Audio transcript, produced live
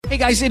Hey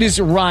guys, it is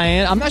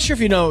Ryan. I'm not sure if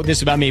you know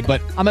this about me, but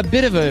I'm a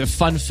bit of a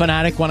fun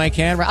fanatic when I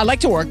can. I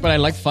like to work, but I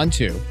like fun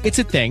too. It's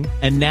a thing.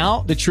 And now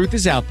the truth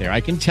is out there.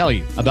 I can tell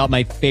you about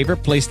my favorite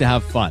place to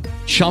have fun.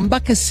 Chumba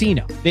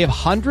Casino. They have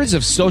hundreds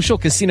of social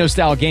casino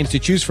style games to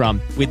choose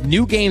from with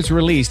new games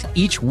released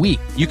each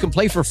week. You can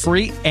play for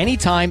free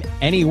anytime,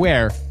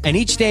 anywhere. And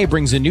each day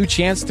brings a new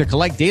chance to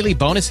collect daily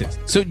bonuses.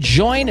 So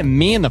join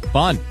me in the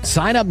fun.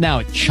 Sign up now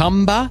at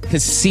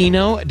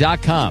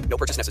ChumbaCasino.com. No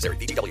purchase necessary.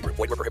 VGW Group.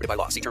 Void where prohibited by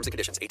law. See terms and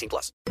conditions. 18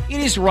 plus.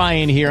 It is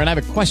Ryan here, and I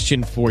have a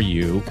question for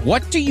you.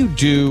 What do you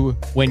do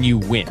when you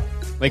win?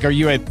 Like, are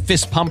you a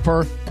fist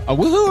pumper, a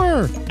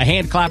woohooer, a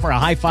hand clapper, a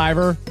high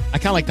fiver? I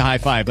kind of like the high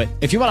five, but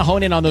if you want to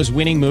hone in on those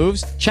winning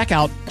moves, check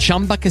out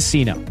Chumba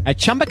Casino. At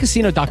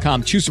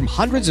ChumbaCasino.com, choose from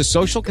hundreds of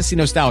social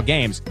casino style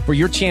games for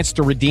your chance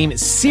to redeem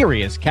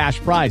serious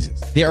cash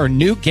prizes. There are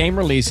new game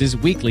releases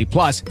weekly,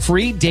 plus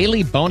free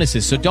daily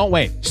bonuses. So don't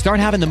wait. Start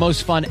having the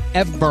most fun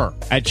ever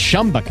at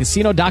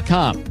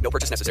ChumbaCasino.com. No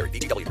purchase necessary.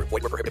 VGW Group.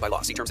 Void where prohibited by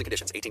law. See terms and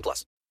conditions. 18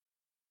 plus.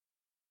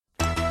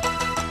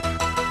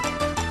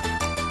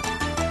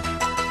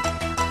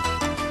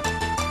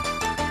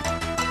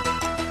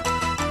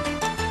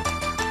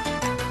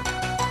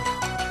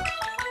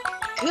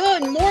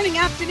 Good morning,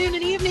 afternoon,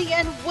 and evening,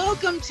 and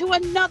welcome to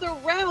another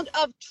round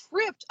of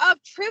Tripped Up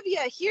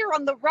Trivia here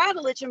on the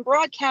Radulich and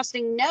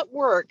Broadcasting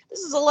Network.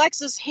 This is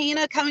Alexis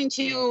Hana coming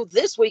to you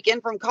this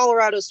weekend from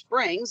Colorado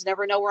Springs.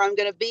 Never know where I'm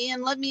going to be,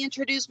 and let me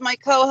introduce my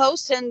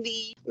co-host and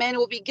the man who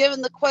will be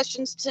given the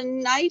questions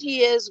tonight.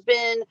 He has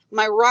been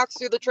my rock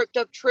through the Tripped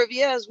Up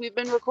Trivia as we've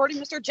been recording,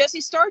 Mr.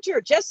 Jesse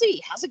Starcher.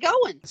 Jesse, how's it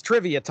going? It's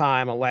trivia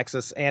time,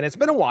 Alexis, and it's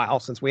been a while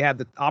since we had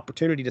the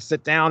opportunity to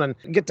sit down and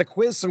get to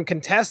quiz some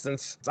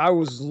contestants. I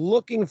was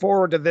looking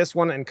forward to this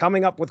one and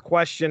coming up with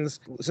questions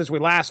since we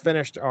last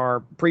finished our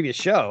previous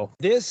show.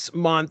 This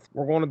month,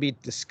 we're going to be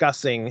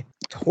discussing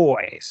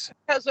toys.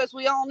 Because as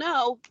we all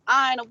know,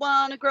 I don't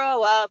want to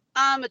grow up.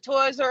 I'm a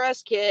Toys R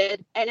Us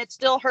kid, and it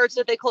still hurts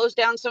that they closed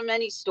down so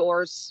many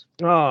stores.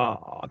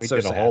 Oh, it's we so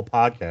did sad. a whole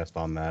podcast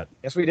on that.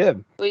 Yes, we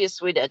did. Oh,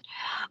 yes, we did.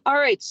 All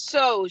right,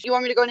 so you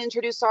want me to go and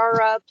introduce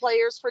our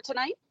players for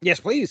tonight? Yes,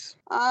 please.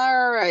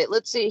 All right,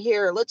 let's see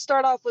here. Let's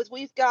start off with,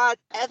 we've got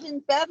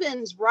Evan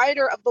Bevins,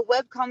 writer of the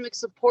webcomic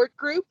support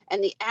group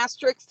and the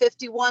Asterisk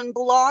 51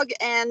 blog,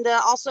 and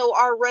also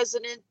our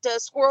resident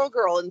Squirrel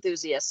Girl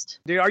enthusiast.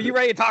 Dude, are you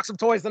ready to talk some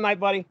toys tonight,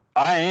 buddy?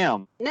 I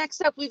am.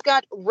 Next up, we've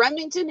got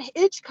Remington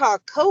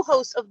Hitchcock,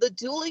 co-host of the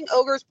Dueling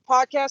Ogres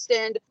podcast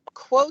and,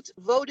 quote,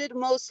 voted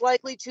most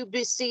likely to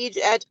besiege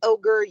at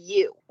Ogre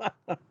U.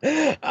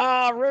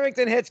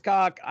 Remington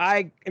Hitchcock,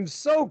 I am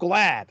so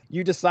glad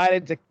you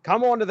decided to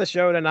come onto the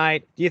show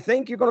tonight. Do you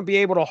think you're going to be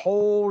able to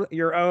hold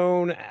your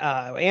own,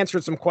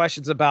 answer some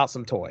questions about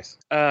some toys?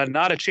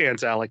 Not a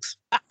chance, Alex.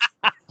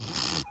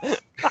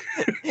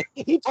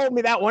 He told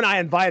me that when I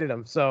invited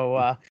him.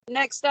 So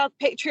Next up,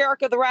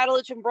 patriarch of the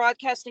Radulich and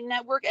Broadcasting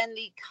Network and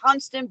the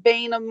constant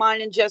bane of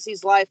mine and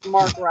Jesse's life,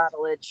 Mark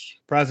Radulich.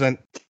 Present.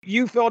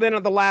 you filled in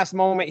at the last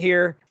moment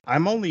here.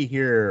 I'm only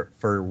here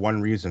for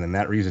one reason, and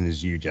that reason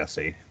is you,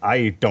 Jesse.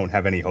 I don't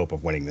have any hope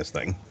of winning this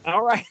thing.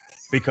 All right.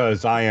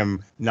 Because I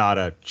am not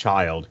a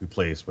child who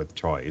plays with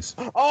toys.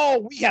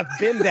 Oh, we have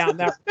been down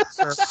that road,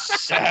 sir.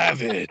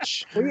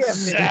 Savage. We have been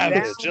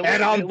Savage. down-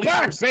 And I'm At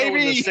back, least we're still in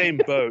baby. the same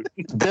boat.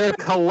 They're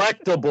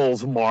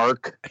collectibles,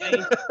 Mark.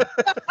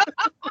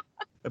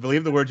 I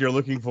believe the word you're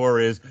looking for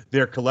is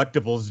their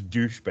collectibles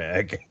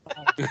douchebag.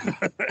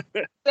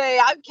 Say,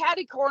 I'm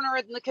catty corner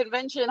in the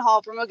convention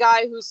hall from a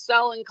guy who's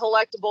selling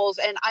collectibles,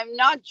 and I'm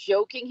not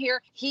joking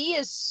here. He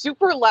is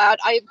super loud.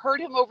 I've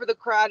heard him over the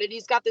crowd, and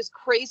he's got this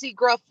crazy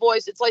gruff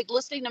voice. It's like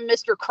listening to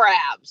Mr.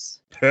 Krabs.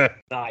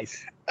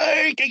 Nice.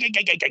 And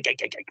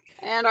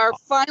our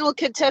final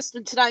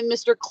contestant tonight,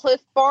 Mr. Cliff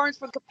Barnes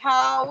from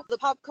Kapow, the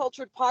Pop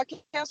Cultured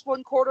Podcast,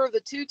 1/4 of the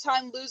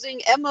two-time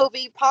losing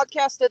MOV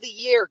Podcast of the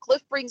Year.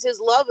 Cliff brings his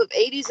love of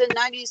 80s and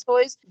 90s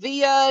toys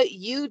via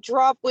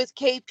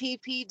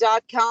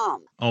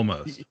udropwithkpp.com.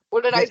 Almost.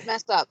 What did I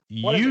mess up?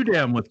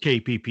 Udem with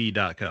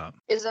KPP.com.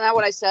 Isn't that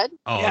what I said?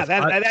 Oh, Yeah,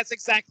 that's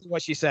exactly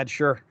what she said.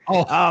 Sure.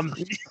 oh,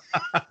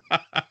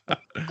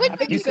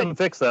 You can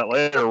fix that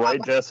later, right,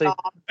 Jesse? I'm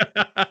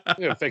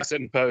gonna fix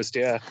it in post,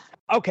 yeah.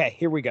 Okay,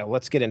 here we go.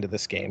 Let's get into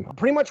this game.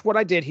 Pretty much what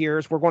I did here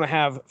is we're going to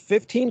have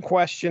 15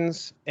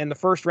 questions in the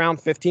first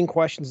round, 15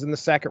 questions in the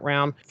second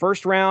round.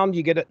 First round,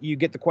 you get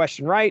the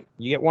question right,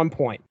 you get 1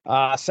 point.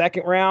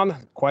 Second round,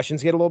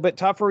 questions get a little bit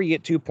tougher. You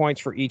get 2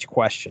 points for each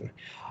question.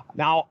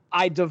 Now,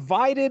 I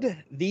divided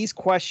these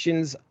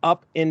questions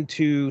up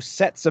into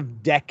sets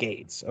of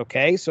decades,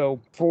 okay? So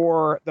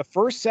for the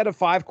first set of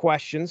 5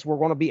 questions, we're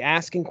going to be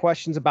asking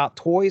questions about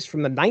toys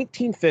from the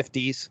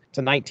 1950s to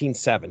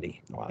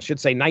 1970. Well, I should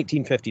say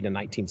 1950 to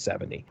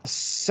 1970.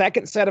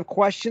 Second set of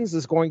questions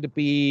is going to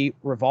be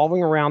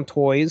revolving around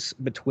toys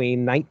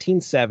between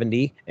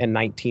 1970 and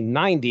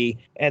 1990.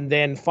 And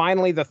then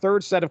finally, the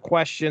third set of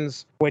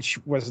questions, which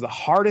was the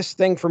hardest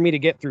thing for me to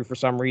get through for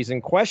some reason,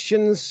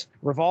 questions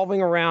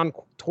revolving around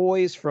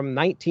toys from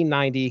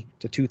 1990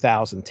 to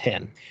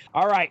 2010.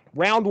 All right,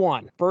 round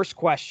one. First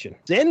question.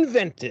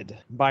 Invented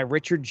by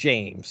Richard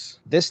James,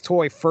 this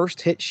toy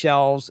first hit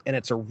shelves in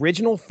its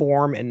original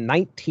form in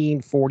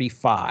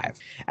 1945.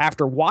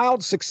 After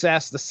wild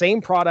success, the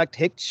same product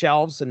hit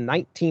shelves in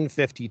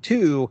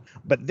 1952,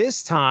 but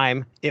this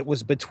time it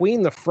was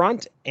between the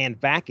front and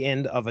back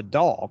end of a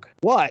dog.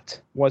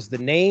 What was the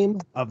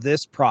name of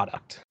this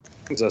product?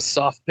 It's a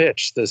soft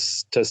pitch to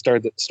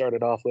start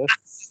it off with.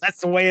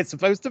 That's the way it's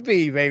supposed to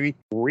be, baby.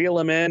 Reel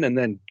him in and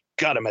then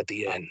gut him at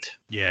the end.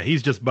 Yeah,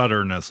 he's just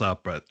buttering us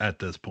up at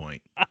this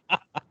point.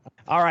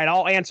 All right,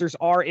 all answers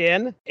are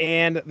in,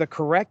 and the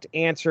correct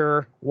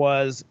answer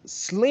was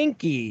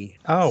Slinky.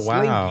 Oh,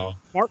 Slinky. wow.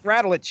 Mark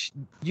Radulich,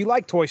 you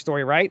like Toy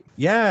Story, right?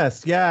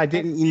 Yes, yeah, I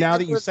didn't. Now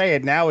that you say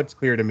it, now it's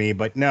clear to me.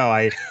 But no,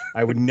 I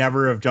would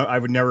never have. I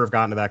would never have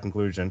gotten to that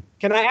conclusion.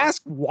 Can I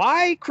ask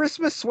why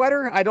Christmas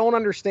sweater? I don't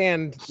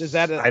understand. Is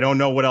that I don't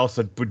know what else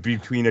it would be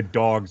between a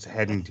dog's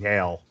head and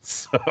tail.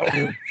 So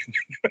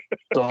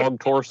Dog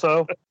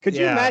torso. could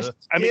you Yeah, imagine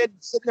a kid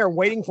sitting there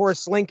waiting for a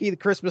Slinky the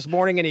Christmas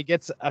morning and he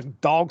gets a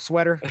dog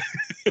sweater?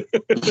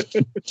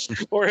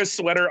 Or a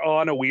sweater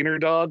on a wiener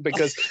dog,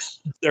 because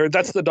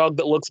that's the dog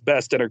that looks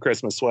best in a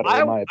Christmas sweater,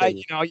 in my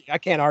opinion. I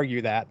can't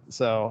argue that,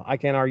 so I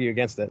can't argue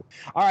against it.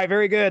 All right,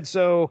 very good.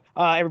 So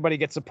everybody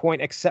gets a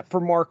point except for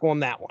Mark on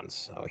that one.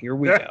 So here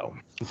we go.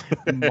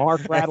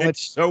 Mark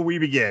Radulich. So we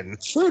begin.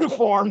 True to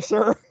form,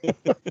 sir.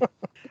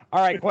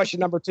 All right, question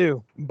number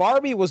 2.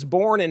 Barbie was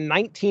born in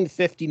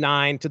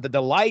 1959 to the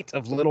delight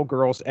of little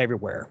girls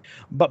everywhere.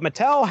 But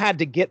Mattel had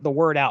to get the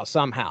word out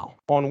somehow.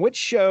 On which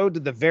show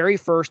did the very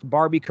first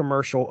Barbie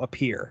commercial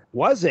appear?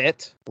 Was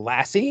it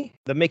Lassie,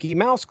 the Mickey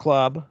Mouse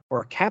Club,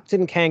 or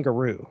Captain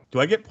Kangaroo? Do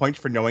I get points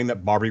for knowing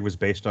that Barbie was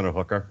based on a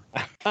hooker?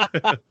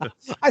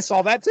 I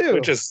saw that too.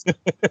 Which is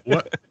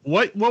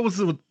What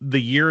was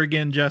the year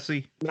again,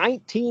 Jesse?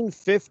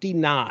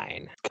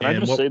 1959. Can I And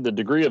just what- say the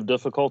degree of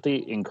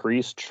difficulty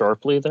increased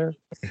sharply there?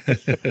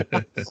 First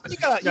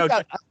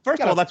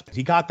of all,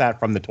 he got that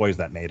from the toys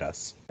that made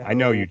us. I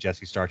know you,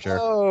 Jesse Starcher.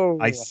 Oh,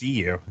 I see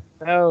you.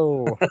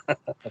 no.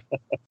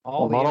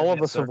 Well, not all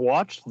of us have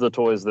watched the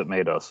toys that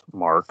made us,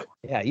 Mark.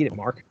 Yeah, eat it,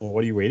 Mark. Well,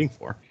 what are you waiting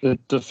for?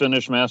 To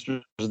finish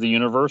Masters of the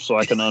Universe so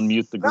I can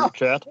unmute the group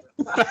chat.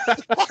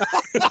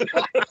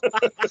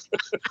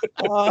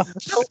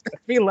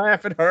 Me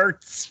laugh, it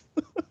hurts.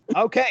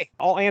 Okay,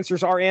 all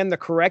answers are in. The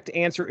correct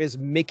answer is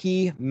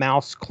Mickey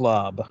Mouse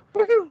Club.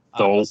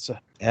 So-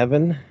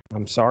 Evan,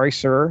 I'm sorry,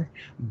 sir,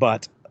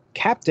 but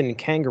Captain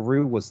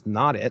Kangaroo was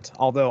not it.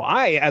 Although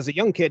I, as a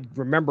young kid,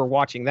 remember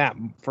watching that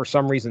for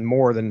some reason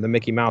more than the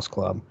Mickey Mouse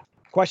Club.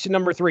 Question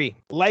number 3.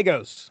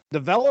 Legos.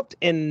 Developed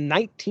in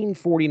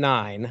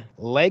 1949,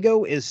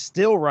 Lego is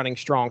still running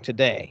strong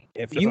today.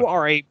 If you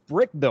are a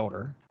brick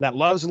builder that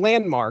loves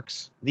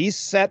landmarks, these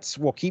sets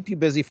will keep you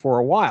busy for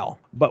a while.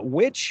 But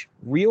which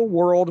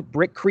real-world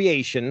brick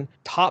creation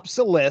tops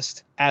the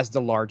list as the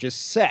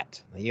largest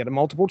set? You get a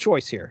multiple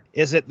choice here.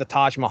 Is it the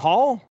Taj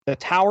Mahal, the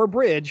Tower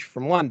Bridge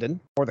from London,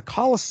 or the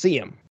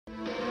Colosseum?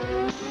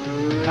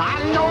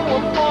 I know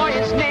a boy,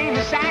 his name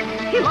is Zach.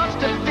 He loves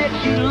to fit,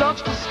 he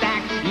loves to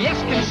stack.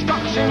 Yes,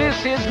 construction is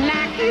his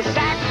knack. He's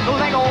Zach, the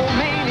Lego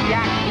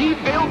maniac. He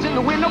builds in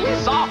the window,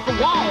 he's off the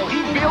wall.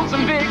 He builds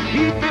them big,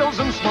 he builds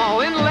them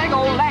small. In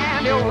Lego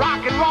land, he'll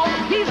rock and roll.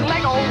 He's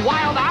Lego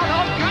wild, out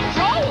of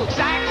control.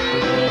 Zach,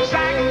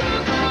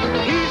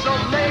 he's a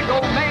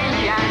Lego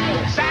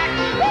maniac. Zach.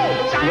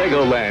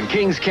 Legoland,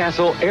 King's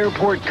Castle,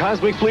 Airport,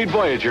 Cosmic Fleet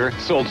Voyager,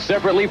 sold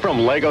separately from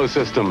Lego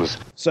Systems.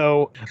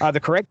 So the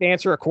correct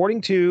answer,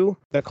 according to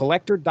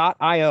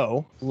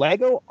thecollector.io,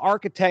 Lego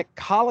Architect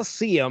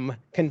Colosseum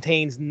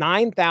contains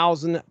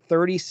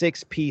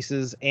 9,036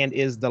 pieces and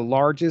is the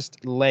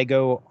largest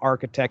Lego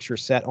architecture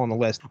set on the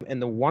list.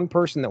 And the one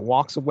person that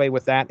walks away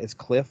with that is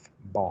Cliff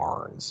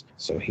Barnes.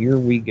 So here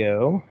we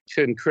go.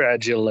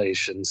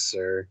 Congratulations,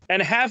 sir.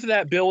 And half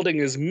that building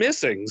is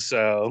missing,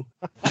 so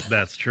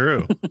That's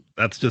true.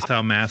 That's just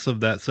how massive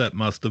that set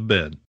must have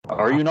been.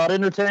 Are you not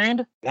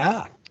entertained?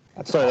 Ah,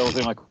 Sorry, that was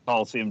in my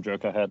Coliseum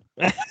joke I had.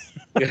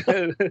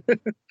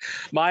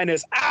 mine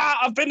is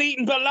I've been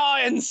eaten by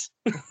lions.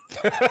 Too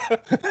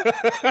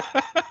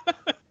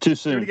Do it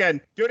soon.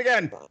 again. Do it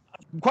again.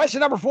 Question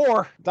number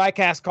 4.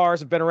 Diecast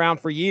cars have been around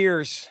for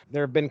years.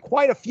 There have been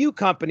quite a few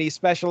companies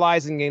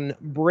specializing in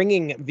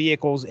bringing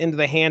vehicles into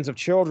the hands of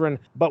children,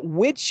 but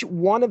which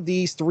one of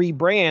these 3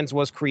 brands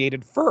was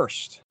created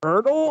first?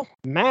 Ertl,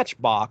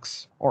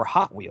 Matchbox, or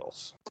Hot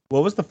Wheels?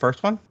 What was the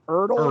first one?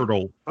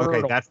 Ertl.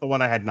 Okay, Ertl. that's the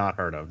one I had not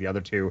heard of. The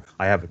other 2,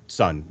 I have a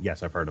son.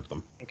 Yes, I've heard of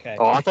them. Okay.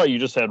 Oh, I thought you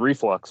just had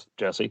reflux,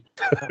 Jesse.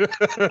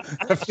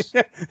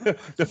 The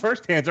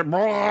first answer.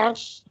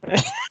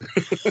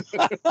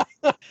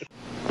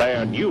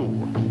 They're new.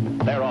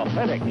 They're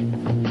authentic.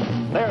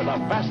 They're the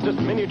fastest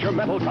miniature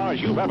metal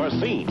cars you've ever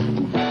seen.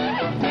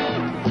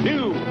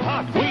 New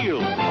Hot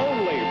Wheels,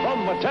 only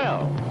from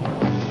Mattel.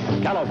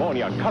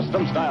 California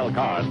custom-style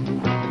cars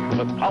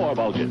with power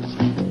bulges,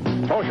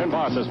 torsion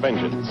bar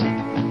suspensions,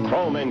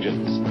 chrome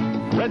engines,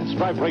 red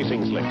stripe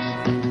racing slicks.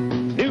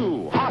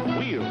 New Hot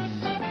Wheels. Wheels.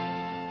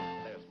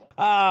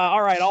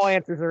 All right, all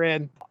answers are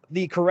in.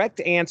 The correct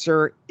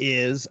answer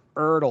is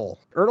Ertl.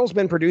 Ertl's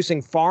been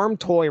producing farm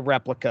toy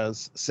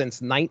replicas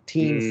since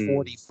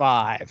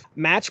 1945.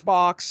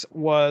 Matchbox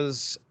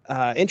was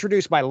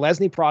introduced by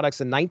Lesney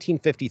Products in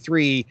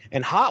 1953,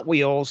 and Hot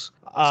Wheels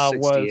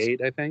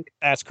 68, I think.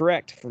 That's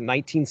correct, from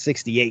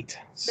 1968.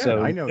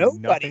 So I know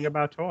nothing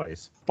about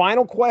toys.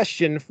 Final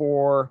question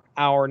for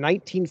our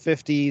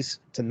 1950s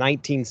to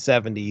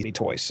 1970s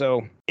toys.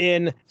 So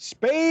in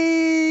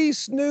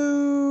space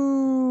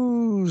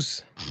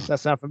news, does that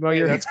sound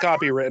familiar? That's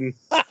copywritten.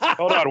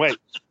 Hold on, wait.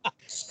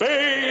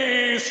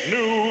 Space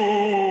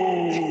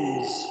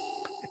news.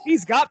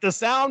 He's got the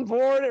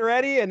soundboard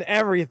ready and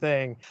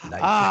everything.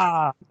 Nice.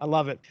 I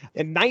love it.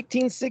 In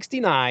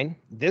 1969,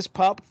 this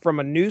pup from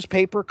a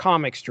newspaper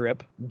comic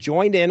strip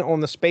joined in on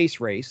the space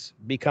race,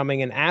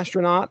 becoming an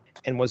astronaut,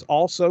 and was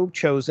also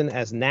chosen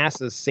as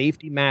NASA's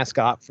safety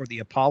mascot for the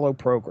Apollo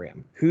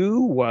program.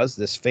 Who was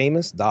this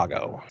famous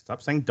doggo?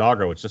 Stop saying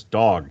doggo. It's just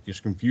dog. You're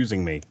just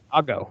confusing me.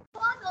 Doggo.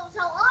 Doggo's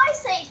how I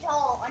say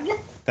dog.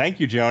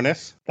 Thank you,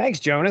 Jonas. Thanks,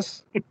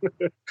 Jonas.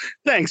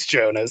 Thanks,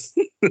 Jonas.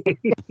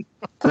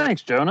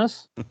 Thanks,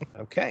 Jonas.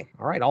 Okay.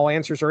 All right. All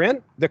answers are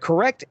in. The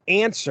correct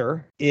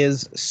answer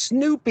is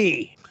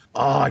Snoopy.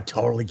 Oh, I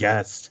totally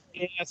guessed.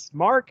 Yes,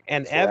 Mark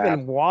and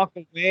Evan walk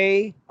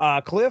away.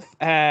 Cliff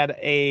had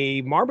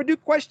a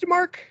Marmaduke question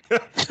mark.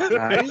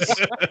 Nice.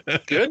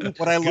 Good.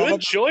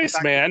 Good choice,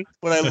 man.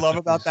 What I love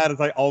about that is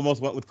I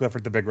almost went with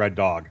Clifford the Big Red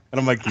Dog. And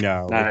I'm like,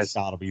 no, it's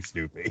gotta be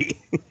Snoopy.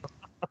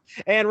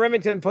 And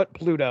Remington put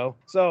Pluto.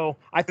 So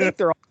I think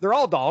they're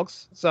all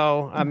dogs.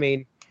 So, I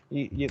mean,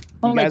 you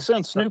well, it makes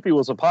sense. Snoopy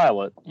was a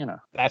pilot, you know.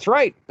 That's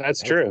right.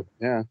 That's true.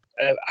 Yeah.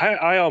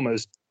 I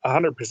almost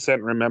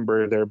 100%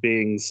 remember there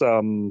being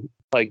some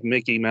like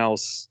Mickey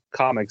Mouse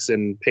comics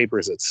in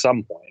papers at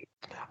some point.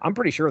 I'm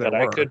pretty sure there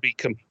were. I could be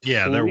completely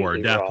there were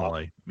wrong.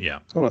 definitely. Yeah. I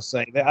was going to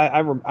say,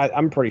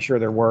 I'm pretty sure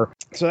there were.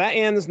 So that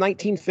ends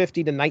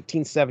 1950 to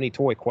 1970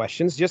 toy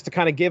questions. Just to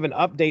kind of give an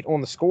update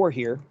on the score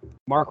here,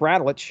 Mark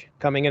Radulich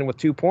coming in with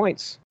 2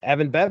 points.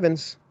 Evan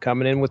Bevins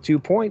coming in with 2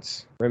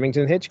 points.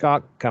 Remington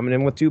Hitchcock coming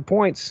in with 2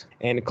 points.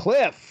 And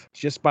Cliff,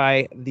 just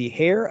by the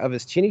hair of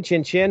his chinny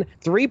chin chin,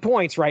 3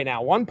 points right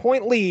now. 1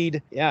 point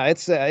lead. Yeah,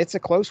 it's a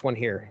close one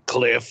here.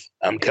 Cliff,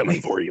 I'm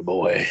coming for you,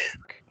 boy.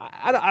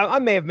 I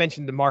may have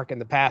mentioned to Mark in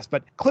the past,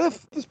 but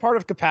Cliff is part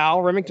of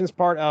Kapow. Remington's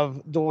part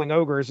of Dueling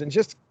Ogres. And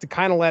just to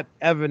kind of let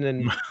Evan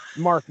and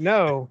Mark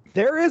know,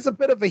 there is a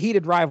bit of a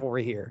heated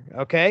rivalry here,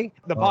 okay?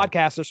 The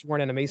podcasts are sworn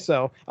enemies,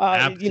 so,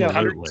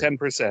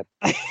 110%.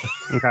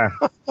 Okay.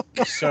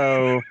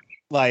 So,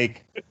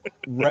 like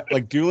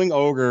Dueling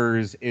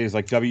Ogres is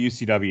like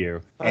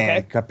WCW,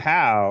 and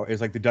Kapow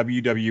is like the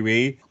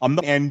WWE. I'm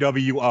the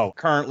NWO,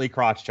 currently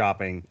crotch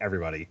chopping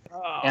everybody.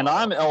 And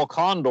I'm El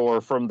Condor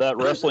from that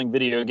wrestling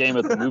video game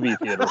at the movie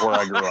theater where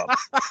I grew up.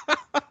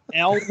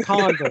 El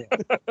Condor.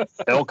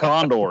 El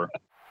Condor.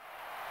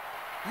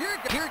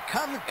 Here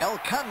comes El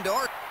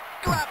Condor.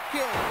 Drop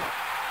kick.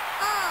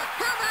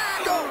 Come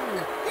on. Go.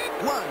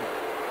 1,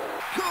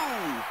 2,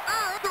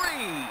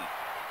 3,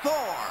 4,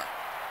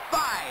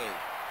 5.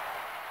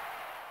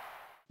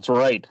 That's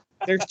right.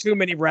 There's too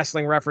many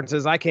wrestling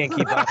references. I can't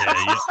keep up.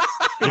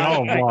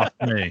 Y'all lost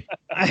me.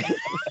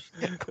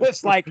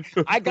 Cliff's like,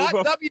 I got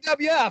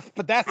WWF,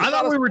 but that's. I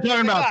thought we were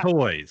talking about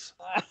toys.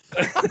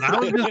 I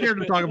was just here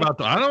to talk about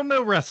toys. I don't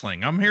know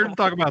wrestling. I'm here to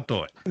talk about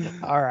toys.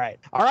 All right.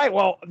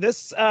 Well,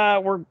 this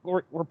we're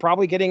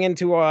probably getting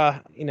into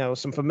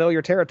some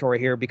familiar territory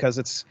here because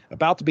it's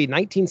about to be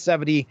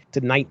 1970 to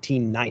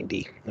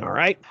 1990. All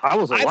right. I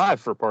was alive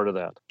for part of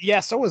that. Yeah,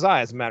 so was I,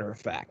 as a matter of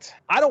fact.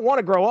 I don't want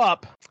to grow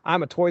up.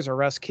 I'm a Toys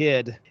R Us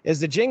kid. Is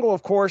the jingle,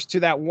 of course,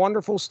 to that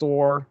wonderful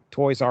store,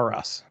 Toys R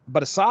Us.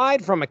 But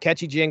aside from a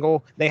catchy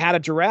jingle, they had a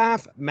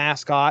giraffe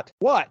mascot.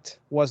 What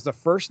was the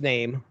first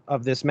name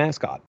of this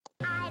mascot?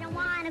 I don't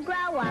want to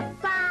grow up.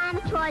 I'm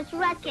a Toys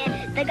R Us kid.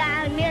 They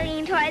got a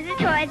million toys at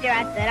Toys R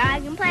Us that I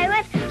can play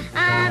with.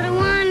 I don't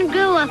want to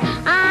grow up.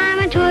 I'm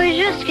a Toys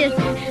R Us kid.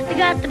 They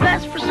got the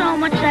best for so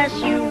much less.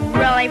 You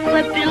really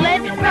flip your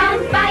lid.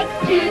 From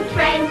bikes to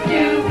trains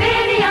to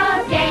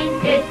video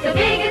games, it's the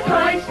biggest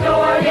toy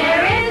store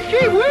there is.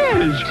 Gee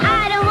whiz!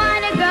 I don't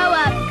want to grow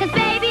up, 'cause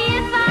baby,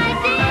 if I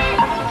did,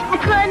 I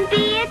couldn't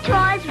be a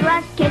Toys R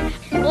Us kid.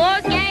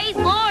 More games,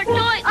 more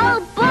toys. Oh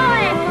boy,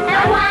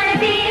 I want to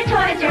be a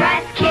Toys R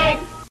Us kid.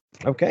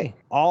 Okay.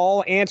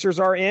 All answers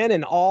are in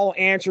and all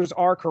answers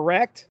are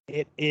correct.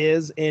 It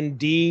is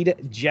indeed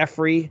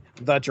Jeffrey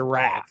the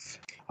Giraffe.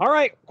 All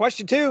right.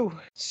 Question 2.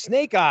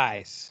 Snake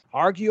Eyes,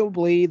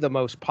 arguably the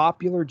most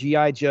popular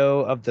G.I. Joe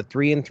of the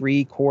 3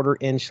 3/4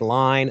 inch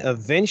line,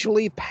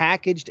 eventually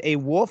packaged a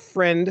wolf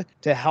friend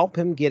to help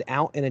him get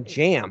out in a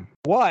jam.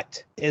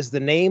 What is the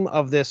name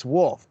of this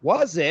wolf?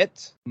 Was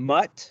it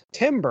Mutt,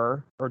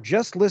 Timber, or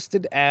just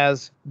listed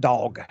as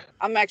Dog?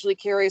 I'm actually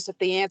curious if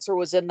the answer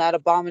was in that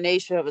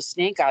abomination of a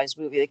Snake Eyes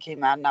movie that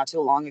came out not too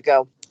long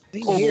ago.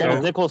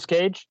 Nicolas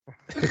Cage?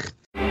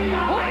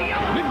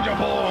 Ninja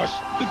Force!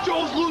 The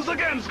Joes lose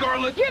again,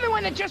 Scarlet! You're the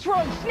one that just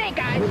rolled Snake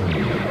Eyes!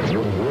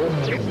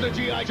 It's the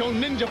G.I. Joe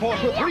Ninja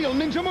Force with real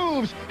ninja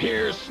moves!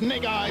 Here's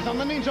Snake Eyes on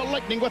the Ninja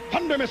Lightning with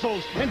thunder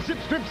missiles and zip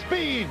strip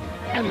speed!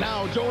 And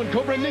now Joe and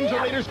Cobra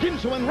Ninja Raiders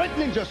Ginsu and Red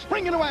Ninja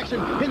spring into action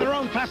in their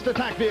own fast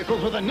attack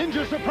vehicles with a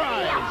Ninja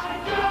Surprise!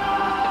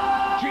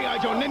 G.I.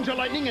 Joe Ninja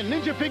Lightning and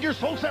Ninja figures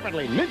sold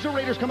separately. Ninja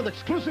Raiders come with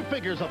exclusive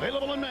figures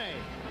available in May.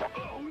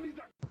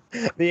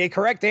 The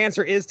correct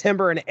answer is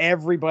Timber, and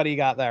everybody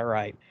got that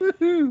right.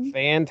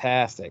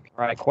 Fantastic.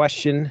 All right,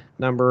 question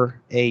number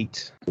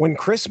 8. When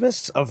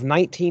Christmas of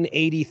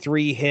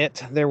 1983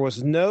 hit, there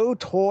was no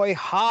toy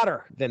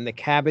hotter than the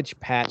Cabbage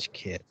Patch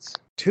Kids.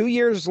 2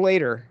 years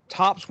later,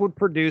 Topps would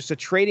produce a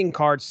trading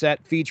card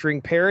set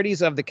featuring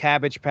parodies of the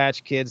Cabbage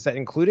Patch Kids that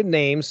included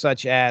names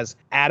such as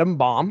Atom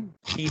Bomb,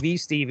 TV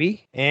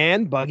Stevie,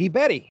 and Buggy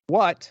Betty.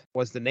 What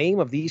was the name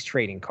of these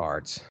trading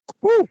cards?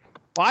 Woo!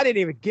 Well, I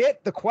didn't even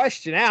get the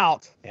question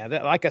out. Yeah,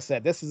 like I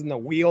said, this is in the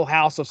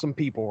wheelhouse of some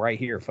people right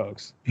here,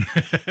 folks.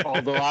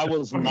 Although I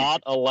was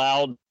not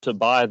allowed to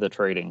buy the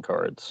trading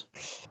cards.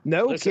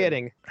 No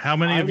kidding. How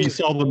many of you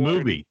saw the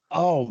movie?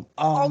 Oh,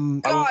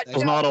 God, I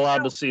was not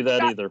allowed to see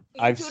that either.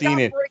 I've seen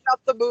it. Bring up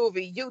the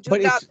movie. You do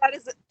not.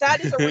 That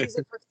is a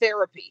reason for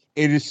therapy.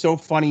 It is so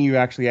funny you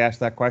actually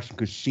asked that question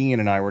because Sheehan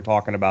and I were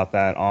talking about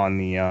that on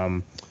the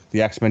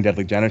X-Men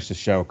Deadly Genesis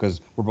show because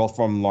we're both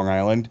from Long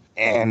Island,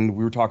 and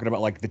we were talking about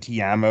like the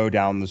Tiamo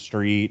down the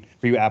street.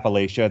 For you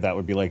Appalachia, that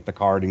would be like the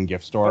card and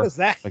gift store. What is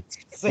that? Like,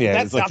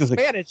 that's not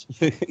Spanish.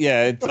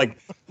 Yeah, it's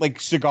like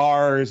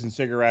cigars and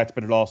cigarettes,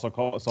 but it also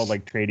sold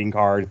like trading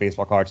cards,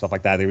 baseball cards, stuff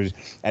like that. There was,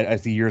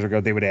 as the years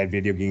ago, they would add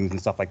video games and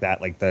stuff like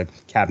that, like the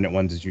cabinet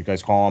ones, as you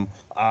guys call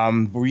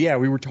them. But yeah,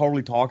 we were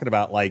totally talking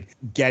about like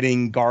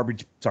getting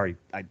Garbage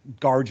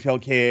Pail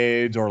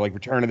Kids or like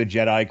Return of the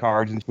Jedi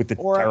cards with the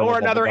or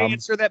another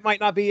answer that might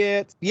not be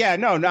it. Yeah,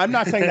 no, I'm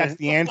not saying that's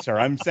the answer.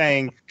 I'm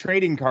saying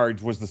trading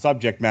cards was the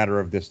subject matter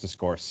of this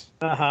discourse.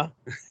 That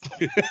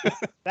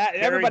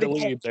everybody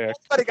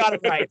got it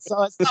right.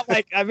 So it's not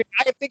like, I mean,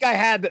 I think I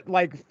had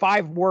like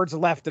 5 words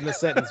left in the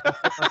sentence.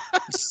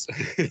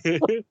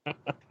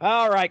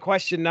 All right,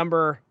 question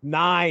number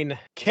 9.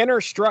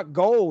 Kenner struck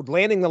gold,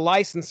 landing the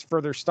license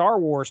for their Star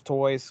Wars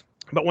toys.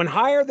 But when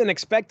higher than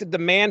expected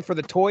demand for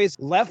the toys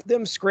left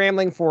them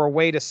scrambling for a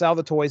way to sell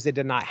the toys they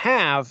did not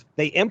have,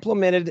 they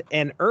implemented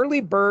an early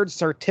bird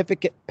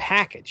certificate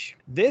package.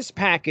 This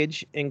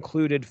package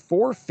included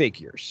 4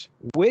 figures.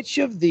 Which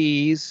of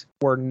these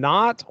were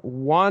not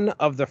one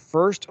of the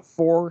first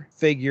 4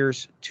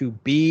 figures to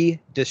be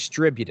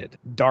distributed?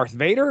 Darth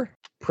Vader,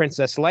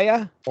 Princess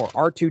Leia, or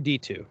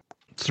R2-D2?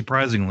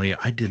 Surprisingly,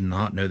 I did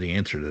not know the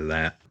answer to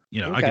that. You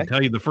know, okay. I can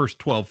tell you the first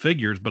 12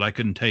 figures, but I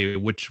couldn't tell you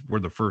which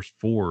were the first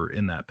 4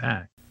 in that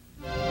pack.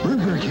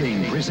 Burger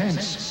King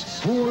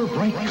presents 4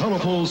 bright,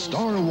 colorful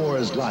Star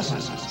Wars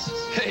glasses.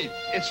 Hey,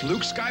 it's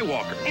Luke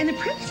Skywalker. And the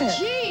princess.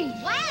 Gee,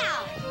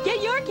 wow!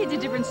 Get your kids a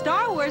different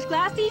Star Wars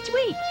glass each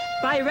week.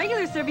 Buy a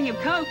regular serving of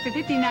Coke for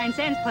 59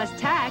 cents plus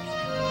tax.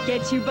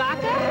 Get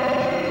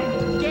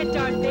Chewbacca. Get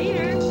Darth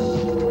Vader.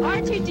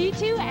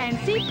 R2-D2 and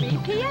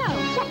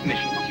C-3PO. What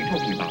mission? What are you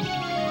talking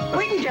about?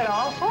 We can get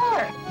all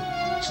 4.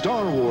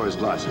 Star Wars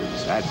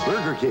glasses at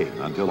Burger King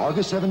until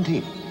August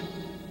 17th.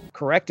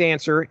 Correct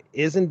answer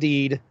is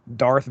indeed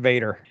Darth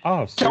Vader.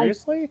 Oh,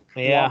 seriously?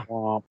 Yeah.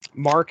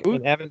 Mark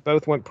and Evan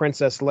both went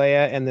Princess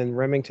Leia, and then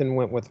Remington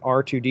went with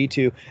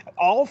R2-D2.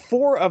 All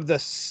four of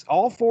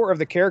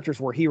the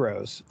characters were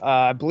heroes.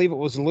 I believe it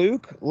was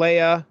Luke,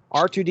 Leia,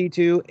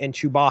 R2-D2, and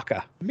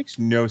Chewbacca. It makes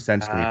no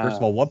sense to me. First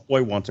of all, what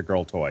boy wants a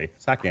girl toy?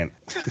 Second,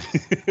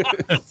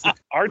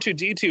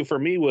 R2-D2 for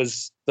me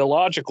was the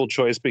logical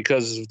choice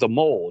because of the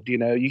mold. You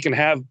know, you can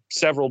have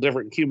several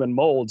different human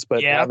molds,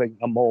 but having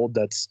a mold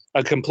that's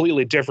a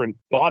completely different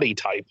body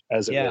type,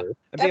 as it were,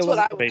 that's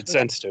what made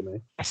sense to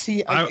me.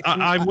 See,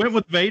 I went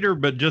with Vader,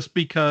 but just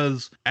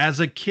because as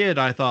a kid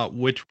I thought,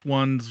 which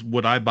ones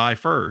would I buy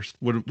first?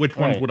 Which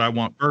ones would I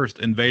want first?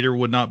 And Vader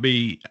would not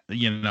be.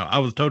 You know, I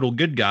was total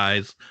good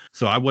guys,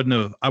 so I wouldn't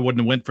have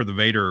went for the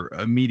Vader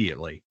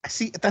immediately.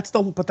 See, that's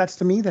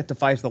to me that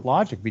defies the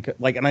logic, because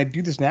like, and I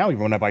do this now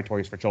even when I buy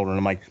toys for children.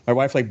 I'm like, my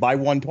wife's like, buy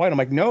one toy, and I'm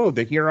like, no,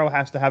 the hero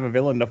has to have a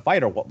villain to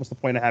fight, or what was the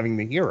point of having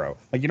the hero?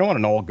 Like, you don't want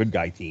an all good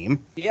guy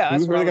team. Yeah,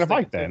 who's really gonna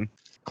fight then?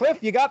 Cliff,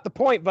 you got the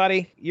point,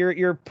 buddy.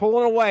 You're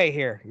pulling away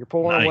here. You're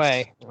pulling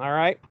away. All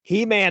right.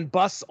 He-Man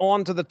busts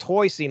onto the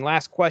toy scene.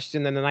 Last question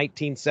in the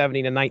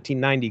 1970 to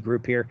 1990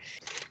 group here.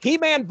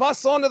 He-Man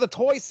busts onto the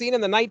toy scene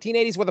in the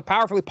 1980s with a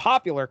powerfully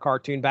popular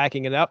cartoon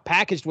backing it up.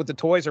 Packaged with the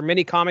toys are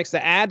mini comics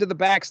that add to the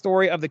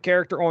backstory of the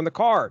character on the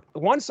card.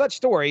 One such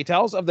story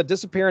tells of the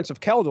disappearance of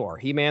Keldor,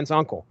 He-Man's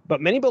uncle.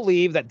 But many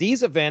believe that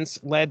these events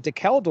led to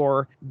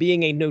Keldor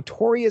being a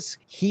notorious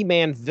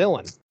He-Man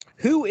villain.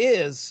 Who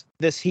is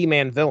this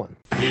He-Man villain?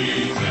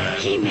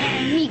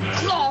 He-Man, me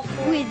claw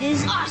with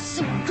his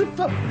awesome good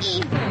for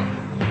evil.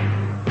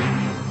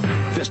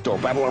 Fisto,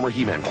 Battle Armor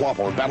He-Man,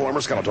 Clawful, and Battle Armor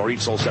Skeletor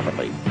each sold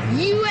separately.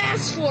 You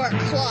asked for it,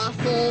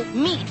 Clawful.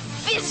 Meet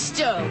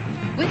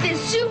Fisto with his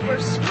super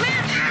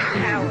smash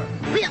power.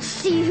 We'll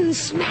see who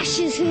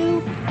smashes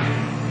who.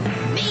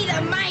 May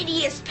the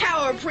mightiest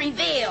power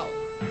prevail.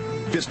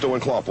 Fisto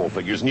and Clawful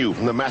figures new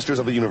from the Masters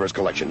of the Universe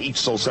collection, each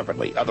sold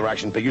separately. Other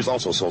action figures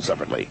also sold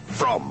separately.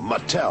 From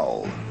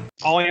Mattel.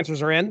 All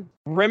answers are in.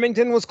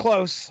 Remington was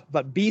close,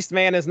 but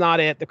Beastman is not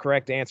it. The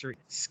correct answer,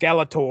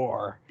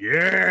 Skeletor.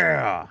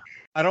 Yeah.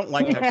 I don't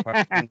like that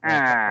question.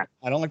 I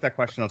don't like that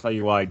question. I'll tell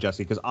you why,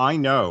 Jesse, because I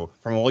know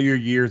from all your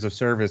years of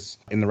service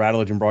in the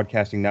Rattlegion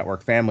Broadcasting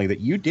Network family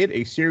that you did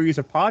a series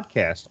of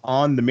podcasts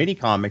on the mini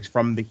comics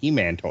from the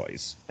He-Man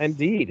toys.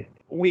 Indeed.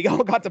 We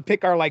all got to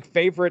pick our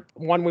favorite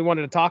one we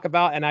wanted to talk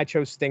about, and I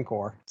chose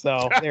Stinkor.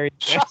 So there you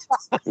go.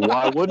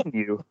 Why wouldn't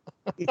you?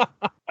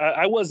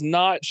 I was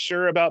not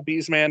sure about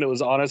Beastman. It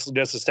was honestly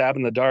just a stab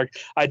in the dark.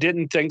 I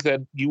didn't think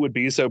that you would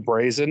be so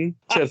brazen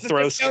to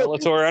throw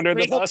Skeletor under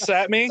the bus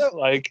at me.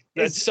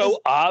 That's so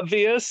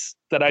obvious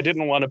that I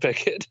didn't want to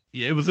pick it.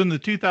 Yeah, it was in the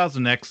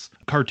 2000X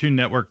Cartoon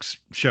Network's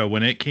show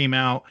when it came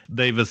out.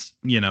 They've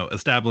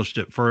established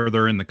it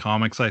further in the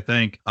comics, I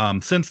think,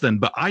 since then.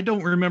 But I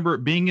don't remember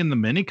it being in the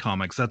mini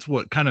comics. That's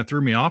what kind of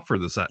threw me off for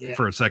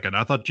for a second.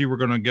 I thought you were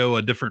going to go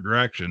a different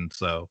direction.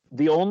 So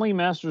the only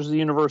Masters of the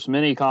Universe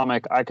mini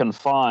comic I can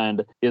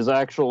find is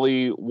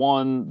actually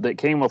one that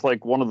came with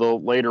one of the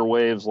later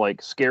waves,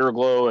 like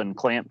Scareglow and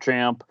Clamp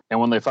Champ. And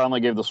when they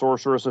finally gave the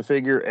Sorceress a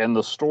figure, and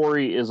the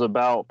story is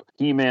about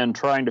He-Man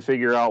trying to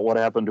figure out what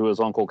happened to his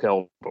Uncle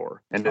Keldor.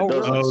 And it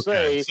doesn't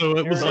say. So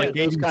it was like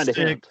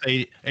 86,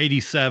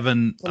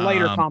 87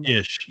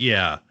 ish.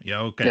 Yeah.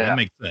 Okay. That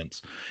makes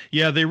sense.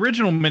 Yeah. The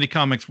original mini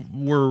comics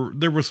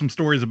there were some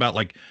stories about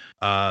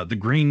the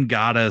Green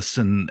Goddess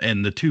and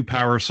the two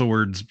power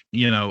swords,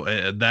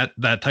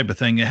 that type of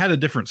thing. It had a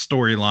different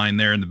storyline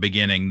there in the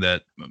beginning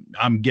that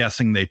I'm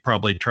guessing they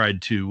probably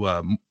tried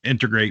to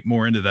integrate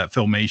more into that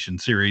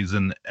Filmation series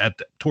and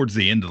towards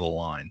the end of the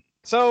line.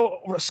 So,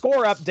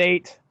 score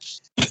update.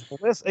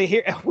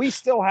 Here we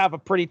still have a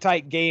pretty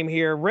tight game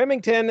here.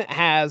 Remington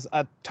has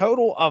a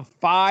total of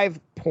 5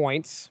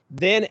 points.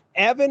 Then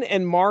Evan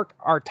and Mark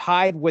are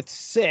tied with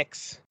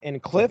 6,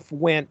 and Cliff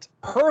went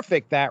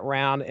perfect that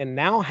round and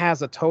now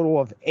has a total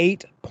of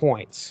 8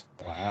 points.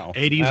 Wow.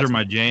 80s are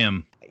my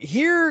jam.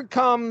 Here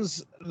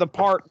comes the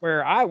part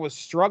where I was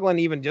struggling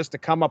even just to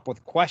come up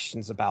with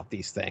questions about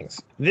these things.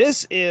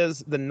 This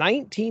is the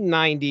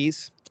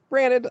 1990s.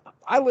 Granted,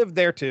 I lived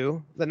there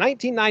too. The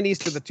 1990s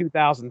to the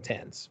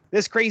 2010s.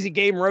 This crazy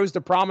game rose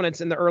to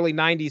prominence in the early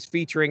 90s,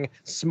 featuring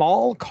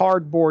small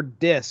cardboard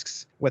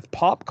discs with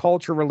pop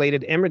culture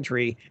related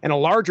imagery and a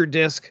larger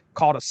disc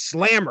called a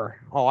slammer.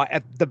 Oh,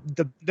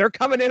 they're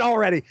coming in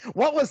already.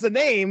 What was the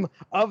name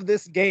of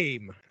this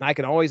game? And I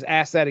can always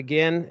ask that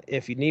again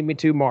if you need me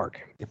to,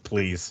 Mark.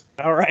 Please.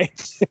 All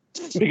right.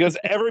 Because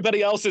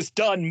everybody else is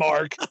done,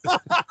 Mark.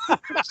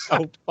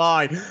 Oh,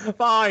 fine.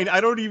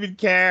 I don't even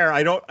care.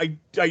 I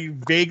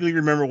vaguely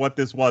remember what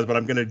this was, but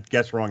I'm going to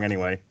guess wrong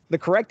anyway. The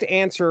correct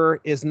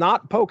answer is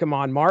not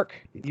Pokemon, Mark.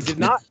 You did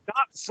not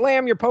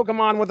slam your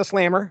Pokemon with a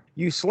slammer.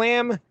 You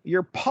slam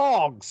your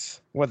Pogs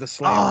with a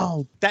slammer.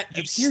 Oh,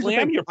 you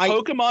slam your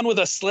Pokemon with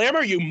a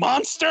slammer, you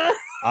monster!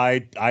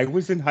 I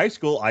was in high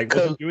school. I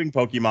wasn't doing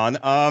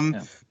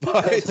Pokemon.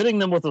 But hitting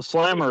them with a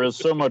slammer is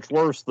so much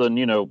worse than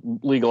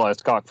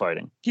legalized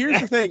cockfighting.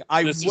 Here's the thing: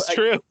 this is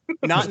true.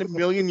 Not in a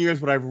million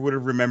years would I have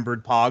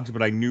remembered Pogs,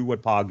 but I knew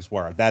what Pogs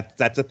were.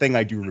 That's a thing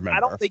I do remember.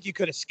 I don't think you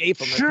could escape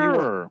them.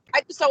 Sure.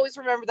 I just always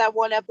remember that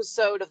one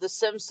episode of The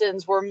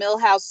Simpsons where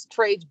Milhouse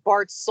trades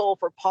Bart's soul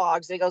for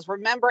Pogs. And he goes,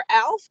 "Remember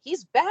Alf?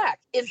 He's back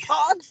in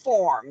Pog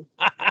form."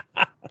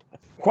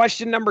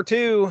 Question number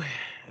 2.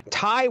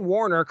 Ty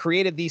Warner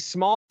created these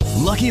small...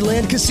 Lucky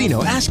Land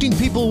Casino, asking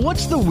people,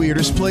 what's the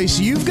weirdest place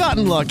you've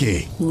gotten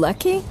lucky?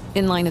 Lucky?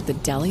 In line at the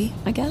deli,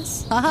 I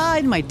guess? Aha,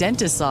 in my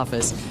dentist's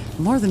office.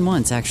 More than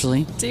once,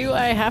 actually. Do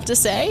I have to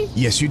say?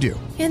 Yes, you do.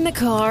 In the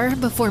car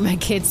before my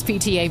kids'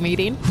 PTA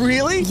meeting.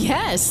 Really?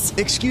 Yes.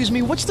 Excuse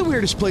me, what's the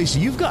weirdest place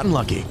you've gotten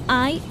lucky?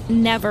 I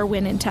never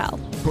win and tell.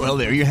 Well,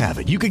 there you have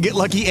it. You can get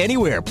lucky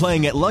anywhere,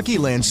 playing at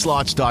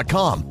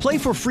LuckyLandSlots.com. Play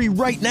for free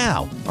right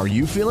now. Are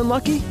you feeling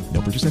lucky?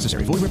 No purchase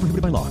necessary. Void where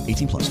prohibited by law.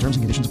 18+. Terms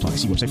and conditions apply.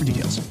 See website for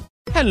details.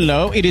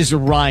 Hello, it is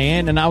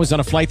Ryan, and I was on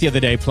a flight the other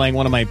day playing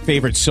one of my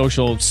favorite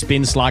social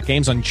spin slot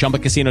games on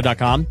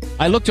ChumbaCasino.com.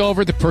 I looked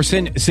over at the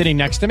person sitting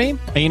next to me,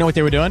 and you know what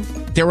they were doing?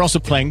 They were also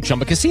playing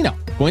Chumba Casino.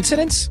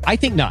 Coincidence? I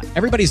think not.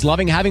 Everybody's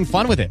loving having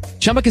fun with it.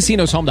 Chumba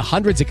Casino is home to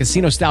hundreds of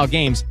casino-style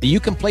games that you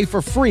can play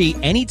for free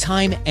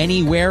anytime,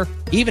 anywhere,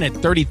 even at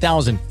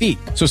 30,000 feet.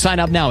 So sign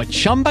up now at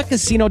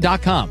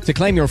ChumbaCasino.com to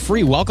claim your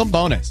free welcome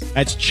bonus.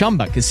 That's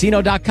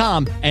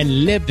ChumbaCasino.com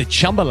and live the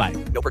Chumba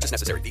life. No purchase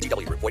necessary.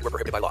 VGW. Void where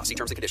prohibited by law. See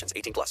terms and conditions.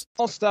 18+.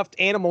 All stuffed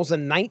animals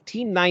in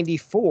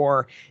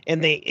 1994,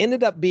 and they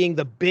ended up being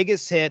the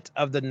biggest hit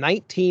of the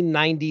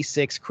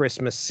 1996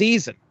 Christmas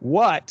season.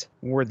 What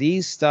were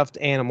these stuffed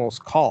animals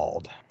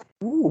called?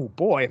 Ooh,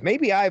 boy,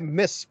 maybe I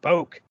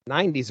misspoke.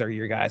 90s are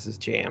your guys'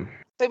 jam.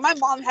 So my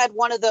mom had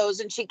one of those,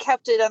 and she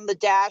kept it on the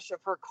dash of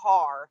her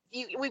car.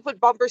 We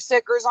put bumper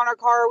stickers on our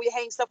car. We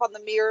hang stuff on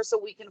the mirror so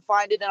we can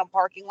find it in a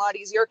parking lot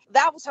easier.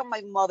 That was how my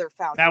mother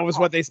found it. That was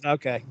what they said.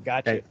 Okay,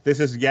 gotcha. Okay, this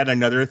is yet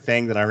another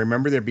thing that I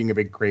remember there being a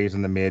big craze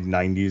in the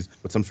mid-'90s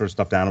with some sort of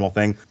stuffed animal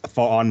thing.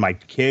 On my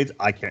kids,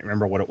 I can't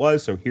remember what it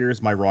was, so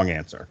here's my wrong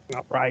answer.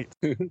 All right.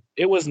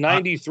 It was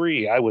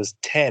 93. I was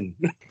 10.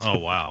 Oh,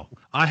 wow.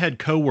 I had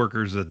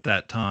coworkers at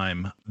that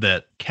time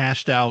that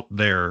cashed out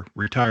their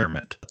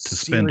retirement to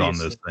spend on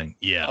this thing.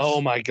 Yeah.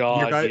 Oh my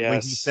God.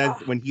 Yes.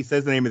 When he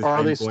says the name of the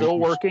Are they still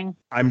working?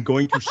 I'm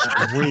going to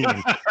scream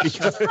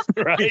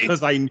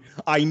because I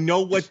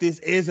know what this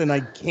is, and I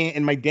can't.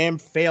 In my damn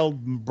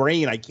failed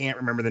brain, I can't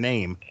remember the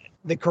name.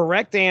 The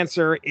correct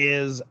answer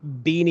is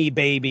Beanie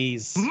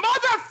Babies.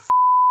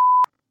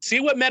 See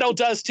what metal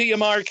does to you,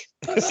 Mark.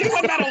 See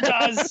what metal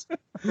does.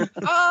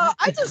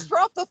 I just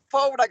dropped the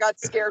phone. I got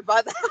scared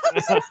by that.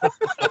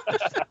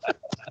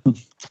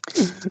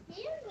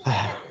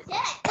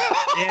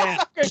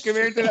 Yeah. Okay, come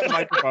here to that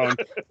microphone.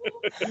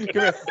 Come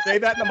here. Say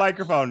that in the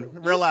microphone,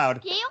 real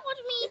loud. Scared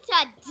me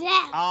to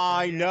death.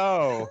 I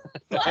know.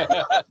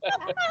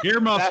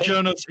 Earmuffs,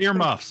 Jonas.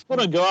 Earmuffs. I'm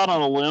going to go out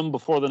on a limb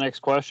before the next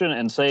question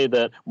and say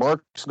that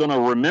Mark's going to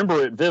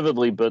remember it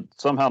vividly, but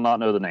somehow not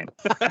know the name.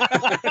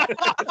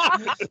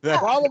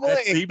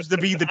 That seems to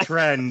be the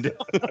trend.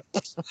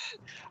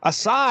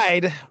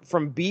 Aside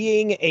from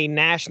being a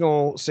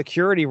national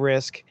security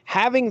risk,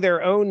 having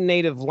their own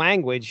native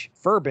language,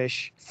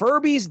 Furbish,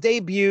 Furbies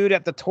debuted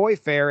at the Toy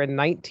Fair in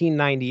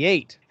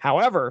 1998.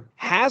 However,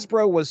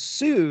 Hasbro was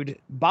sued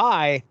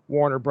by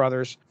Warner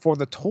Brothers for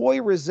the toy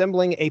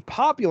resembling a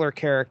popular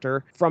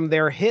character from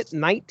their hit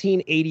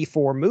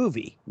 1984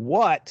 movie.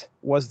 What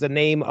was the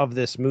name of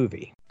this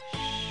movie?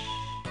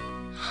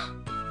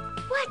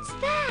 What's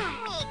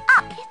that? Me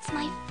up. It's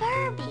my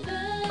Furby.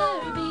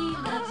 Furby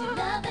loves you,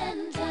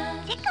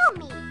 lavender. Tickle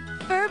me.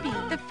 Furby,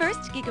 the first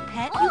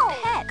Gigapet Oh, you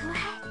pet. go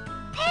ahead.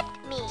 Pet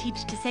me.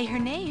 Teach to say her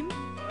name. Me,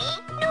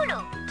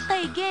 Noodle.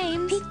 Play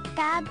games. Peek,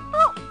 Bab.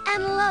 Oh,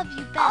 and love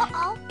you back.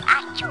 Uh-oh.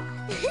 Achoo.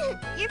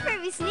 Your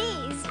Furby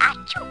sneezed.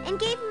 Achoo. And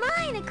gave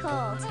mine a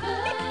cold.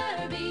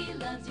 Furby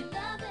loves you,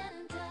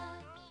 lavender.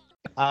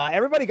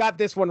 Everybody got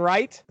this one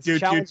right. It's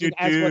challenging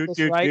to ask what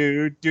this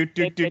right.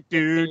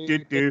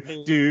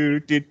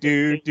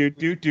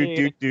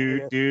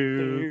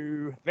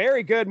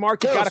 Very good,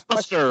 Mark. You got a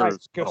question.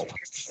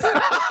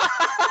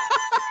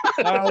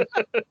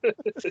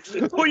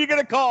 Who are you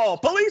gonna call?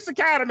 Police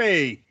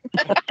Academy.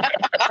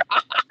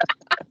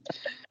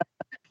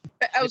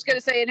 I was going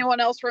to say, anyone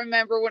else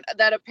remember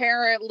that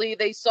apparently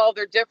they solved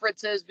their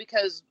differences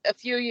because a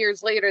few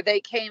years later they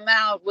came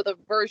out with a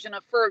version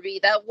of Furby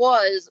that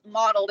was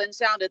modeled and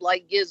sounded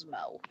like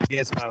Gizmo.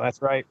 Gizmo,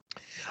 that's right.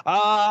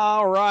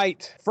 All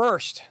right.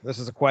 First, this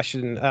is a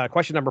question.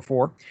 Question number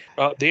 4.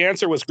 The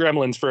answer was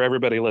Gremlins for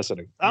everybody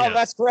listening. Oh, yeah.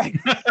 That's correct.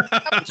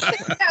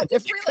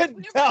 If you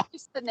couldn't tell,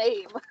 the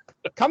name.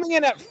 Coming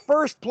in at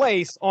first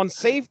place on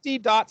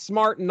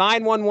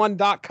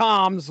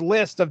safety.smart911.com's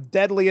list of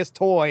deadliest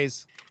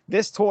toys.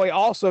 This toy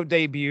also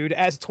debuted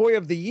as Toy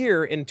of the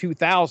Year in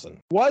 2000.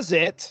 Was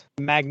it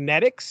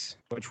Magnetics,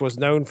 which was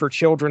known for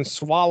children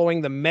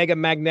swallowing the mega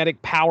magnetic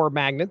power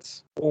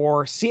magnets,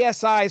 or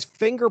CSI's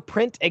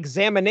fingerprint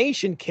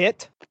examination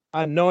kit,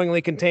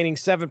 unknowingly containing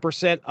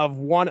 7% of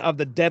one of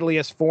the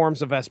deadliest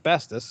forms of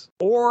asbestos,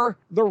 or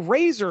the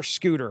Razor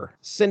Scooter,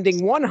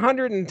 sending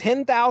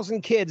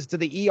 110,000 kids to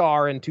the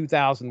ER in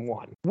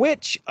 2001.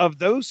 Which of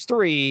those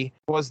three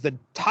was the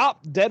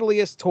top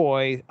deadliest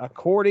toy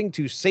according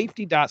to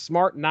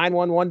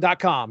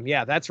safety.smart911.com?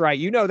 Yeah, that's right.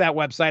 You know that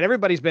website.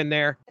 Everybody's been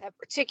there. That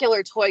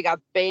particular toy got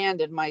banned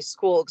in my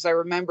school because I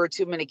remember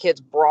too many kids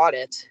brought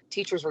it.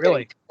 Teachers were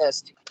getting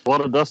pissed. A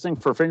lot of dusting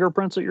for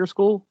fingerprints at your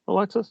school,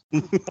 Alexis?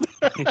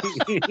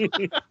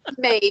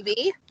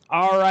 Maybe.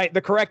 All right.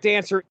 The correct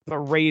answer, the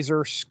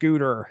Razor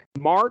Scooter.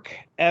 Mark,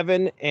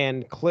 Evan,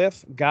 and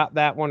Cliff got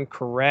that one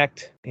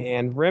correct.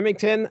 And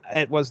Remington,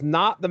 it was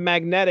not the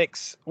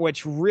Magnetics,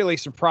 which really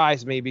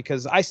surprised me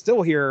because I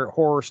still hear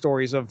horror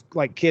stories of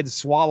like kids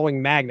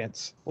swallowing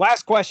magnets.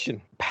 Last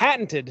question.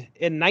 Patented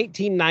in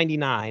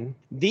 1999,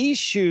 these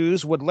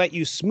shoes would let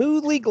you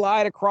smoothly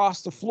glide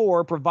across the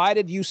floor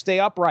provided you stay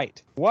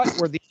upright. What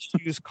were these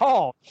shoes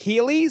called?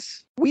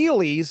 Heelys,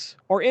 wheelies,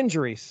 or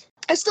injuries?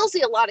 I still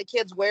see a lot of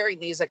kids wearing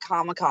these at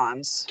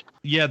Comic-Cons.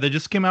 Yeah, they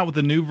just came out with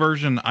a new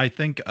version, I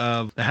think,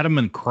 of they had them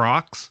in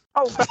Crocs.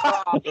 Oh,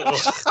 God.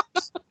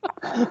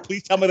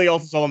 Please tell me they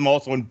also sell them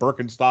also in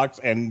Birkenstocks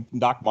and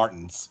Doc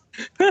Martens.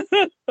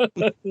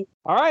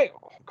 All right.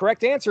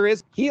 Correct answer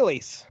is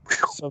Heelys.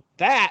 So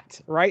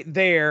that right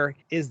there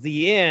is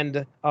the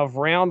end of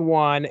round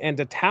 1. And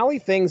to tally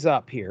things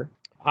up here,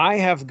 I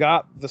have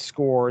got the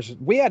scores.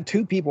 We had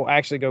 2 people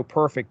actually go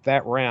perfect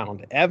that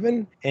round.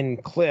 Evan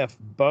and Cliff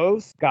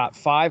both got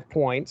 5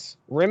 points.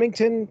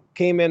 Remington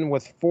came in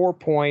with 4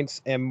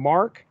 points, and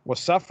Mark was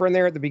suffering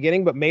there at the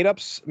beginning, but made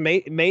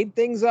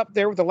things up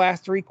there with the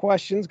last 3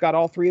 questions. Got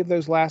all 3 of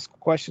those last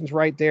questions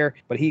right there,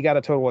 but he got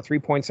a total of 3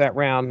 points that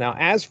round. Now,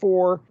 as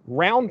for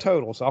round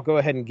totals, I'll go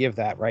ahead and give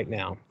that right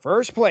now.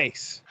 First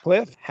place,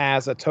 Cliff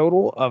has a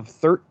total of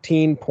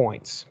 13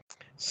 points.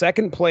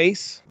 Second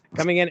place,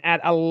 coming in at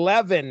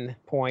 11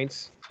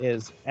 points,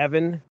 is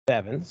Evan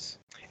Bevins.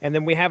 And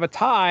then we have a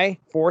tie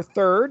for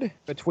third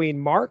between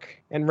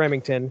Mark and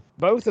Remington.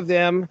 Both of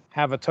them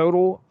have a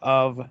total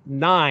of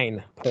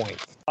 9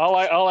 points.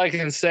 All I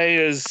can say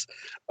is,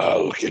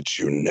 I'll get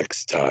you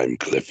next time,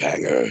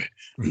 Cliffhanger.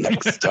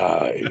 Next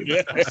time.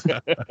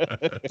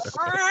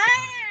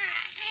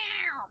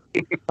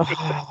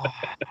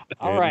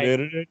 All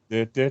right.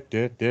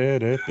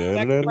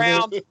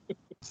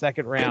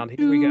 Second round.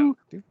 Here we go.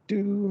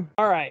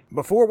 All right.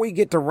 Before we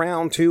get to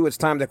round 2, it's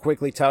time to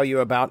quickly tell you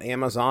about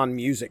Amazon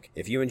Music.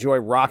 If you enjoy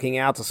rocking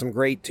out to some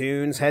great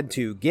tunes, head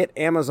to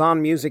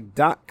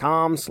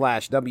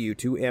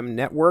getamazonmusic.com/W2M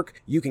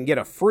network. You can get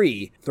a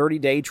free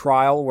 30-day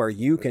trial where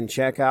you can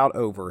check out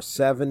over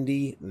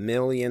 70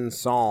 million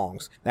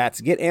songs.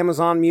 That's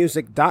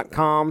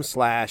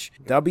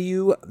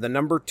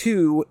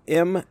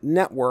getamazonmusic.com/W2M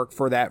network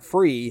for that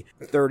free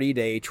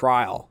 30-day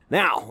trial.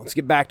 Now, let's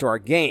get back to our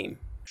game.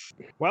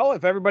 Well,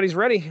 if everybody's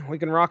ready, we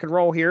can rock and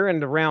roll here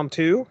into round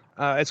 2.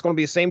 It's going to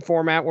be the same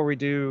format where we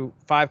do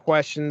 5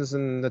 questions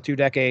in the 2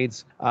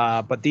 decades,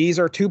 but these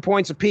are 2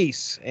 points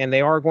apiece, and they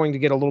are going to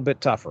get a little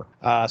bit tougher.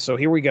 So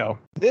here we go.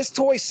 This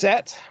toy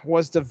set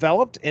was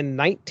developed in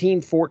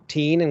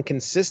 1914 and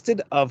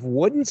consisted of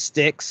wooden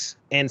sticks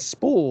and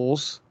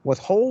spools with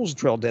holes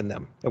drilled in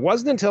them. It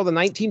wasn't until the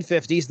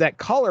 1950s that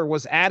color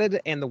was added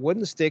and the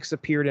wooden sticks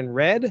appeared in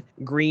red,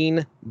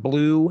 green,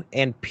 blue,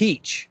 and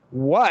peach.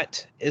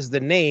 What is the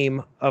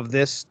name of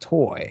this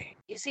toy?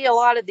 You see a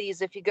lot of these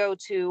if you go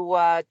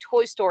to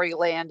Toy Story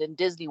Land in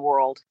Disney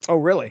World. Oh,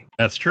 really?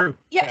 That's true.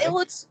 Yeah,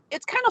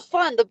 it's kind of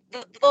fun. The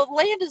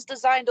land is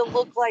designed to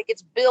look like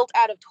it's built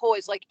out of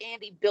toys, like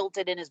Andy built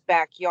it in his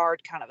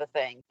backyard kind of a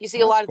thing. You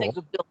see a lot of things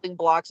with building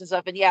blocks and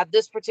stuff. And yeah,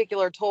 this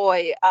particular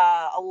toy,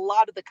 a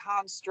lot of the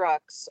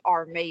constructs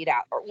are made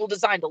out, or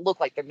designed to look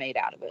like they're made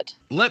out of it.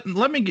 Let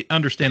me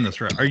understand this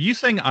right. Are you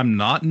saying I'm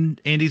not in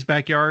Andy's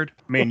backyard?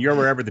 I mean, you're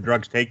wherever the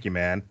drugs take you,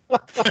 man.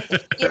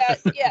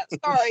 Yeah,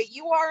 sorry.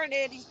 You are in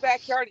Andy's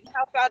backyard and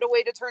have found a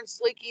way to turn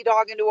Slinky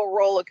Dog into a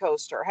roller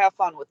coaster. Have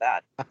fun with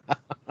that.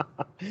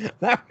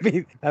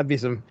 That'd be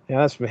some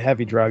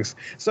heavy drugs.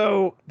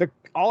 So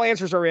all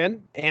answers are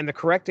in, and the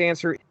correct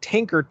answer,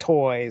 Tinker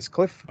Toys.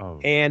 Cliff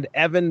and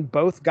Evan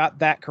both got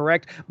that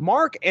correct.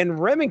 Mark and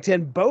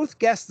Remington both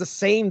guessed the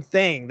same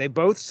thing. They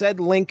both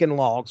said Lincoln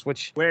Logs,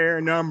 which we're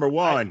number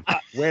 1.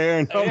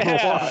 We're number 1.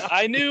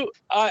 I knew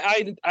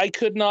I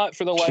could not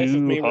for the life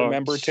of me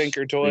remember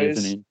Tinker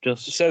Toys.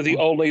 So the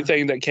only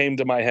thing that came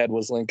to my head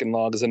was Lincoln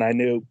Logs, and I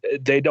knew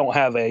they don't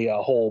have a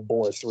hole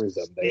bore through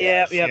them.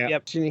 Yep.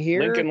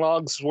 Lincoln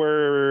Logs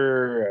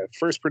were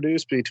first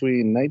produced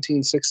between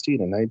 1916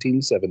 and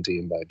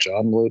 1917 by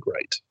John Lloyd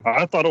Wright.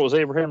 I thought it was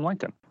Abraham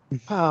Lincoln.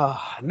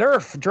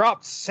 Nerf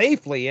dropped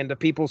safely into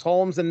people's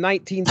homes in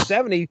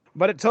 1970,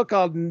 but it took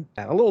a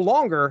little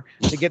longer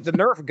to get the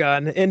Nerf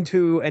gun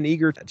into an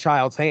eager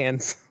child's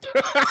hands.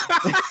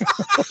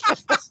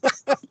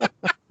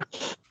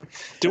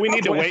 Do we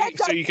need to wait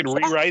so you can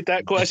rewrite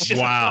that question?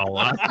 Wow.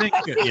 I think,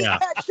 yeah.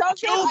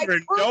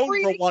 Children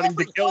known for wanting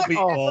to kill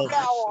people.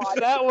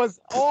 That was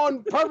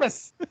on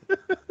purpose.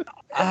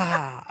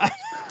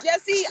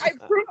 Jesse, I'm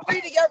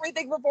proofreading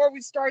everything before we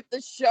start the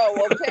show,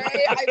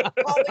 okay? I'm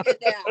calling it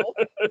now.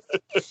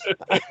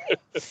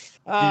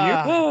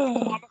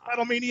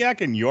 Homicidal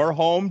maniac in your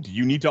home? Do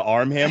you need to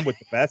arm him with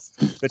the best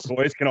the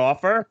toys can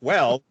offer?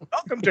 Well,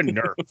 welcome to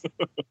Nerf.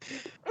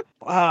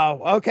 Wow.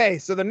 Okay,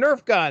 so the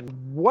Nerf gun.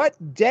 What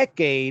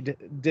decade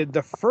did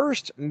the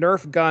first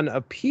Nerf gun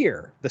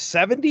appear? The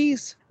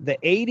 70s, the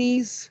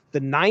 80s, the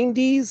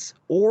 90s,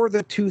 or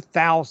the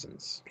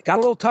 2000s? It got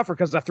a little tougher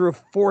because I threw a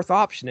 4th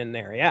option in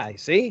there. Yeah, you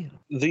see?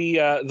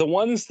 The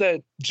ones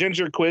that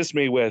Ginger quizzed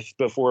me with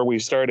before we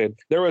started,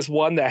 there was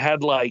one that had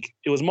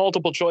it was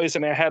multiple choice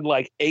and it had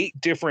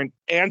 8 different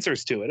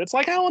answers to it. It's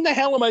like, how in the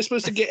hell am I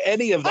supposed to get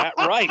any of that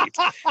right? It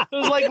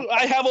was like,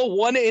 I have a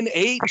 1 in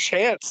 8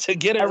 chance to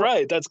get it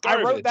right. That's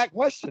garbage. I wrote that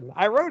question.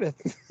 I wrote it.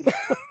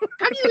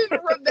 How do you even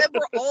remember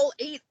all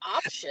 8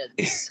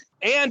 options?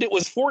 And it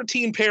was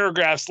 14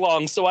 paragraphs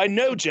long, so I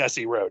know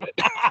Jesse wrote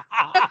it.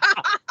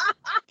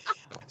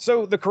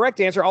 So the correct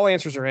answer, all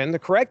answers are in. The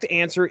correct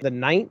answer, the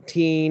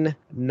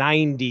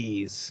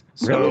 1990s.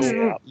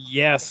 Really?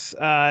 Yes.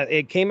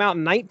 It came out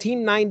in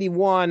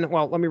 1991.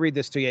 Well, let me read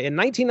this to you. In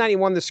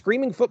 1991, the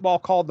screaming football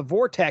called the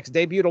Vortex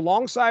debuted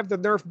alongside the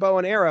Nerf bow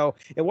and arrow.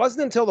 It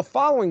wasn't until the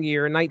following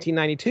year, in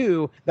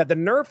 1992, that the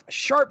Nerf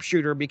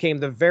sharpshooter became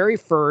the very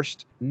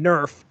first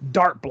Nerf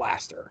dart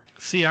blaster.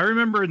 See, I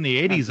remember in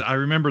the 80s, I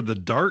remember the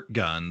dart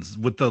guns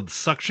with the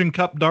suction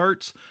cup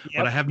darts,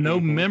 but I have no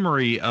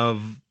memory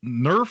of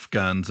Nerf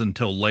guns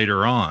until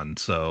later on.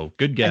 So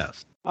good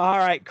guess. All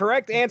right.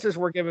 Correct answers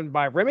were given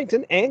by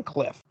Remington and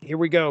Cliff. Here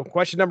we go.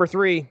 Question number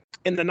 3.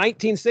 In the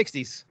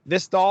 1960s,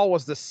 this doll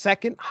was the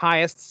second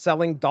highest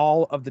selling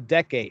doll of the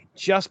decade,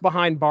 just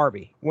behind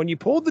Barbie. When you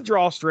pulled the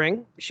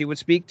drawstring, she would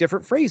speak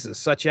different phrases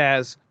such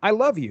as, I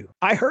love you,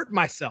 I hurt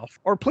myself,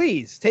 or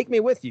please take me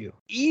with you,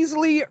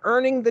 easily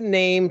earning the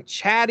name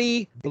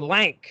Chatty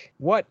Blank.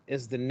 What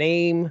is the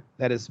name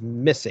that is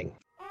missing?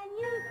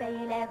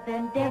 Say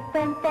 11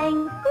 different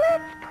things.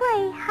 Let's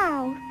play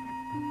house.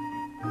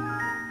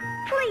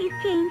 Please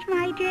change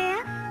my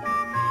dress.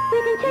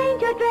 We can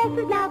change your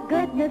dresses now,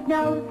 goodness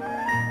knows.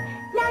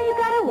 Now you've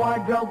got a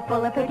wardrobe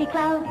full of pretty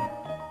clothes.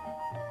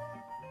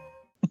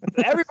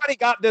 Everybody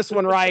got this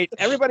one right.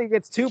 Everybody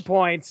gets 2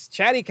 points.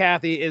 Chatty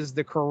Cathy is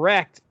the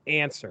correct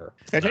answer.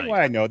 Can I tell you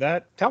why I know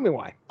that? Tell me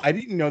why. I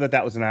didn't know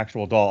that was an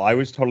actual doll. I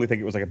was totally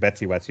thinking it was like a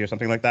Betsy Wetsy or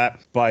something like that.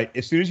 But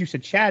as soon as you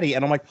said Chatty,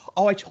 and I'm like,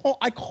 oh,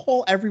 I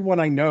call everyone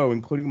I know,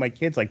 including my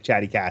kids, like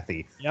Chatty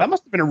Cathy. Yep. That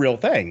must have been a real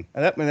thing.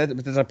 That's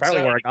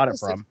apparently where I got it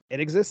from. It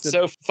existed.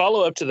 So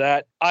follow up to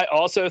that, I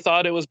also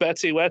thought it was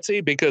Betsy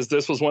Wetsy because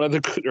this was one of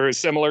the or a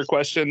similar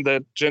question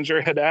that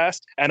Ginger had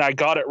asked, and I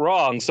got it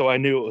wrong, so I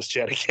knew it was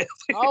Chatty Cathy.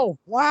 Oh,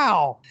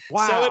 wow.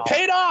 So it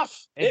paid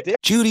off. It did.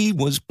 Judy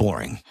was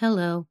boring.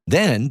 Hello.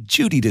 Then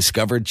Judy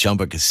discovered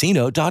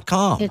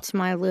ChumbaCasino.com. It's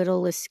my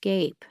little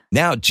escape.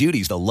 Now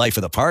Judy's the life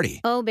of the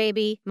party. Oh,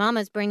 baby,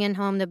 mama's bringing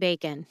home the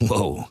bacon.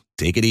 Whoa,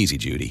 take it easy,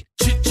 Judy.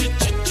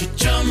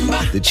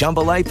 The Chumba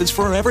life is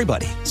for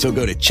everybody. So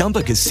go to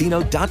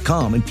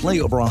ChumbaCasino.com and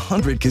play over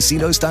 100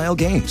 casino-style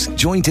games.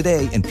 Join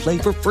today and play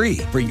for free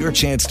for your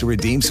chance to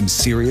redeem some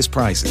serious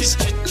prizes.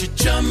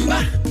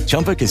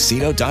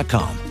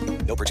 ChumbaCasino.com.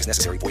 No purchase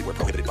necessary. Void where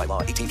prohibited by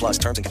law. 18+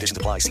 terms and conditions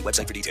apply. See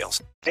website for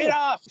details. Paid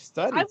off.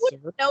 I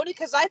wouldn't have known it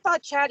because I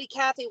thought Chatty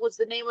Cathy was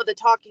the name of the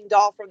talking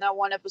doll from that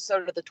one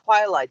episode of The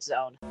Twilight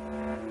Zone.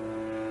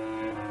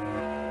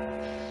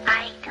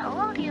 I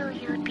told you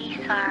you'd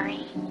be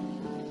sorry.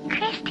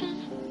 Christy.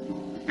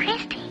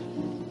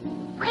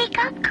 Wake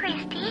up,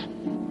 Christy.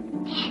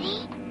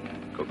 Daddy?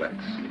 Go back.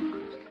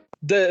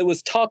 It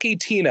was Talkie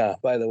Tina,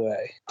 by the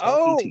way.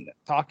 Talkie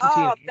Tina.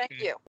 Oh,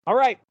 thank you. All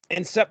right.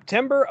 In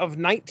September of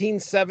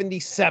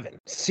 1977,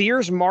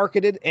 Sears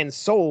marketed and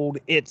sold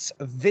its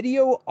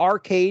video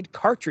arcade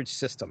cartridge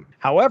system.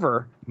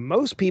 However,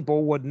 most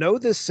people would know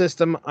this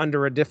system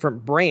under a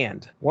different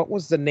brand. What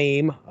was the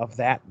name of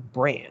that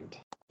brand?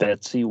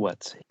 Betsy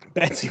Wetsy.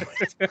 Betsy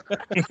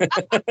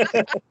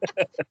Wetsy.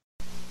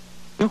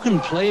 You can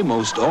play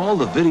most all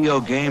the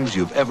video games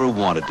you've ever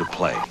wanted to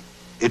play.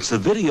 It's the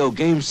video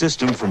game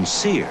system from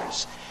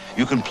Sears.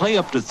 You can play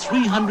up to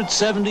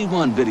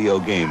 371 video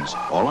games,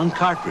 all on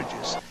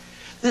cartridges.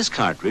 This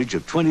cartridge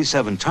of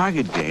 27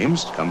 target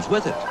games comes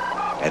with it.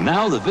 And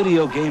now the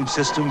video game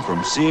system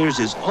from Sears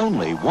is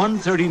only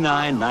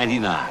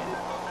 $139.99.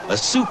 A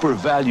super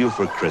value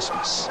for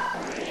Christmas.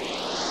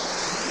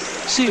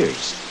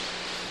 Sears,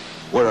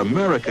 where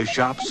America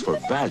shops for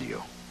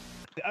value.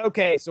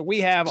 Okay, so we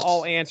have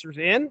all answers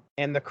in,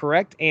 and the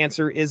correct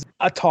answer is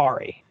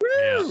Atari.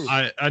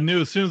 Yeah, I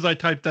knew as soon as I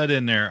typed that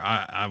in there,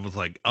 I was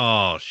like,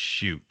 oh,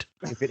 shoot.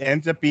 If it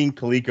ends up being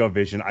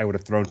ColecoVision, I would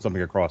have thrown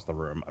something across the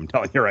room. I'm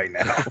telling you right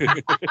now.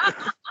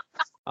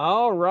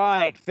 All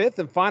right, fifth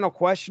and final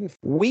question.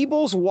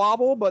 Weebles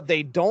wobble, but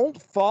they don't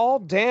fall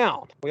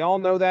down. We all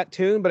know that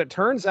tune, but it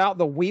turns out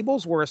the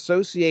Weebles were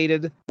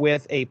associated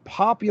with a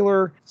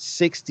popular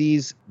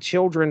 60s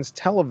children's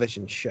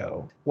television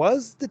show.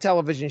 Was the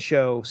television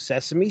show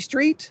Sesame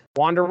Street,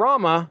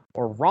 Wonderama,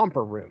 or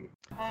Romper Room?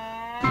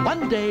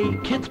 One day,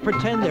 kids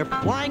pretend they're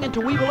flying into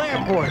Weeble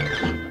Airport.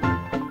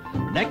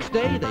 Next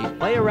day, they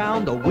play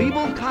around the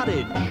Weeble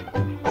Cottage.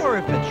 Or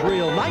if it's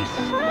real nice,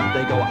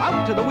 they go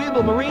out to the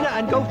Weeble Marina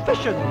and go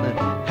fishing.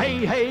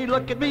 Hey, hey,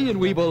 look at me and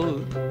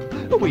Weeble.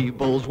 The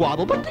Weebles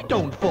wobble, but they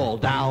don't fall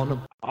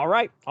down. All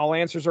right, all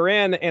answers are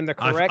in, and the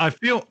correct... I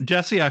feel,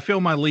 Jesse, I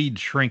feel my lead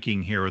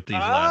shrinking here with these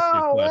last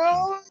two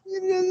questions.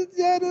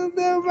 Well, I don't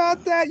know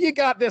about that. You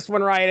got this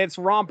one right. It's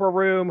Romper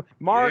Room.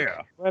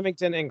 Mark,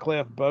 Remington, and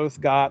Cliff both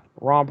got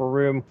Romper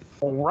Room.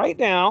 Right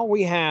now,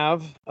 we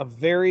have a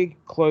very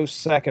close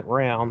second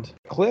round.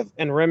 Cliff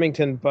and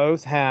Remington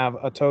both have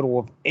a total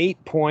of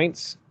 8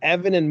 points.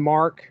 Evan and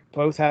Mark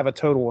both have a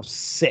total of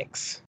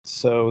 6.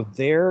 So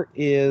there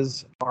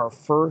is our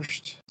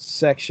first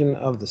section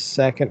of the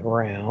second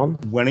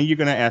round. When are you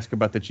going to ask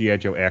about the G.I.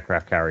 Joe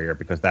aircraft carrier?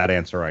 Because that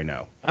answer I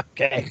know.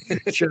 Okay,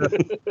 sure.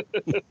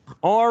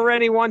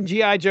 Already one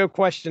G.I. Joe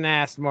question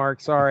asked, Mark.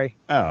 Sorry.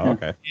 Oh,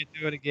 okay. Can't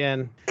do it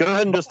again. Go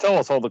ahead and just tell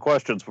us all the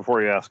questions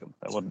before you ask them.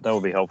 That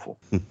would be helpful.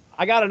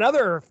 I got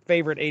another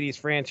favorite 80s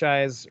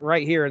franchise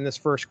right here in this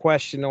first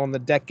question on the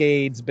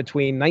decades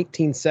between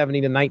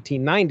 1970 to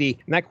 1990.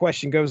 And that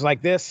question goes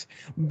like this.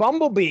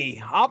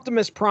 Bumblebee,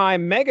 Optimus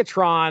Prime,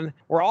 Megatron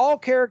were all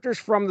characters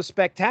from the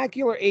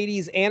spectacular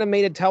 80s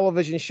animated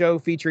television show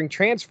featuring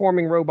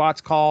transforming robots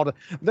called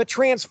The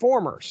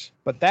Transformers.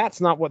 But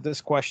that's not what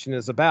this question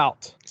is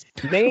about.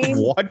 Name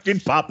What did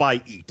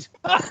Popeye eat?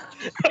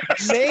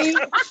 Name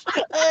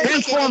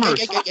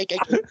Transformers.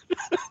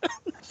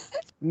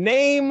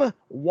 Name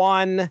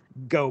one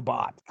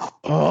GoBot.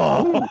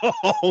 Oh,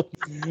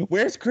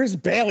 where's Chris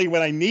Bailey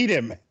when I need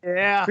him?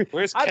 Yeah.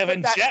 Where's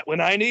Kevin Jett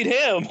when I need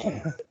him?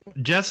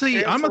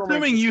 Jesse, I'm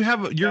assuming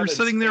you're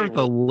sitting there with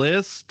a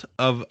list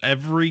of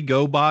every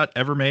GoBot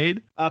ever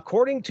made.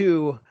 According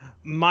to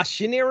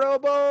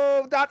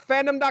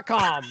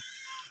machinerobo.fandom.com,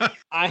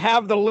 I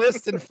have the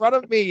list in front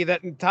of me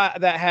that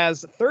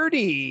has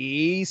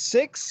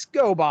 36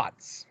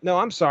 GoBots. No,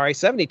 I'm sorry,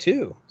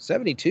 72.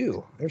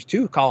 72. There's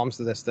 2 columns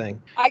to this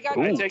thing.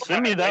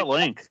 Send me that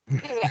link.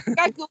 I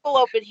got Google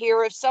open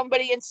here. If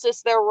somebody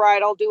insists they're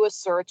right, I'll do a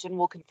search and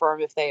we'll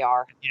confirm if they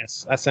are.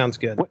 Yes, that sounds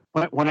good.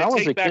 When I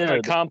was a back my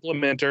kid,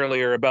 compliment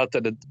earlier about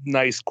the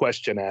nice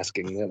question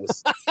asking. That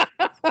was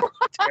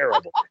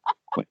terrible.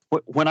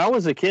 when I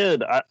was a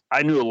kid,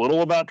 I knew a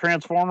little about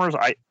Transformers.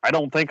 I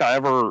don't think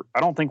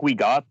we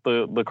got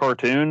the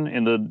cartoon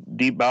in the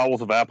deep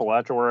bowels of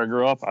Appalachia where I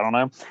grew up. I don't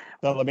know.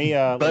 So let me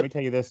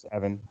tell you this,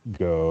 Evan.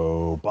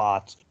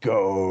 GoBots,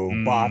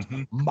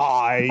 GoBots,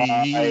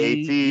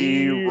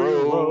 mighty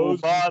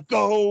robots,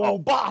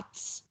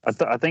 GoBots.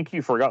 I think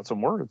you forgot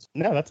some words.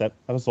 No, that's it.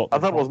 I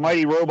thought it was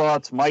mighty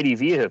robots, mighty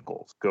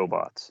vehicles,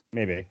 GoBots.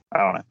 Maybe. I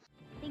don't know.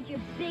 Think you're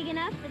big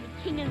enough for the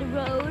king of the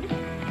road?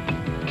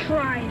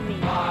 Try me.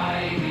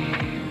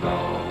 Mighty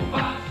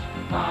robots,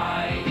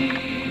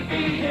 mighty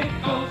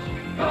vehicles,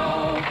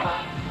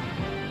 robots.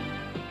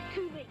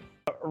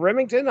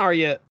 Remington,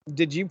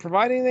 did you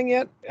provide anything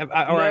yet? Can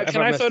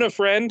I phone a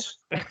friend?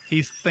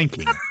 He's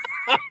thinking.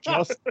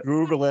 Just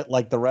Google it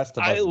like the rest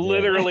of us. I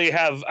literally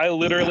have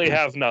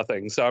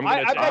nothing, so I'm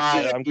going to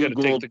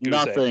take the goose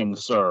nothing,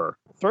 sir.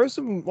 Throw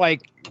some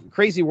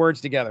crazy words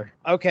together.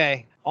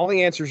 Okay, all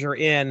the answers are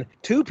in.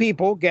 2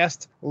 people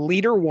guessed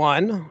Leader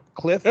 1,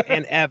 Cliff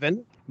and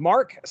Evan.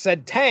 Mark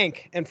said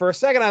tank, and for a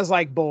second I was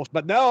like, bullshit.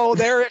 But no,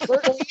 there it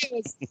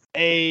is.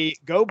 A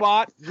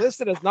GoBot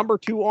listed as number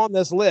 2 on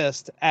this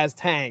list as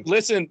tank.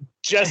 Listen,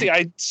 Jesse,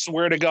 I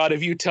swear to God,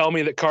 if you tell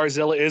me that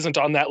Carzilla isn't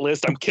on that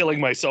list, I'm killing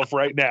myself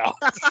right now.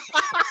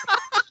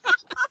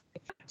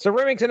 So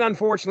Remington,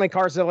 unfortunately,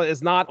 Carzilla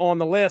is not on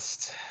the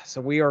list. So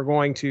we are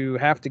going to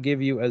have to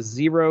give you a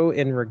 0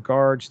 in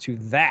regards to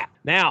that.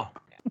 Now,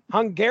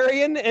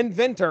 Hungarian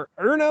inventor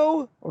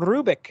Erno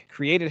Rubik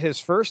created his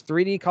first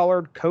 3D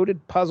colored coded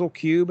puzzle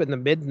cube in the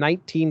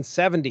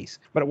mid-1970s.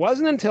 But it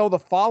wasn't until the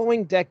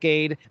following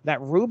decade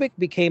that Rubik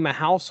became a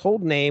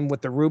household name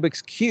with the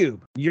Rubik's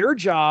Cube. Your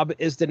job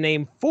is to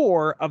name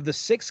 4 of the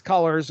 6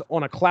 colors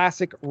on a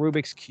classic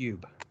Rubik's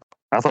Cube.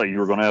 I thought you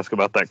were going to ask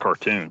about that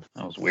cartoon.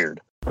 That was weird.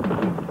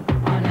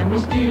 On a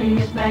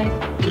mysterious night,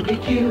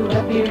 Rubik's Cube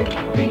appeared,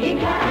 bringing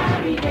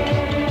happiness.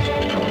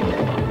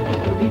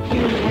 Rubik's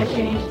Cube has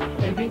changed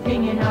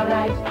everything in our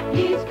lives.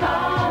 He's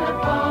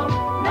colorful,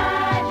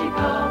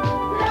 magical,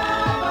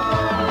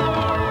 lovable.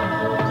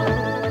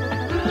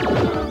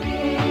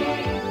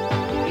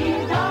 Rubik,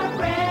 he's our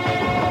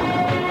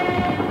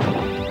friend.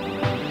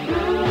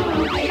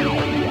 Rubik,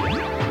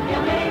 the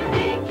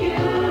amazing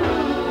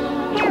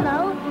cube.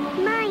 Hello,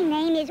 my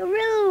name is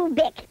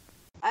Rubik.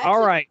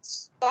 All right.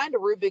 Designed a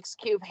Rubik's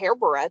Cube hair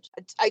barrette.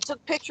 I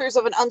took pictures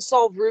of an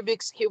unsolved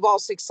Rubik's Cube, all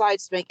 6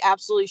 sides, to make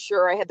absolutely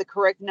sure I had the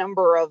correct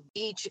number of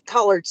each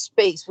colored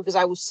space because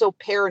I was so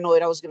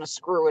paranoid I was going to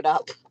screw it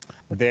up.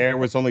 There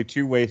was only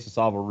 2 ways to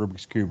solve a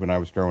Rubik's Cube when I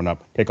was growing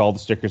up. Take all the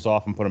stickers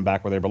off and put them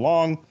back where they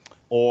belong,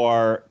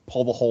 or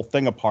pull the whole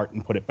thing apart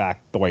and put it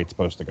back the way it's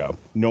supposed to go.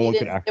 No one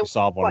could actually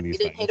solve one of these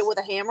things. You didn't hit it with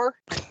a hammer?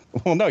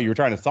 Well, no, you were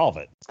trying to solve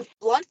it.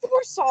 Blunt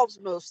force solves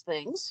most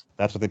things.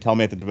 That's what they tell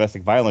me at the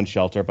domestic violence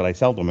shelter, but I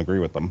seldom agree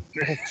with them.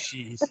 Oh,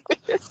 jeez.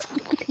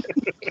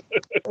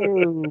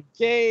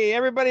 Okay,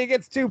 everybody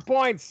gets 2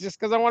 points just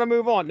because I want to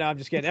move on. No, I'm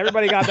just kidding.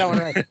 Everybody got that one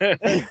right.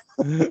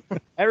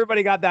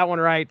 Everybody got that one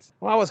right.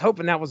 Well, I was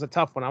hoping that was a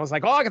tough one. I was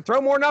like, I could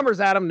throw more numbers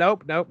at them.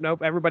 Nope.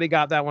 Everybody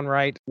got that one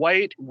right.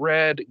 White,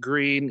 red,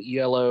 green,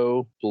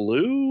 yellow,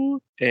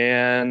 blue,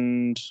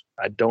 and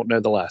I don't know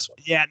the last one.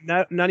 Yeah,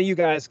 none of you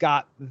guys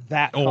got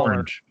that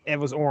orange. Color. It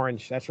was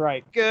orange. That's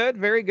right. Good.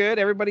 Very good.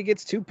 Everybody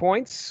gets 2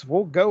 points.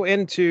 We'll go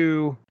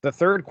into the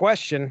third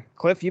question.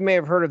 Cliff, you may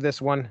have heard of this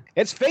one.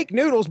 It's Fake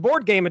Noodles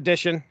board game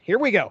edition. Here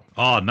we go.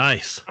 Oh,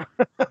 nice.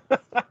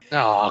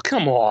 Oh,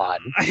 come on.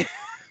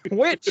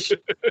 Which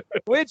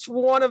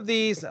one of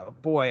these, oh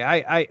boy,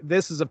 I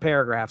this is a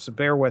paragraph, so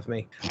bear with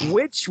me.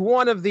 Which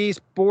one of these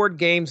board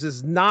games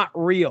is not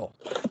real?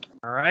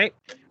 All right.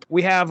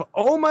 We have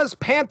Oma's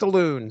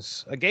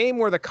Pantaloons, a game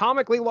where the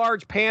comically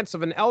large pants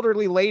of an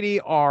elderly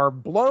lady are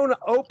blown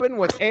open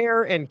with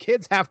air and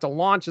kids have to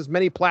launch as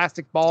many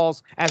plastic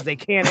balls as they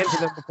can into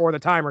them before the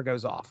timer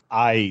goes off.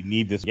 I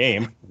need this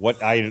game.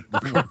 Right?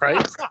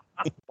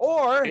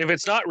 Or if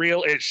it's not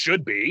real, it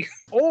should be.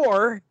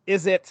 Or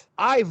is it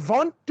I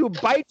Want to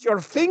Bite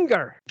Your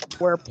Finger,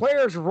 where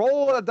players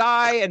roll a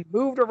die and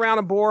moved around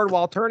a board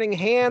while turning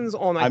hands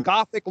on a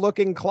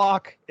gothic-looking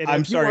clock. And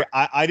I'm sorry,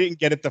 I didn't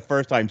get it the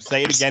first time.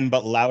 Say it again,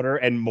 but louder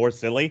and more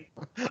silly.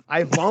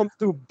 I want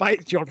to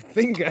bite your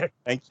finger.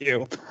 Thank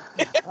you.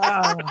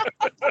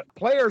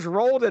 Players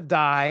rolled a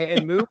die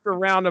and moved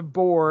around a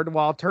board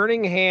while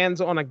turning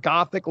hands on a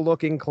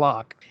gothic-looking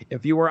clock.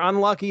 If you were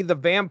unlucky, the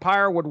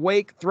vampire would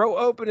wake, throw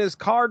open his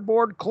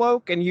cardboard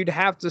cloak, and you'd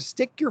have to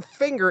stick your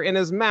finger in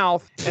his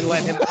mouth and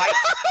let him bite.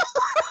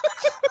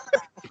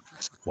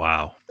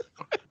 Wow.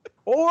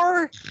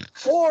 Or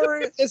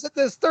is it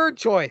this third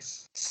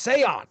choice?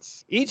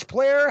 Seance. Each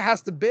player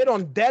has to bid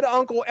on dead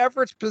Uncle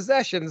Everett's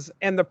possessions,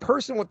 and the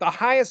person with the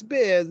highest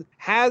bid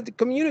has to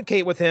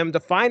communicate with him to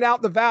find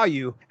out the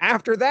value.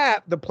 After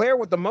that, the player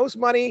with the most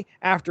money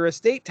after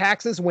estate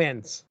taxes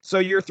wins. So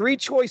your three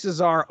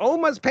choices are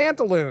Oma's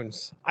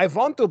Pantaloons, I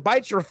Want to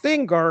Bite Your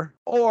Finger,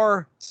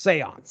 or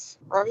Seance.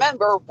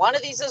 Remember, one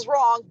of these is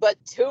wrong, but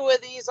two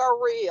of these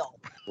are real.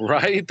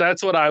 Right?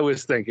 That's what I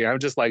was thinking. I'm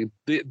just like,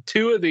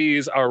 two of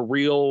these are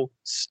real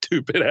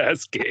stupid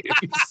ass games.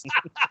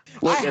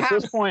 Look, at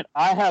this point,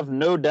 I have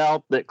no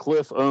doubt that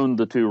Cliff owned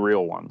the two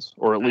real ones,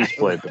 or at least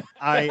played them.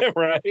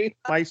 Right?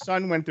 My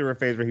son went through a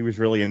phase where he was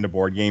really into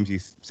board games.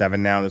 He's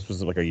 7 now. This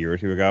was like a year or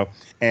two ago.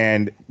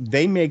 And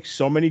they make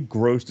so many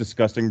gross,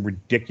 disgusting,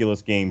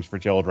 ridiculous games for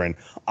children.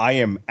 I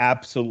am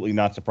absolutely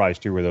not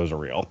surprised 2 of those are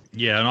real.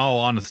 Yeah, in all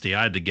honesty,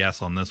 I had to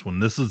guess on this one.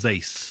 This is a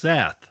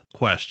Seth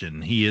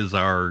question. He is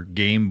our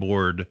game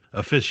board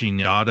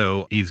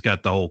aficionado. He's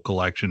got the whole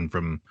collection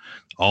from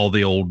all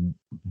the old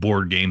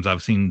board games.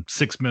 I've seen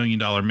 $6 Million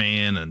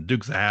Man and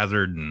Dukes of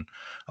Hazzard and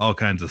all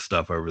kinds of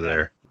stuff over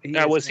there.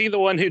 Now, was he the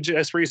one who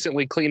just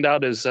recently cleaned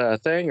out his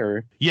thing,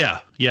 or? Yeah.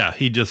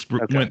 He just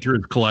went through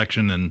his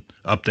collection and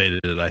updated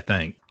it, I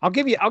think. I'll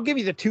give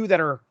you the 2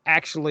 that are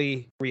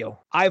actually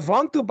real. I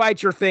Want to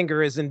Bite Your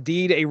Finger is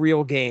indeed a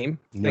real game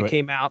that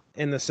came out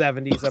in the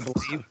 70s, I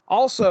believe.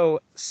 Also,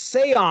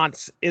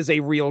 Seance is a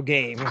real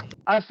game.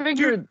 I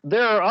figured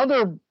there are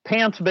other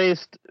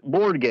pants-based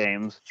board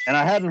games, and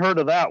I hadn't heard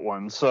of that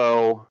one,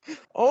 so...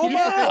 Oh,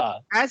 yeah.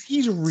 As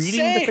he's reading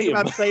the thing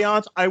about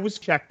Seance, I was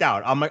checked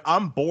out. I'm like,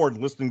 I'm bored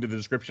listening to the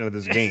description of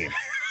this game.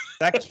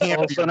 That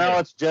can't be. So now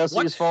it's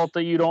Jesse's fault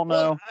that you don't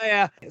know?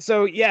 Yeah.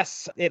 So,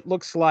 yes, it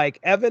looks like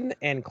Evan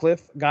and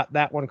Cliff got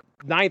that one.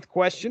 9th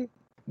question.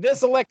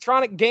 This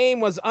electronic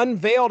game was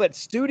unveiled at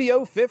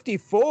Studio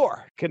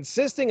 54.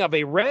 Consisting of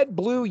a red,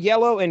 blue,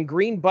 yellow, and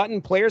green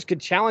button, players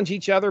could challenge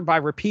each other by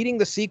repeating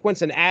the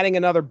sequence and adding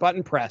another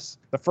button press.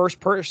 The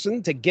first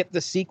person to get the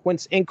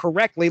sequence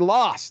incorrectly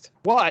lost.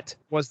 What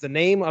was the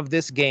name of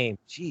this game?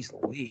 Jeez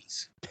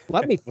Louise.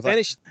 Let me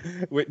finish.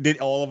 Did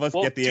all of us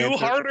get the answer?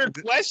 2 harder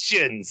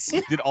questions.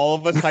 Did all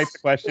of us type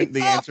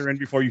the answer in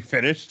before you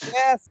finished?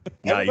 Yes.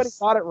 Nice. Everybody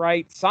got it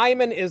right.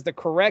 Simon is the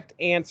correct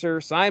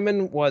answer.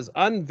 Simon was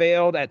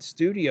unveiled at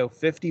Studio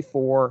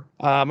 54.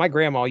 My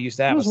grandma used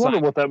to have I was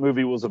wondering what that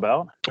movie was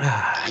about.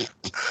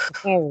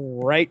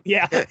 All right.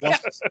 Yeah. Well,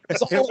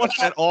 it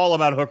wasn't all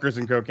about hookers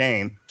and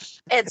cocaine.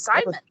 And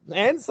Simon.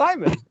 And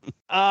Simon.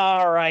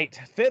 All right.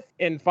 5th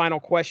and final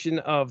question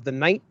of the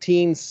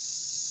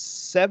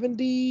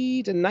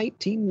 1970 to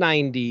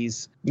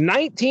 1990s.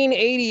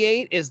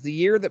 1988 is the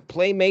year that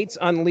Playmates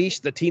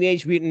unleashed the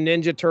Teenage Mutant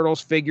Ninja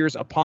Turtles figures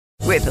upon.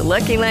 With the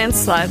Lucky Land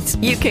Slots,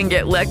 you can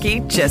get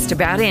lucky just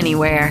about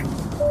anywhere.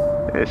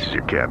 This is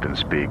your captain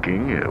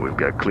speaking. We've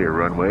got clear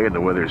runway and the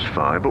weather's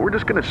fine, but we're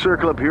just going to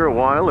circle up here a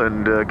while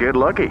and get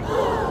lucky.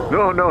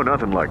 No,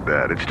 nothing like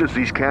that. It's just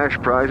these cash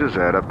prizes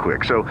add up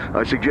quick. So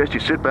I suggest you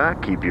sit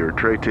back, keep your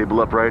tray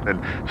table upright,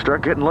 and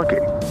start getting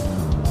lucky.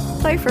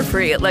 Play for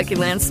free at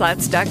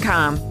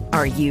LuckyLandSlots.com.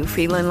 Are you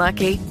feeling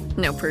lucky?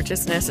 No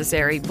purchase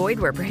necessary. Void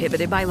where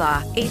prohibited by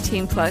law.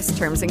 18+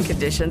 terms and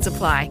conditions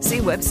apply. See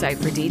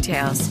website for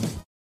details.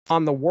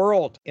 On the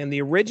world, in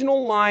the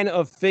original line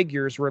of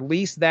figures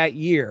released that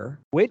year,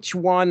 which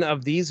one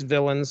of these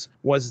villains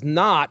was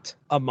not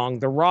among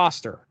the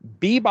roster?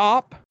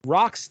 Bebop,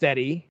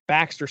 Rocksteady,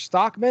 Baxter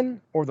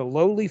Stockman, or the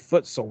lowly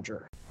foot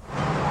soldier?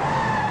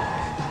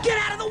 Get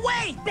out of the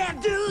way,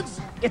 bad dudes!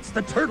 It's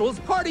the Turtles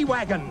Party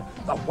Wagon.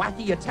 The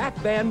wacky attack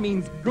van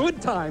means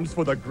good times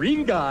for the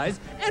green guys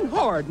and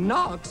hard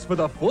knocks for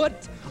the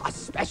foot,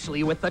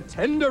 especially with the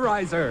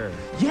tenderizer.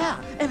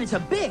 Yeah, and it's a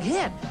big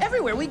hit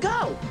everywhere we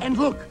go. And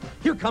look,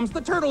 here comes the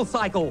Turtle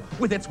Cycle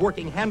with its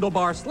working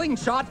handlebar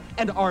slingshot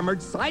and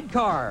armored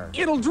sidecar.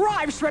 It'll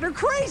drive Shredder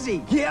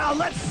crazy. Yeah,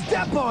 let's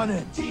step on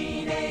it.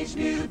 Teenage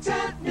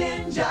Mutant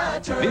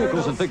Ninja Turtles.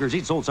 Vehicles and figures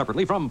each sold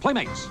separately from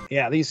Playmates.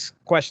 Yeah, these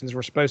questions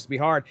were supposed to be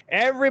hard.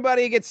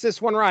 Everybody gets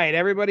this one right.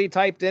 Everybody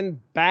typed in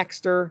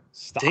Baxter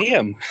Stockman.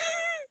 Damn.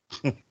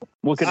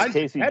 Look at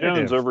Casey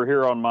Jones over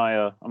here on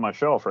my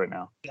shelf right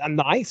now.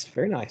 Nice,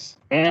 very nice.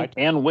 And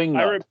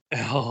Wingnut.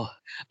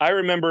 I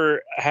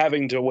remember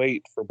having to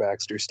wait for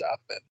Baxter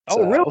Stockman.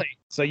 Oh, really?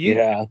 So you?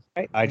 Yeah.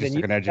 I just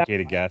took an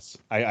educated guess.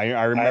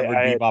 I remember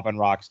Bebop and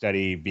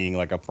Rocksteady being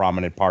like a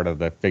prominent part of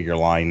the figure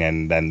line,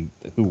 and then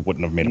who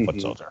wouldn't have made a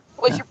foot soldier?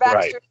 Was your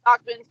Baxter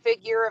Stockman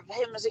figure of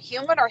him as a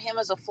human or him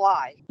as a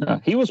fly?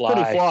 He was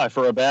pretty fly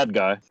for a bad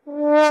guy.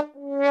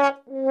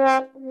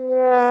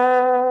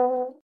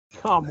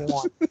 Come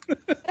on.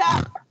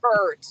 That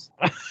hurts.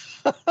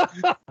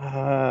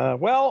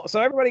 Well,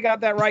 so everybody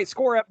got that right.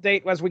 Score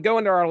update as we go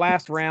into our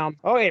last round.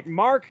 Oh, wait,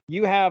 Mark,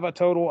 you have a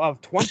total of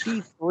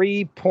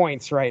 23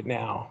 points right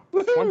now.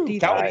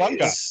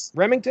 23.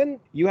 Remington,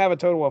 you have a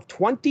total of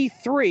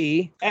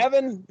 23.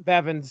 Evan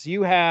Bevins,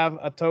 you have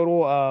a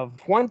total of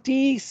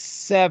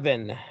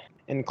 27.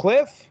 And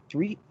Cliff,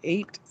 3,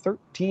 8,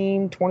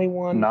 13,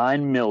 21.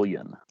 9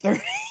 million.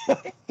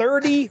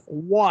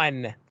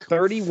 31.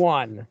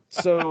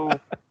 So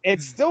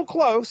it's still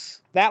close.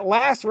 That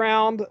last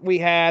round we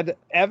had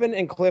Evan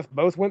and Cliff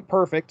both went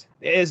perfect.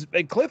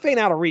 Cliff ain't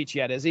out of reach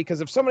yet, is he?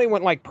 Because if somebody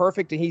went like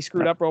perfect and he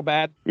screwed up real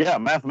bad. Yeah,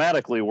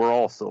 mathematically we're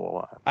all still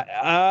alive.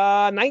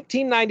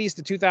 1990s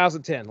to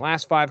 2010.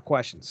 Last 5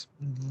 questions.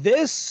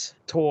 This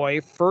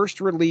toy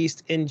first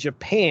released in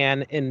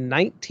Japan in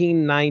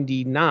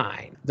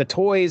 1999. The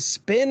toys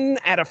spin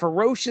at a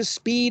ferocious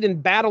speed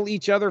and battle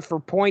each other for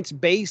points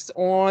based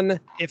on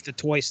if the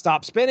toys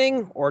stop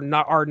spinning or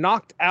are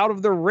knocked out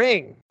of the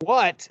ring.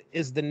 What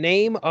is the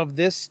name of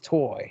this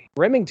toy?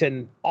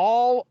 Remington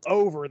all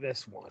over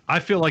this one. I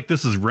feel like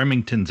this is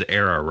Remington's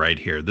era right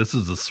here. This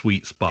is a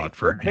sweet spot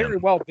for him. Very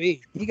well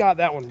be. He got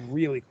that one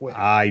really quick.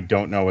 I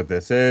don't know what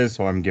this is,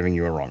 so I'm giving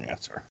you a wrong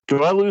answer.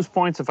 Do I lose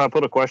points if I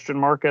put a question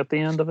mark at the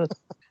end of it?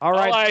 All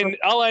right.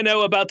 All I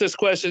know about this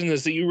question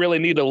is that you really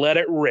need to let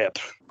it rip.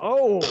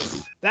 Oh,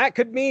 that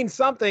could mean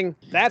something.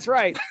 That's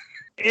right.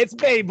 It's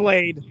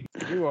Beyblade.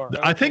 You are.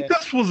 I think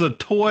this was a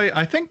toy.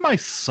 I think my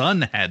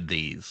son had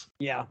these.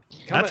 Yeah.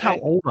 That's how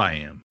old I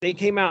am. They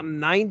came out in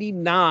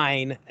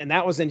 99, and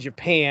that was in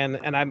Japan.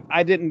 And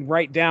I didn't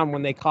write down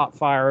when they caught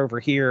fire over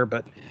here,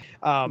 but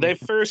they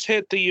first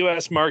hit the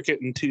U.S. market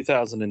in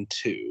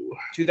 2002.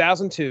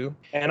 2002.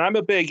 And I'm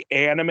a big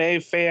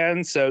anime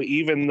fan, so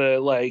even the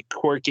like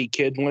quirky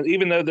kid one,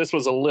 even though this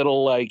was a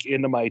little like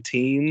into my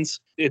teens,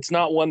 it's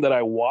not one that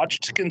I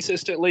watched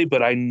consistently,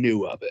 but I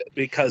knew of it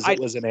because it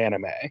was an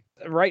anime.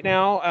 Right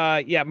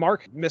now,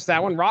 Mark missed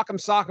that one. Rock'em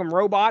Sock'em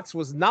Robots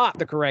was not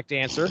the correct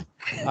answer.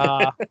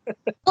 A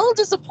little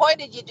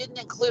disappointed you didn't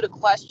include a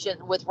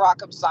question with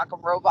Rock'em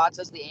Sock'em Robots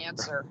as the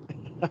answer.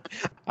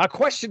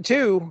 Question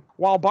 2,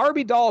 while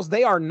Barbie dolls,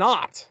 they are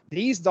not.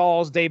 These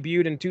dolls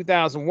debuted in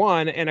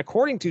 2001, and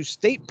according to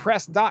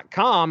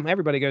statepress.com,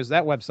 everybody goes to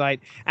that website,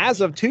 as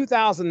of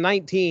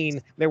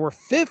 2019, there were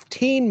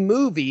 15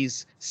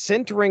 movies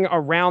centering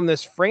around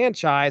this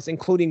franchise,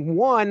 including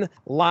 1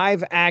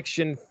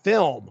 live-action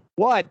film.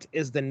 What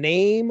is the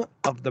name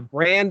of the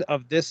brand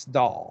of this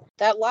doll?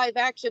 That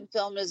live-action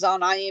film is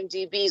on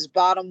IMDb's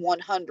bottom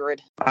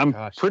 100. I'm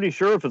pretty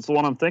sure if it's the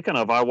one I'm thinking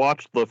of. I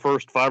watched the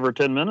first 5 or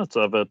 10 minutes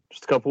of it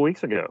just a couple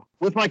weeks ago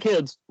with my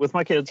kids. I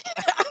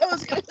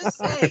was going to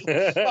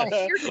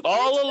say.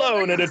 All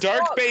alone in a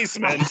dark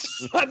basement.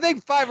 I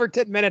think 5 or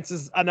 10 minutes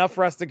is enough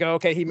for us to go,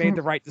 okay, he made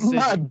the right decision.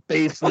 My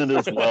basement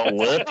is well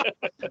lit.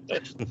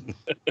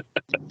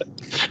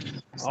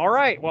 All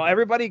right. Well,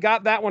 everybody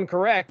got that one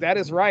correct. That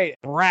is right.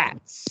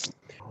 Bratz.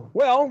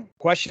 Well,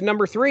 question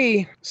number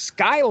 3,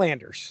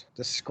 Skylanders,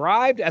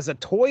 described as a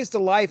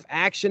toys-to-life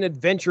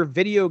action-adventure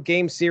video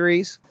game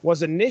series,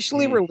 was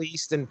initially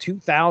released in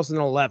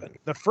 2011.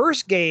 The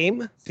first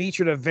game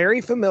featured a very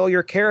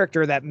familiar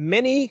character that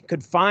many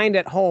could find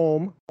at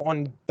home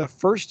on the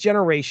first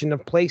generation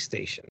of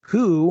PlayStation.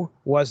 Who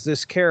was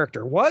this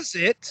character? Was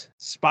it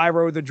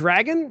Spyro the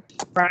Dragon,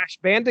 Crash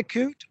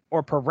Bandicoot,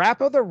 or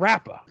Parappa the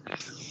Rapper?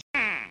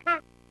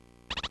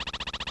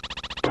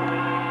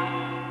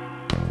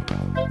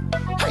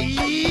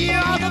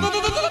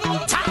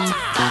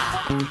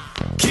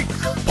 Kick,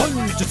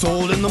 punch, it's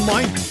all in the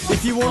mind.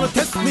 If you wanna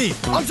test me,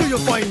 I'm sure you'll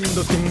find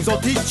the things I'll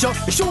teach ya.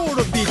 Sure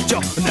to beat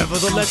ya.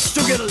 Nevertheless,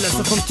 you'll get a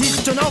lesson from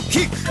teacher. Now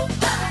kick,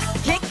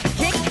 Kick,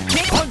 kick,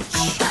 kick. punch,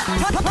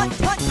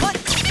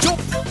 Punch. jump,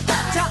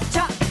 Chop,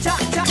 chop, chop,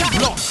 chop, chop.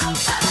 block.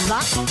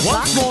 Block.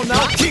 Once more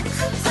now, kick.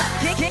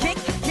 Kick, kick, kick,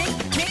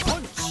 kick, kick.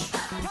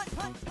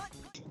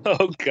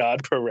 Oh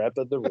God,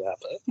 Parappa the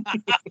Rapper.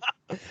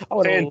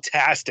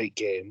 Fantastic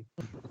game.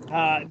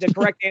 The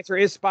correct answer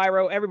is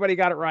Spyro. Everybody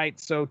got it right.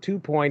 So 2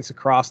 points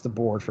across the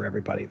board for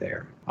everybody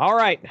there. All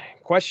right.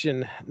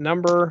 Question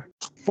number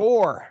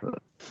 4.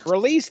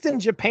 Released in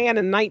Japan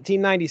in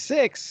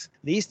 1996,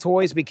 these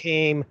toys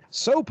became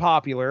so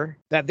popular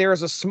that there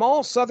is a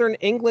small southern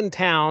England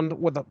town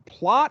with a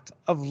plot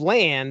of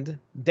land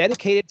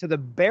dedicated to the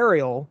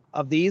burial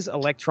of these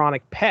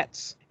electronic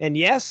pets. And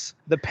yes,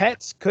 the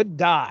pets could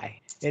die.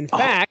 In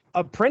fact,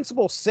 a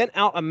principal sent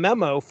out a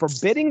memo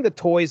forbidding the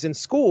toys in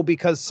school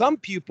because some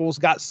pupils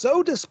got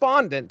so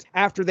despondent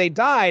after they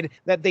died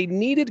that they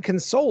needed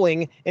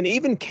consoling and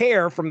even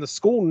care from the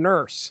school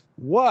nurse.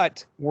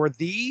 What were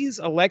these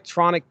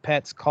electronic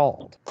pets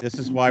called? This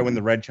is why when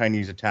the Red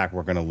Chinese attack,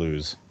 we're going to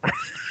lose.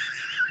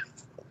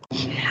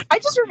 I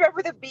just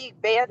remember them being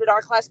banned in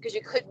our class because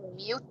you couldn't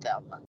mute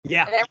them.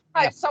 Yeah. And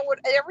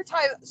every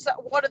time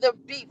one of them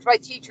beeped, my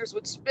teachers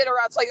would spin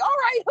around. It's like, all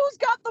right, who's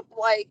got the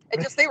blank?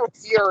 And they were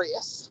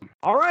furious.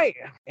 All right.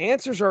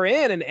 Answers are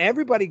in, and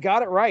everybody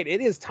got it right. It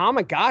is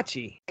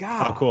Tamagotchi.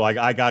 God. Oh, cool.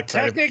 I got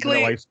credit.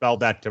 Technically, I spelled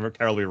that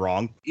terribly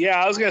wrong.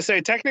 Yeah, I was going to say,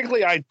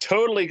 technically, I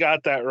totally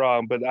got that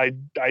wrong, but I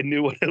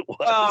knew what it was.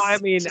 Oh, I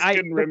mean, I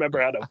couldn't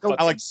remember how to.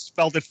 I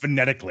spelled it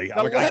phonetically.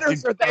 The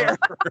letters are there.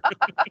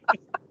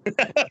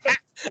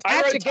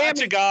 I wrote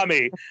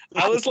Tachigami.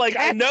 I was like,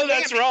 I know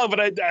that's wrong, but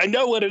I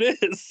know what it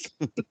is.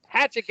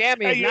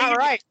 Tachigami is not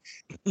right.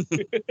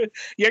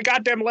 You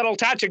got them little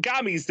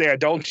Tachigamis there,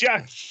 don't you?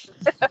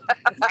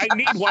 I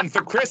need one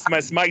for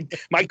Christmas. My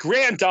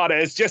granddaughter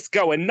is just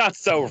going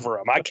nuts over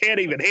them. I can't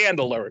even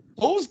handle her.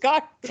 Who's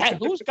got the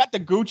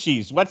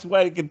Gucci's? What's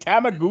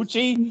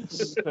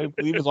Tamaguchi? I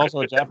believe is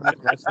also a Japanese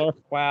wrestler.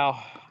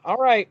 Wow. All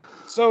right.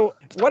 So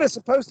what is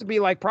supposed to be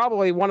like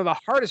probably one of the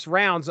hardest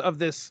rounds of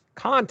this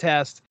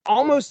contest,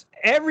 almost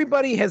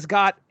everybody has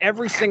got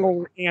every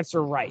single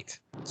answer right.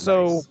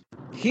 So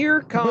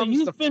here comes. But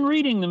you've been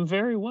reading them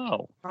very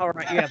well. All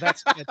right. Yeah,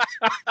 that's good.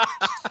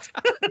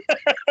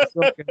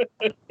 So good.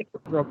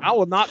 I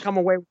will not come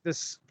away with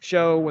this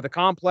show with a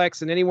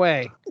complex in any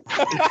way.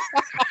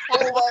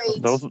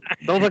 Those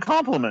a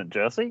compliment,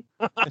 Jesse.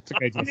 It's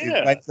okay, Jesse.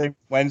 Yeah.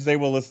 Wednesday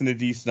we'll listen to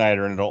D.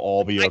 Snyder and it'll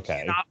all be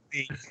okay.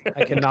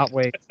 I cannot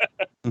wait.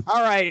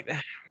 All right.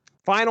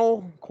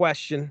 Final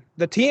question.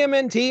 The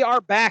TMNT are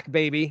back,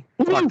 baby.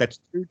 Fuck, that's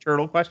 2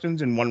 turtle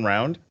questions in one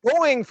round.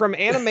 Going from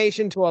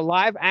animation to a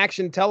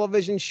live-action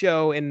television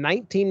show in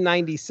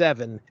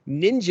 1997,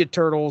 Ninja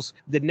Turtles: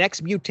 The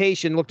Next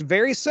Mutation looked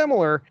very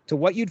similar to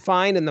what you'd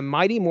find in the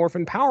Mighty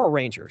Morphin Power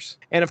Rangers.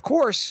 And of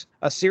course,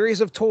 a series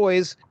of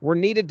toys were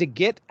needed to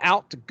get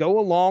out to go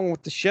along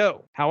with the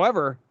show.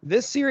 However,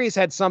 this series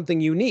had something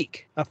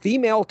unique, a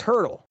female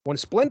turtle. When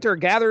Splinter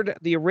gathered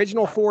the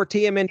original 4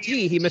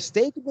 TMNT, he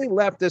mistakenly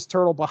left this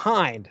turtle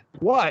behind.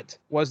 What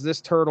was this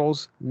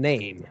turtle's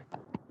name?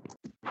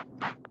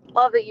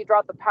 Love that you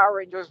dropped the Power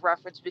Rangers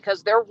reference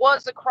because there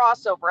was a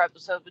crossover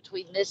episode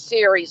between this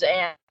series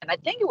and I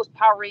think it was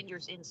Power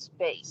Rangers in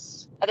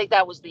Space. I think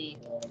that was the...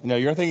 No,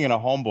 you're thinking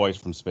of Homeboys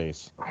from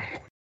Space.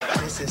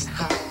 This is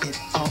how it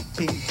all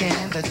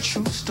began, the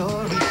true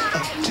story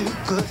of 2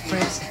 good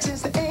friends.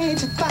 Since the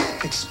age of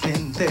 5, it's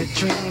been their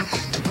dream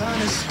to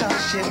run a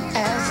starship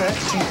as a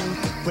team.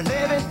 When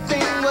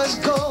everything was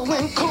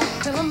going cool,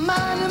 till a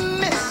minor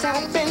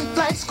mishap in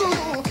flight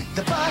school.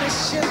 The body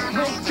ship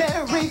went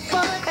very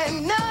fun,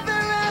 and now they're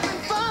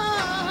having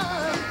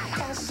fun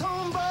as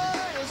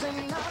homeboys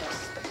in outer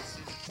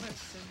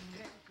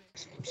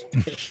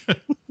space.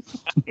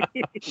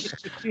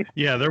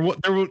 Yeah, there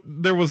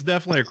was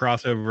definitely a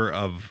crossover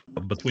of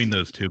between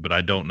those two, but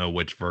I don't know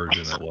which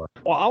version it was.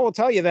 Well, I will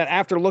tell you that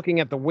after looking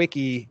at the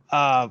wiki,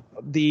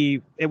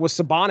 it was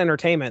Saban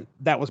Entertainment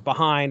that was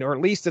behind, or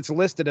at least it's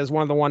listed as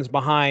one of the ones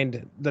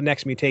behind The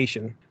Next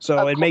Mutation.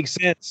 So it makes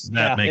sense.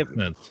 That makes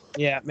sense.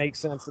 Yeah, it makes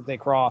sense that they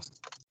crossed.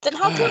 Then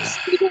how come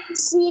we didn't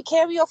see a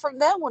cameo from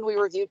them when we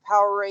reviewed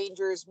Power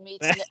Rangers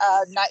meets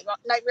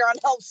Nightmare on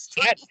Elm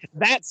Street?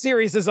 That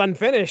series is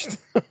unfinished.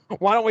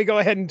 Why don't we go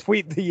ahead and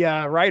tweet the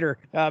writer?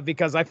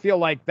 Because I feel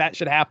like that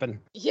should happen.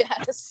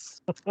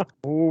 Yes.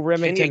 Ooh,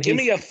 Remington. Can you give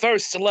me a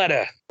first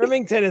letter?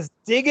 Remington is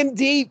digging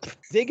deep.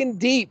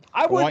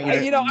 I would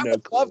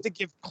love to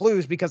give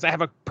clues because I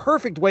have a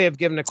perfect way of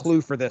giving a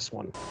clue for this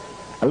one.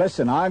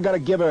 Listen, I've got to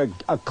give a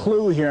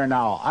clue here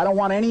now. I don't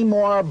want any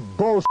more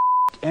bullshit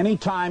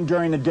anytime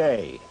during the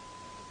day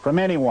from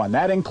anyone.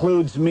 That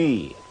includes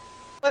me.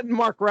 Let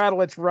Mark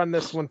Radulich run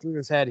this one through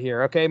his head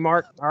here. Okay,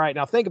 Mark? All right,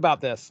 now think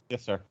about this.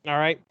 Yes, sir. All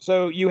right,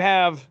 so you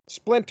have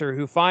Splinter,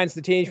 who finds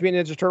the Teenage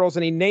Mutant Ninja Turtles,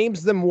 and he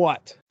names them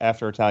what?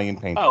 After Italian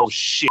painters. Oh,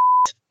 shit.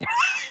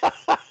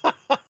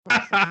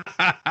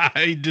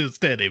 I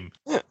just hit him.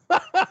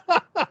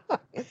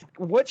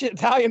 Which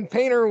Italian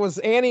painter was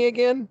Annie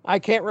again? I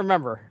can't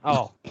remember.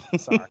 Oh,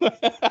 sorry.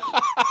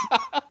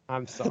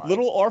 I'm sorry.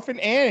 Little orphan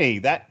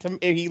Annie.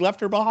 He left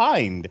her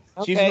behind.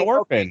 She's an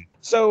orphan. Okay.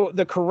 So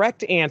the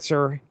correct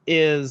answer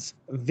is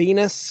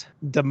Venus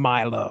de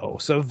Milo.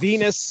 So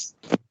Venus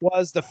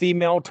was the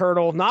female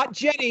turtle, not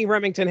Jenny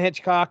Remington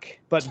Hitchcock,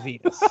 but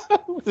Venus.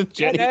 The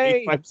Jenny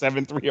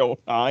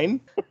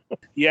 857309.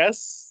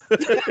 Yes.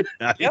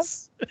 Nice.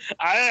 Yes.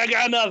 I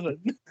got nothing.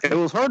 It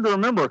was hard to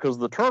remember because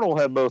the turtle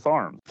had both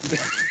arms.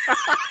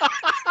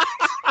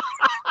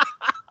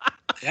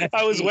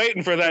 I was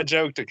waiting for that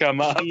joke to come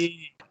up.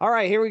 All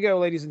right, here we go,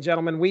 ladies and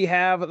gentlemen. We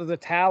have the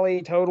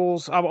tally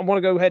totals. I want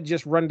to go ahead and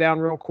just run down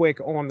real quick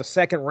on the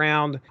second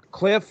round.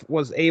 Cliff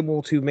was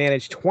able to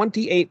manage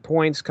 28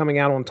 points coming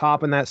out on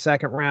top in that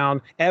second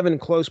round. Evan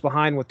close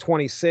behind with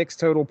 26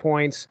 total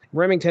points.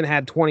 Remington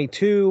had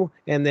 22,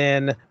 and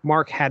then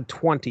Mark had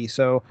 20.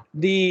 So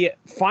the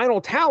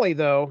final tally,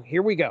 though,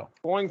 here we go.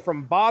 Going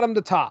from bottom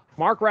to top.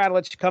 Mark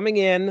Radulich coming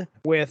in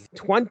with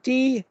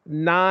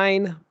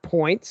 29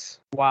 points,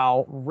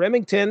 while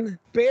Remington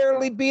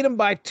barely beat him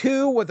by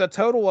 2 with a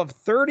total of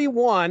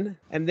 31.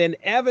 And then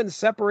Evan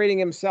separating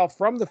himself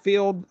from the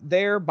field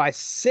there by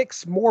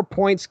 6 more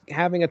points,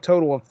 having a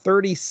total of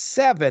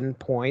 37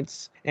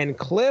 points. And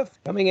Cliff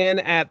coming in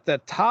at the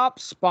top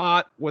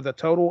spot with a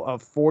total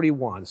of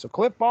 41. So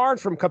Cliff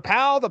Barnes from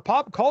Kapow, the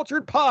Pop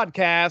Cultured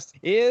Podcast,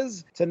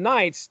 is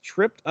tonight's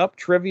Tripped Up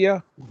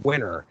Trivia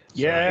winner.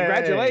 Yeah.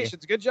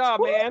 Congratulations. Good job,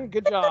 man.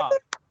 Good job.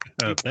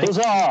 Thank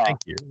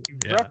you.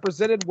 Yeah.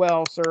 Represented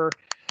well, sir.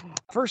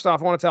 First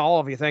off, I want to tell all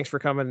of you, thanks for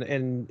coming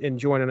and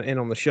joining in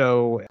on the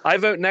show. I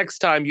vote next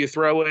time you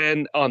throw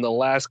in on the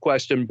last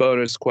question,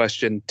 bonus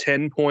question,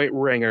 10-point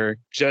ringer,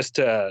 just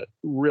to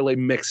really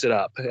mix it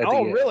up.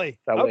 Really?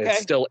 That way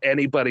it's still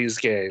anybody's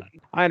game.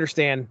 I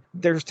understand.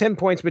 There's 10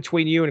 points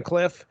between you and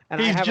Cliff,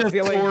 and He's I have just a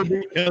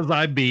feeling because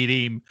I beat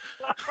him.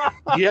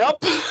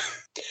 Yep.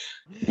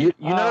 You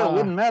know, it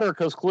wouldn't matter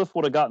because Cliff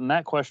would have gotten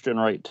that question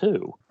right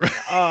too.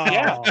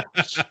 Yeah,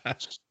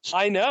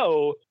 I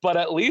know, but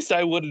at least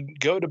I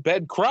wouldn't go to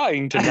bed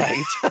crying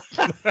tonight.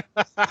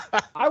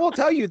 I will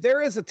tell you,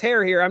 there is a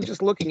tear here. I'm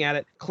just looking at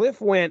it.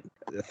 Cliff went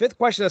the 5th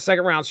question of the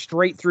second round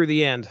straight through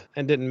the end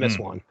and didn't miss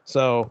one.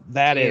 So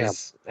that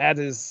is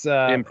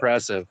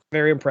impressive.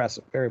 Very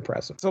impressive. Very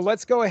impressive. So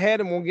let's go ahead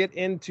and we'll get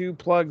into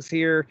plugs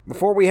here.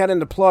 Before we head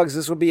into plugs,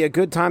 this would be a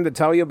good time to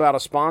tell you about a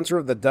sponsor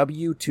of the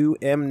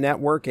W2M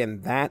network,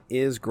 and that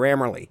is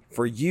Grammarly.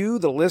 For you,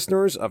 the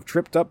listeners of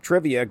Tripped Up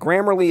Trivia,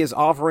 Grammarly is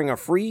offering a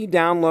free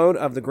download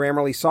of the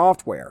Grammarly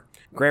software.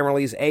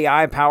 Grammarly's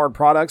AI-powered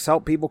products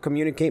help people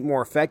communicate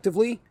more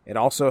effectively. It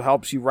also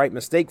helps you write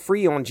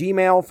mistake-free on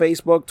Gmail,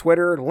 Facebook,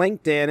 Twitter,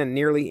 LinkedIn, and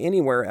nearly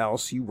anywhere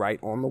else you write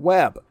on the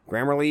web.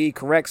 Grammarly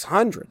corrects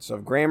hundreds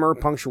of grammar,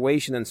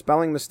 punctuation, and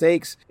spelling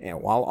mistakes,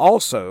 and while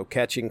also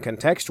catching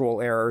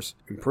contextual errors,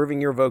 improving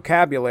your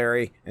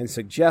vocabulary, and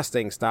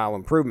suggesting style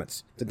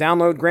improvements. To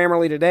download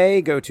Grammarly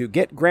today, go to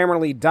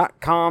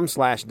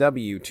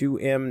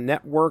getgrammarly.com/W2M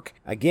network.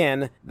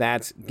 Again,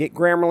 that's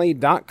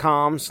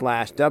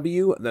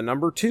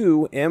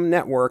getgrammarly.com/W2M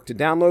network to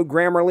download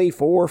Grammarly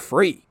for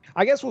free.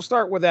 I guess we'll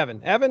start with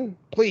Evan. Evan,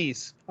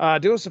 please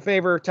do us a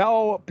favor.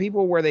 Tell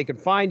people where they can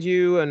find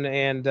you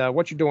and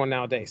what you're doing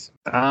nowadays.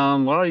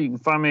 Well, you can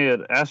find me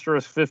at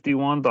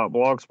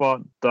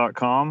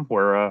asterisk51.blogspot.com,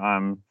 where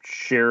I'm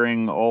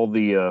sharing all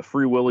the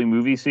Free Willy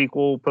movie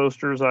sequel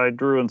posters I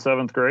drew in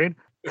 7th grade.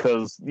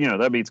 Because,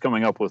 that beats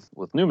coming up with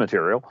new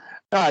material.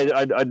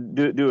 I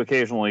do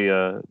occasionally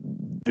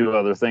do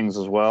other things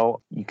as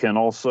well. You can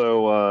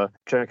also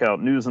check out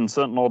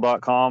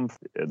newsandsentinel.com.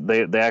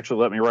 They actually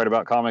let me write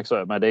about comics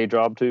at my day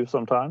job, too,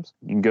 sometimes.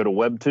 You can go to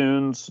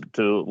Webtoons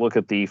to look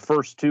at the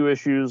first 2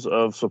 issues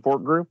of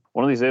Support Group.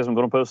 One of these days, I'm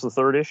going to post the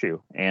 3rd issue.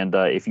 And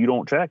if you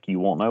don't check, you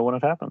won't know when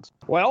it happens.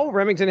 Well,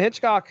 Remington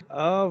Hitchcock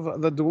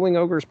of the Dueling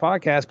Ogres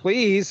podcast,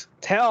 please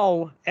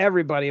tell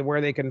everybody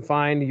where they can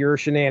find your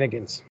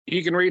shenanigans.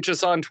 You can reach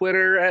us on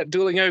Twitter at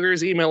Dueling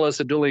Ogres, email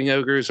us at Dueling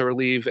Ogres, or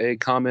leave a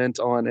comment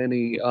on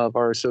any of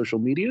our social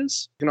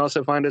medias. You can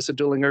also find us at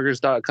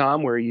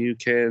duelingogres.com, where you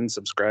can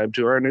subscribe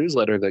to our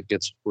newsletter that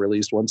gets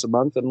released once a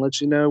month and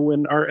lets you know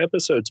when our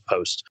episodes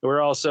post.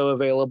 We're also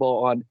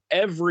available on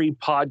every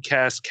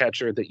podcast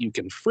catcher that you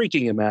can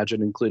freaking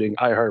imagine, including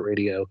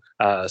iHeartRadio,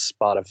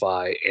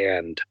 Spotify,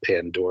 and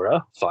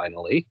Pandora,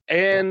 finally.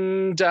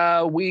 And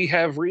we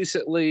have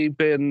recently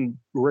been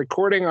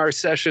recording our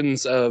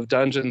sessions of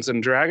Dungeons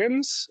and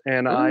Dragons,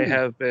 and I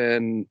have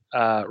been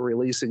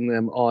releasing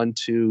them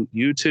onto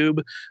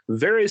YouTube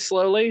very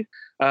slowly.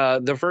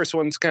 The first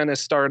ones kind of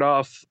start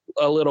off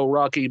a little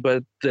rocky,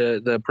 but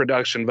the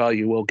production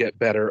value will get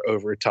better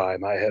over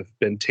time. I have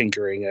been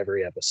tinkering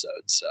every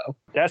episode, so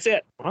that's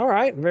it. All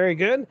right, very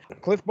good.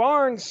 Cliff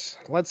Barnes,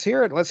 let's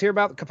hear it. Let's hear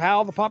about the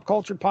Kapow, the Pop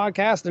Cultured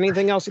Podcast.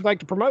 Anything else you'd like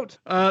to promote?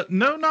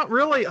 No, not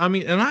really. I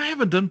mean, and I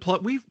haven't done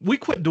we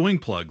quit doing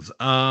plugs.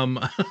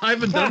 I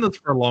haven't done this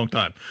for a long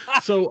time.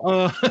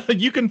 So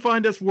you can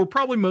find us. We're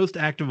probably most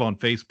active on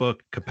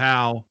Facebook,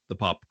 Kapow, the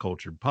Pop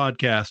Cultured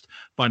Podcast.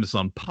 Find us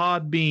on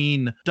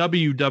Podbean,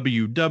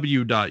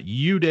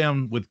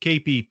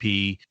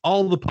 www.udownwithkpp,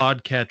 all the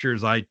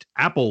podcatchers,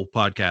 Apple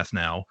Podcasts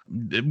now.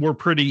 We're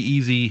pretty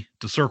easy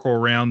circle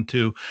around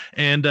to.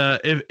 And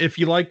if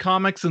you like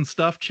comics and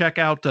stuff, check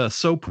out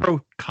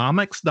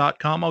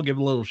soprocomics.com. I'll give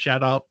a little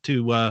shout out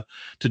to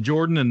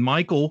Jordan and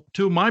Michael,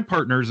 two of my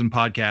partners in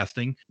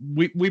podcasting.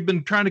 We've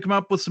been trying to come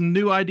up with some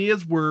new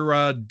ideas.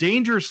 We're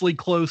dangerously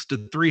close to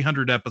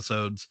 300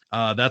 episodes.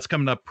 That's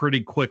coming up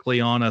pretty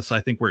quickly on us.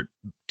 I think we're at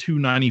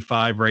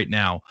 295 right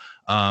now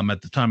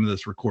at the time of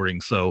this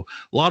recording. So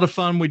a lot of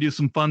fun. We do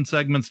some fun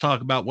segments,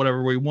 talk about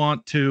whatever we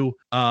want to,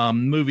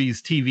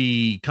 movies,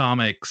 TV,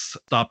 comics.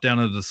 Stop down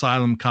at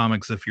Asylum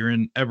Comics if you're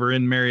ever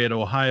in Marietta,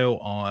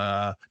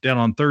 Ohio, down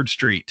on 3rd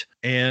Street.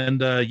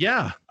 And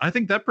yeah, I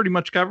think that pretty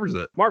much covers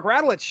it. Mark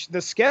Radulich,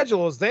 the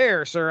schedule is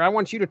there, sir. I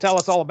want you to tell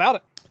us all about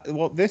it.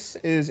 Well, this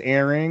is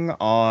airing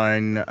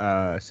on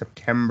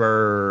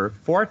September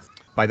 4th.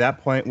 By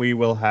that point, we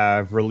will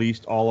have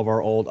released all of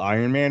our old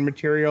Iron Man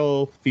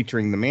material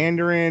featuring the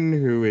Mandarin,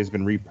 who has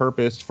been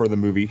repurposed for the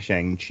movie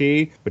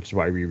Shang-Chi, which is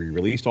why we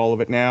re-released all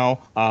of it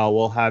now.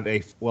 We'll have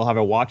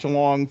a watch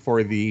along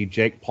for the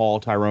Jake Paul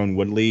Tyrone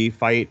Woodley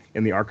fight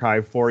in the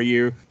archive for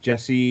you.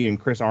 Jesse and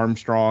Chris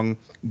Armstrong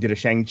did a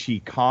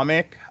Shang-Chi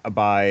comic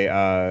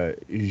by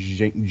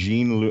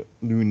Jean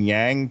Lun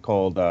Yang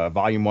called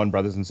Volume 1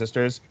 Brothers and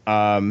Sisters.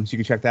 So you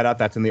can check that out.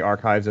 That's in the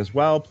archives as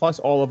well. Plus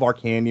all of our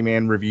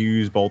Candyman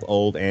reviews, both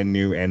old and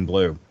new and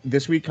blue.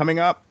 This week coming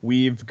up,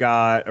 we've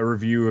got a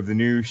review of the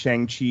new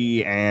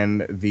Shang-Chi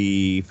and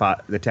the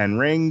 10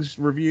 Rings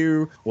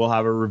review. We'll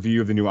have a review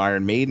of the new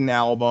Iron Maiden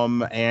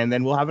album, and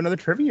then we'll have another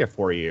trivia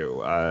for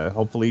you.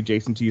 Hopefully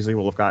Jason Teasley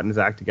will have gotten his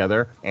act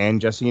together,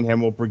 and Jesse and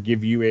him will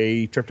give you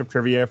a trip to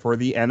trivia for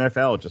the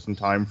NFL just in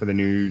time for the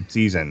new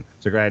season.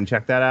 So go ahead and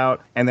check that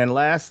out. And then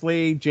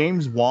lastly,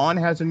 James Wan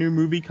has a new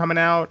movie coming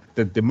out.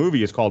 The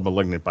movie is called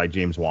Malignant by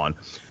James Wan.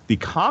 The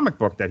comic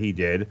book that he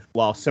did,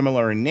 while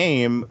similar in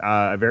name,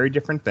 a very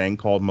different thing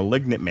called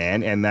Malignant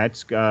Man, and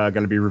that's going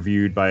to be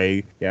reviewed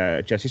by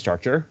Jesse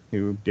Starcher,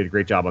 who did a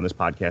great job on this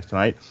podcast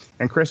tonight,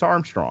 and Chris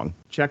Armstrong.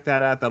 Check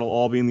that out. That'll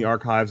all be in the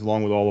archives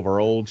along with all of our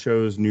old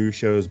shows, new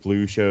shows,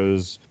 blue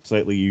shows,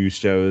 slightly used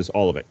shows,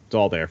 all of it. It's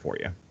all there for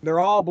you. They're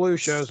all blue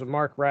shows with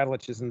Mark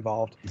Radulich is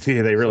involved.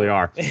 Yeah, they really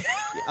are.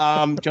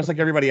 Just like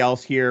everybody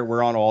else here,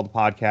 we're on all the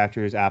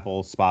podcatchers,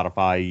 Apple,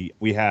 Spotify.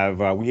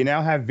 We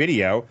now have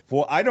video.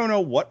 For I don't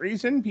know what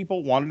reason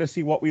people wanted to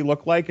see what we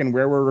look like and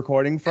where we're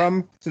recording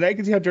from. So now you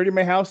can see how dirty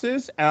my house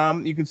is.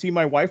 You can see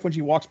my wife when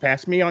she walks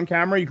past me on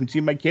camera. You can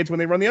see my kids when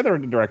they run the other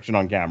direction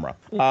on camera.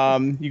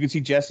 You can see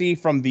Jesse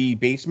from the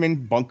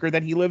basement bunker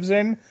that he lives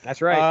in.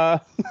 That's right.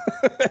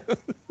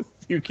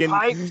 You can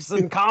pipes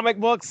and comic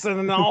books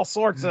and all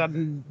sorts of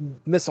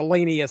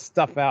miscellaneous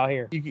stuff out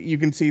here. You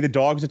can see the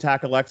dogs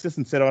attack Alexis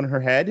and sit on her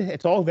head.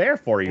 It's all there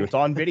for you. It's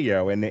on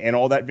video, and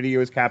all that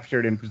video is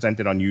captured and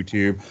presented on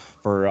YouTube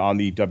on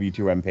the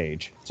W2M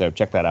page. So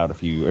check that out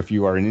if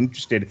you are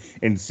interested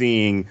in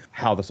seeing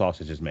how the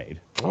sausage is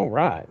made. All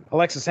right,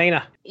 Alexis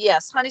Hana.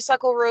 Yes,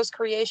 Honeysuckle Rose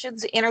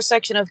Creations, the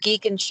intersection of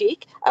geek and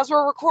chic. As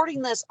we're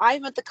recording this,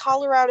 I'm at the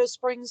Colorado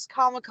Springs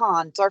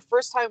Comic-Con. It's our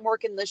first time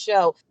working the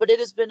show, but it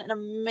has been an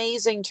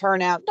amazing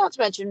turnout. Not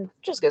to mention,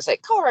 just going to say,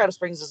 Colorado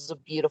Springs is a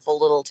beautiful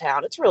little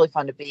town. It's really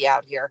fun to be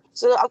out here.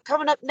 So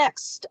coming up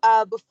next,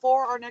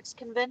 before our next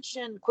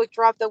convention, quick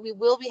drop that we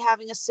will be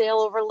having a sale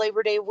over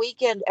Labor Day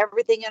weekend.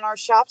 Everything in our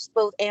shops,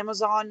 both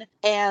Amazon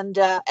and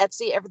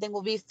Etsy, everything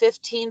will be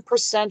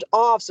 15%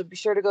 off. So be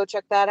sure to go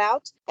check that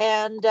out.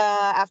 And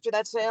after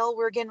that sale,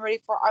 we're getting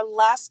ready for our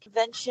last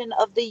convention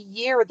of the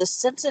year, the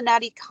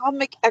Cincinnati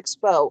Comic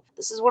Expo.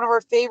 This is one of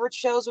our favorite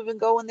shows. We've been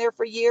going there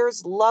for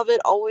years. Love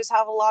it. Always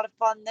have a lot of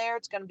fun there.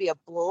 It's going to be a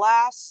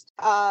blast.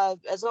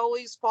 As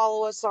always,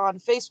 follow us on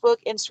Facebook,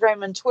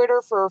 Instagram, and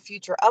Twitter for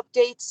future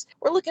updates.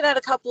 We're looking at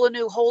a couple of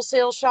new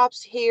wholesale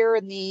shops here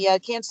in the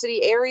Kansas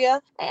City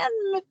area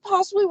and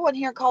possibly one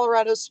here in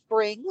Colorado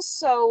Springs.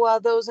 So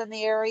those in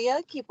the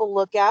area, keep a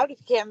lookout. If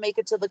you can't make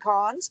it to the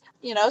cons,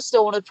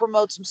 still want to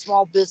promote some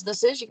small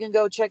businesses, you can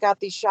go check out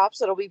these shops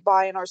that'll be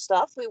buying our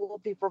stuff. We will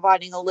be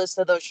providing a list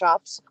of those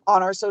shops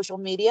on our social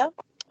media.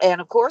 And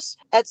of course,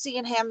 Etsy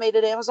and Handmade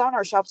at Amazon,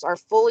 our shops are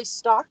fully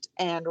stocked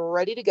and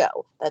ready to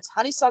go. That's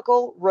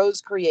Honeysuckle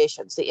Rose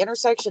Creations, the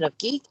intersection of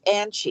geek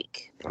and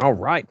chic. All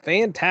right.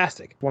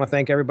 Fantastic. I want to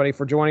thank everybody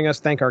for joining us.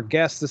 Thank our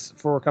guests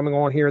for coming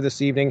on here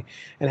this evening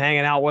and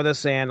hanging out with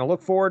us. And I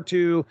look forward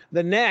to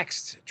the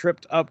next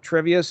Tripped Up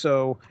Trivia.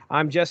 So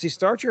I'm Jesse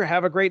Starcher.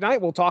 Have a great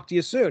night. We'll talk to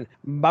you soon.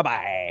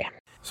 Bye-bye.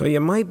 So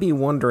you might be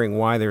wondering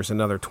why there's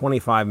another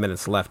 25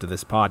 minutes left of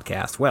this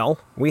podcast.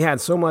 Well, we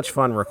had so much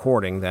fun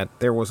recording that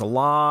there was a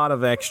lot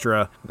of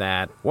extra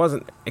that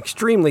wasn't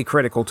extremely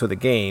critical to the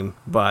game,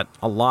 but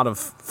a lot of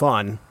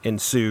fun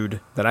ensued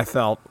that I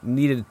felt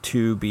needed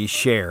to be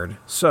shared.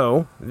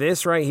 So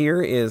this right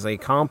here is a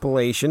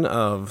compilation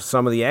of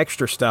some of the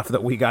extra stuff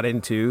that we got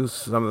into,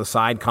 some of the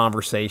side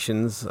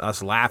conversations,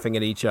 us laughing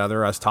at each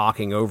other, us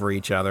talking over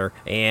each other,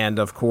 and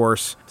of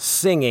course,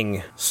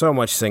 singing. So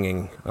much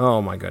singing.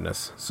 Oh my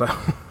goodness.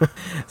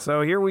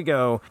 So here we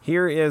go.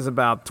 Here is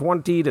about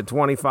 20 to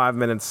 25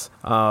 minutes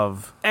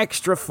of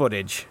extra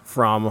footage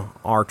from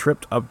our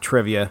Tripped Up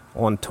Trivia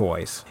on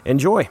toys.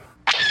 Enjoy.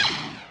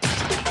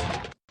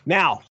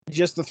 Now,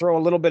 just to throw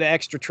a little bit of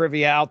extra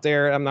trivia out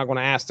there, I'm not going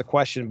to ask the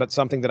question, but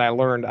something that I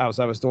learned as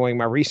I was doing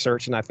my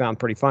research and I found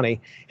pretty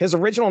funny. His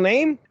original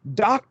name,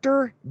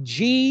 Dr.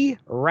 G.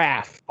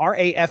 Raff,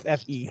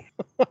 R-A-F-F-E.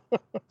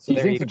 So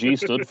you think the G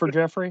stood for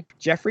Jeffrey?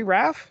 Jeffrey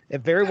Raff?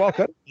 It very well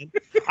could.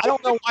 I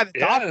don't know why the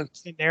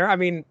doctor's in there. I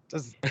mean,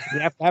 does he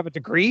have to have a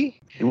degree?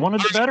 He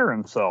wanted to better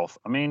himself.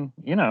 I mean,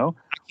 what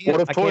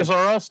if Toys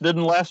R Us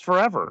didn't last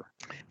forever?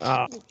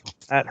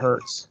 That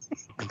hurts.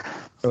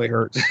 Really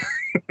hurts.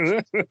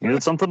 You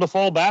need something to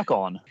fall back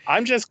on.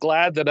 I'm just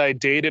glad that I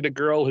dated a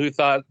girl who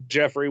thought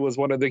Jeffrey was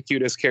one of the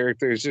cutest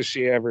characters that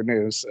she ever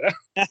knew. So.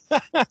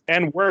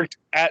 And worked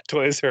at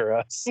Toys R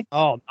Us.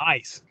 Oh,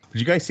 nice. Did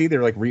you guys see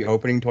they're like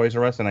reopening Toys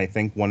R Us, and I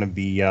think one of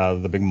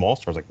the big mall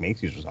stores, like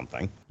Macy's or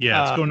something?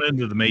 Yeah, it's going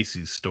into the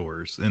Macy's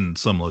stores in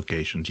some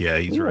locations. Yeah,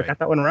 he's right. I got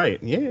that one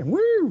right. Yeah,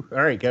 woo!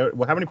 All right, go.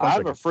 Well, how many points? I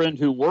have a friend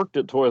who worked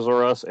at Toys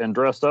R Us and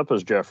dressed up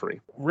as Jeffrey.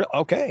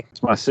 Okay,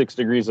 it's my 6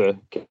 degrees of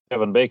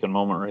Kevin Bacon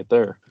moment right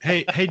there.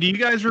 Hey, do you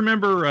guys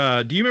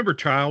remember? Do you remember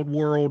Child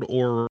World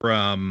or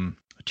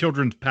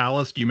Children's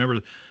Palace? Do you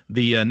remember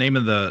the name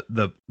of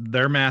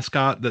their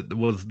mascot that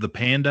was the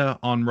panda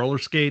on roller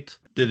skates?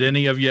 Did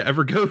any of you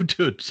ever go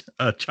to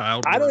a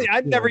Child? I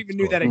never even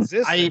knew that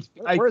existed.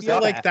 I feel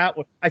like that.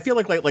 I feel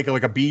like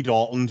a B.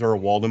 Dalton's or a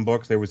Walden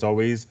Books. There was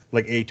always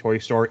like a toy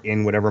store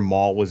in whatever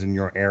mall was in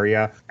your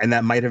area, and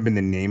that might have been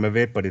the name of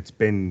it. But it's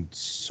been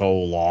so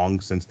long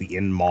since the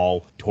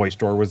in-mall toy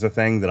store was a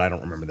thing that I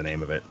don't remember the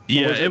name of it.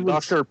 Yeah, it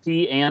was Dr.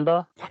 P.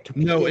 Anda.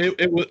 No,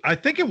 it was. I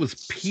think it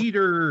was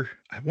Peter.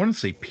 I want to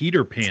say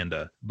Peter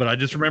Panda, but I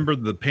just remember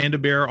the panda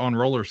bear on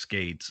roller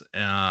skates.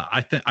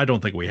 I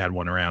don't think we had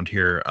one around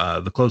here.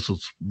 The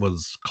closest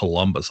was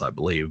Columbus, I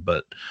believe.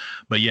 But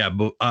yeah,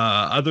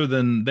 other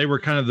than they were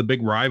kind of the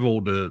big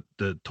rival to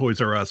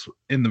Toys R Us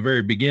in the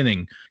very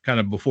beginning, kind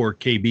of before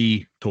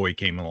KB toy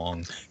came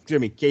along.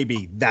 Jimmy,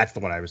 KB, that's the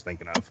one I was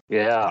thinking of.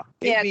 Yeah.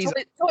 Yeah,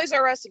 Toys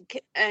R Us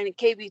and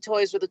KB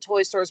Toys were the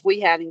toy stores we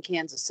had in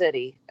Kansas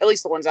City, at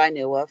least the ones I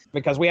knew of.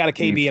 Because we had a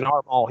KB in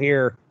our mall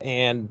here,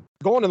 and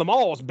going to the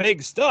mall was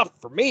big stuff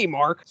for me,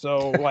 Mark.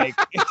 So, like,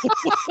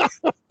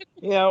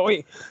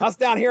 us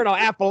down here in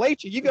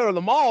Appalachia, you go to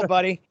the mall,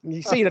 buddy, and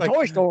you see the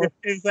toy store.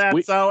 Is that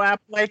so,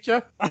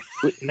 Appalachia?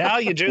 Now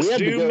you just we had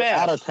do to go meth.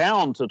 out of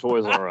town to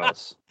Toys R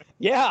Us.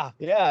 Yeah,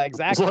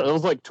 exactly. It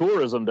was like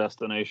tourism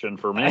destination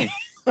for me.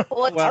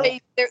 Well, let's say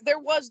there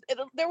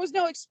was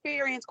no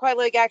experience quite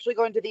like actually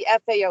going to the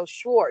FAO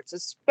Schwartz,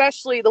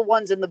 especially the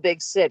ones in the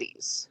big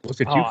cities.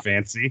 Look at you,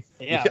 fancy.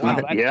 Yeah,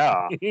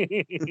 yeah.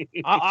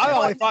 I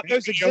only thought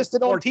those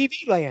existed on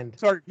TV Land.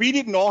 Sorry, we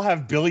didn't all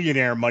have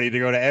billionaire money to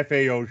go to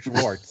FAO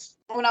Schwartz.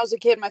 When I was a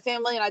kid, my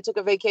family and I took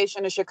a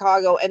vacation to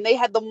Chicago, and they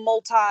had the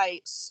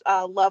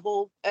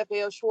multi-level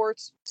FAO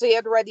Schwartz. So you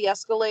had to ride the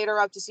escalator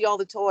up to see all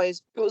the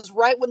toys. It was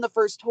right when the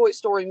first Toy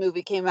Story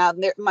movie came out,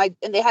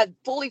 and they had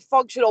fully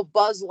functional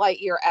Buzz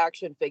Lightyear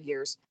action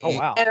figures. Oh,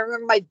 wow. And I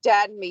remember my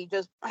dad and me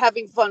just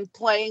having fun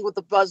playing with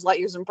the Buzz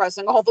Lightyears and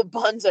pressing all the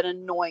buttons and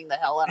annoying the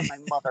hell out of my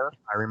mother.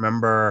 I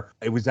remember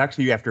it was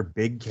actually after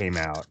Big came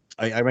out.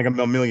 I'm like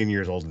a million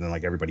years older than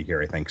like everybody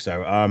here, I think.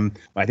 So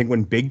I think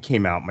when Big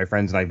came out, my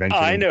friends and I ventured.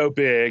 I know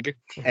Big.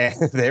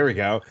 There we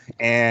go.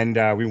 And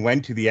we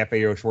went to the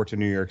FAO Schwartz in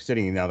New York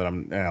City. Now that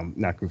I'm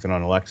not goofing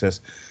on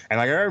Alexis, and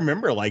like I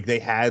remember, like they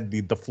had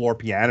the floor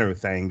piano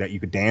thing that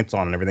you could dance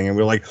on and everything, and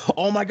we were like,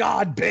 "Oh my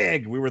God,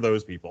 Big!" We were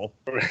those people.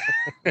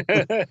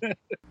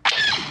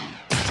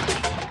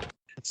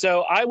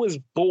 So I was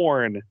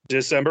born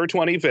December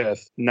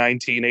 25th,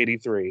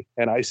 1983,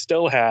 and I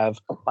still have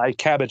my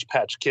Cabbage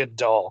Patch Kid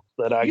doll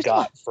that I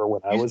got for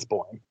when I was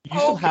born. You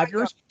still have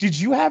yours? Did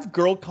you have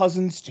girl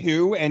cousins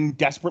too and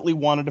desperately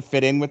wanted to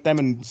fit in with them,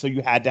 and so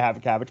you had to have a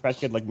Cabbage Patch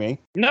Kid like me?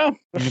 No.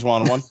 You just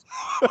wanted one?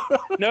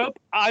 Nope.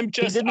 I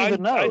just love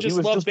babies. I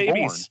just love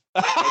babies.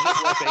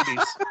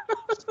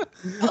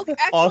 Okay,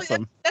 actually,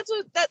 awesome. That's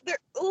a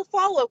little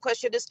follow-up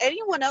question. Does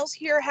anyone else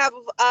here have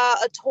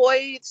a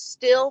toy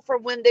still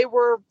from when they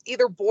were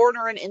either born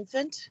or an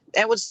infant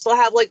and would still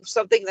have like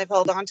something they've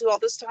held on to all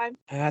this time?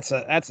 That's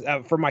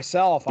for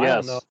myself. Yes. I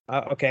don't know.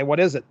 Okay, what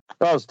is it?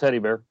 That was Teddy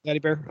Bear. Teddy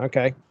Bear.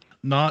 Okay.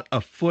 Not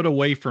a foot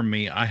away from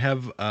me, I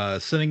have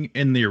sitting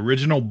in the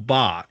original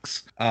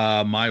box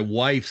my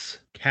wife's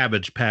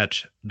Cabbage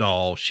Patch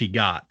doll she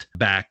got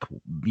back,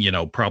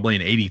 probably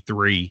in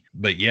 '83.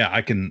 But yeah,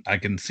 I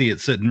can see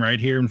it sitting right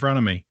here in front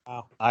of me.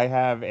 Wow. I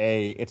have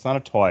it's not a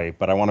toy,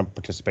 but I want to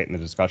participate in the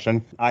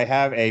discussion. I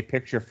have a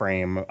picture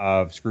frame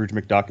of Scrooge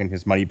McDuck and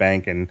his money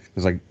bank, and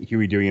there's like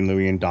Huey, Dewey, and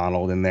Louie and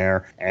Donald in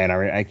there. And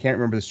I can't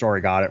remember the store I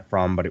got it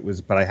from, but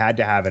I had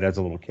to have it as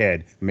a little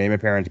kid. I made my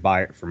parents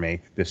buy it for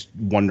me, this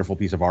wonderful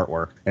piece of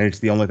artwork. And it's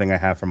the only thing I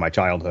have from my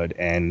childhood,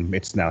 and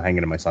it's now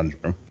hanging in my son's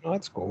room. Oh,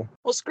 that's cool.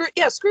 Well, Scrooge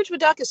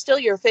McDuck is still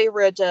your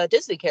favorite favorite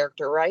Disney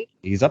character, right?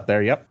 He's up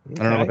there. Yep. I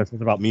don't know what that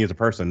says about me as a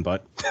person,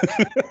 but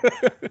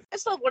I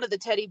still have one of the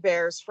teddy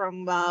bears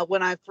from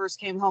when I first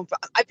came home.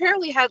 I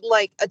apparently had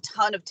like a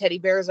ton of teddy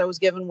bears I was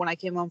given when I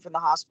came home from the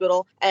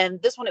hospital.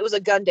 And this one, it was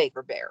a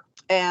Gundaker bear.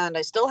 And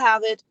I still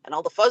have it. And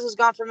all the fuzz is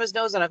gone from his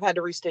nose. And I've had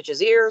to restitch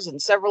his ears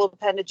and several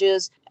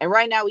appendages. And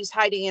right now he's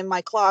hiding in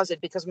my closet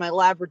because my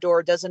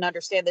Labrador doesn't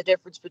understand the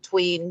difference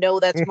between no,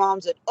 that's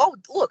mom's and oh,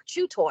 look,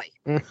 chew toy.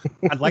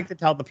 I'd like to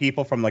tell the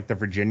people from like the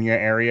Virginia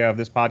area of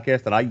this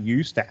podcast that I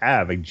used to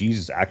have a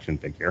Jesus action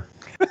figure.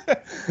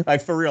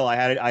 For real, I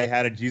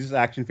had a Jesus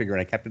action figure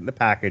and I kept it in the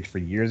package for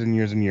years and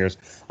years and years.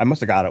 I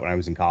must have got it when I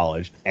was in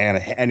college,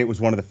 and it was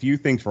one of the few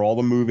things for all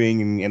the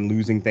moving and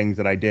losing things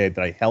that I did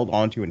that I held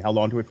onto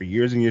it for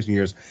years and years and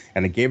years.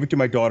 And I gave it to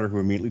my daughter, who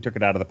immediately took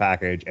it out of the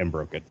package and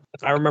broke it.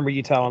 I remember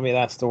you telling me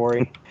that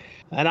story.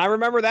 And I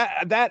remember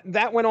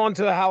that went on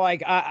to how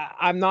like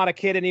I'm not a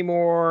kid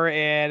anymore,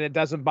 and it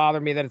doesn't bother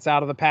me that it's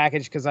out of the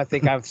package because I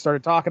think I've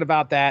started talking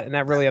about that, and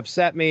that really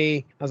upset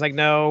me. I was like,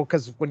 no,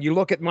 because when you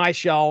look at my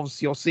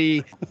shelves, you'll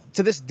see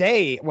to this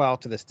day.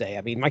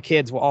 I mean, my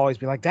kids will always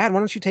be like, Dad, why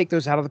don't you take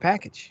those out of the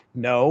package?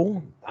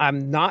 No,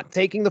 I'm not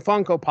taking the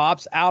Funko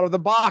Pops out of the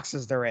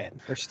boxes they're in.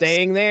 They're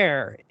staying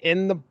there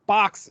in the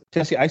boxes.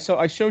 Jesse, I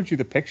showed you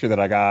the picture that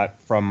I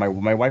got from my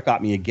wife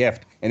got me a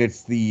gift, and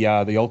it's the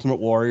Ultimate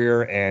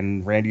Warrior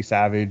and Randy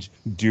Savage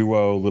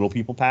duo Little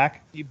People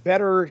pack. You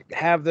better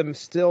have them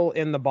still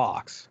in the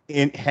box.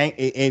 In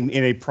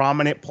a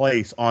prominent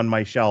place on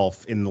my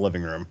shelf in the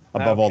living room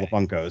above all the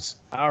Funkos.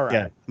 All right.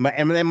 Yeah.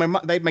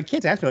 My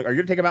kids ask me, like, are you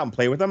going to take them out and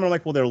play with them? And I'm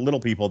like, well, they're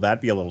little people.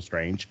 That'd be a little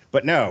strange.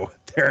 But no,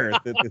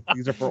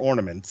 these are for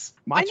ornaments.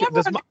 I never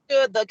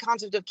understood the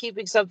concept of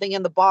keeping something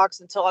in the box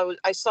until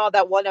I saw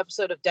that one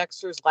episode of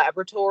Dexter's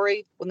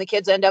Laboratory when the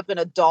kids end up in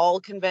a doll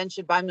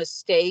convention by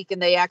mistake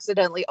and they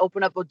accidentally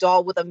open up a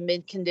doll with a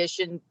mint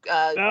condition.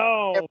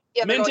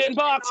 Mint in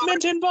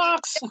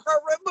box.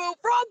 Remove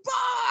from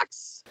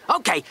box.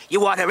 Okay, you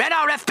want her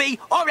NRFB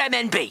or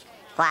MNB?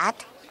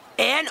 What?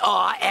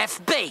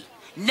 NRFB.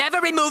 Never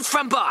removed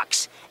from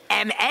box.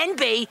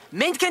 MNB,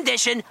 mint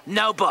condition,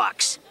 no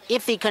box.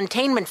 If the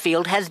containment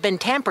field has been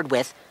tampered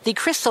with, the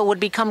crystal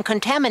would become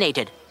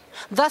contaminated,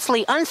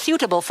 thusly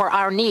unsuitable for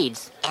our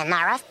needs.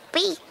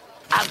 NRFB?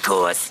 Of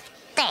course.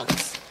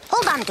 Thanks.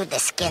 Hold on to the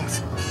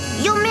skins.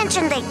 You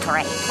mentioned a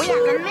trade. We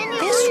have a menu.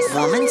 This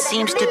woman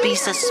seems to be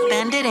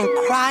suspended in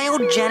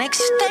cryogenic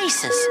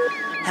stasis.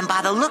 And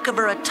by the look of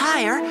her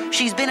attire,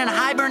 she's been in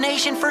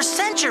hibernation for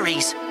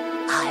centuries.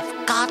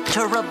 I've got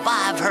to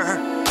revive her.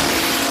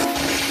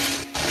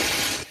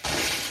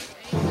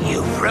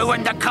 You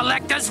ruined the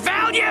collector's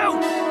value!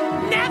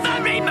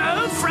 Never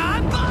remove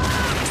from box!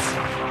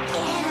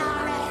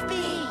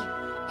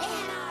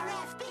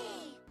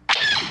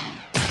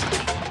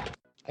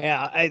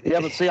 Yeah,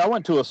 but see, I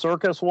went to a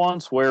circus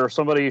once where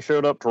somebody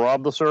showed up to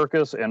rob the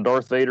circus and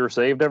Darth Vader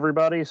saved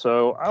everybody,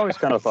 so I always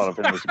kind of thought of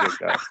him as a good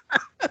guy.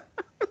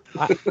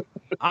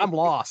 I'm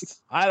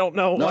lost. I don't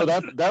know. No,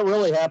 that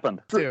really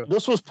happened.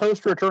 This was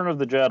post Return of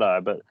the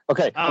Jedi, but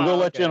okay, I'm going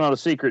to let you in on a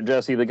secret,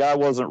 Jesse. The guy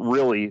wasn't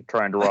really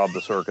trying to rob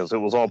the circus. It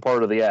was all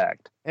part of the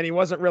act. And he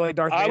wasn't really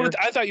Darth Vader?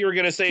 I thought you were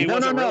going to say he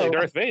wasn't really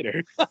Darth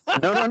Vader.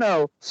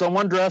 No.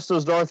 Someone dressed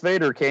as Darth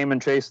Vader came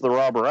and chased the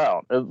robber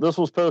out. This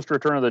was post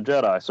Return of the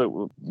Jedi,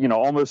 so,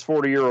 almost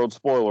 40-year-old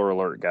spoiler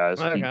alert, guys.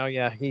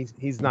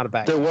 He's not a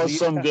bad guy. There was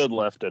some good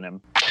left in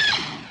him.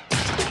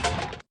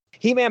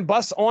 He-Man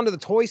busts onto the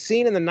toy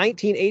scene in the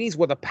 1980s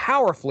with a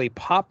powerfully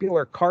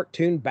popular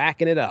cartoon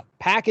backing it up.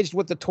 Packaged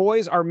with the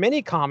toys are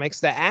many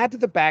comics that add to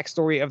the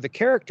backstory of the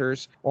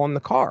characters on the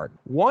card.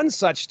 One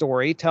such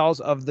story tells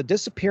of the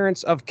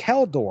disappearance of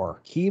Keldor,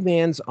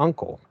 He-Man's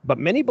uncle. But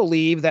many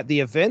believe that the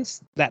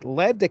events that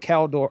led to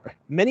Keldor,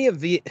 many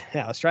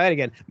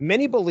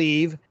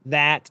believe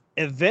that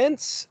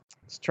events...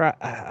 Let's try.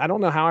 I don't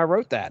know how I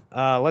wrote that.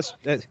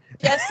 Jesse,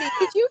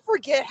 did you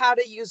forget how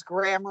to use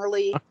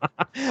Grammarly?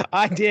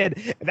 I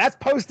did. That's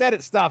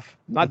post-edit stuff.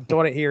 I'm not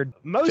doing it here.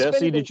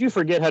 Jesse, did you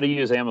forget how to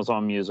use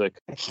Amazon Music?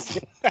 Wait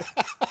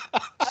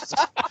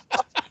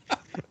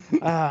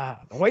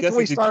till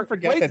we start.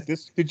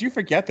 Did you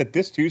forget that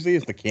this Tuesday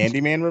is the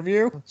Candyman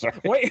review? Sorry.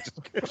 Wait.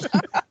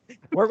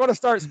 We're going to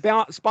start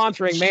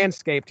sponsoring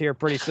Manscaped here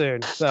pretty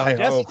soon. So,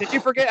 Jesse, did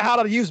you forget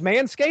how to use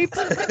Manscaped?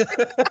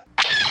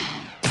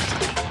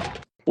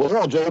 We're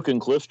all joking.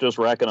 Cliff's just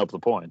racking up the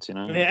points,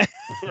 Yeah.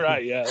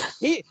 Right, yeah.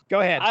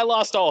 Go ahead. I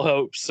lost all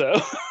hope, so.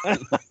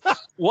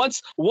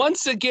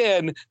 Once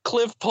again,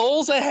 Cliff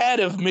pulls ahead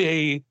of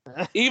me,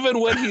 even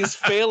when he's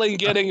failing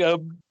getting a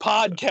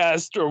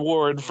podcast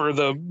award for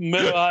the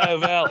Mid-Ohio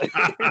Valley.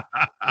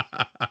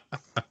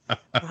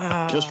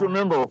 Just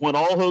remember, when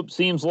all hope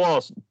seems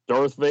lost,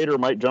 Darth Vader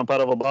might jump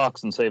out of a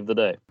box and save the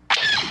day.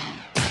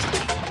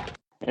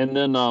 And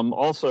then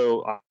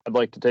also, I'd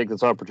like to take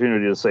this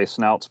opportunity to say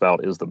Snout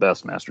Spout is the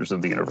best Masters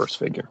of the Universe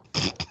figure.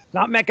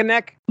 Not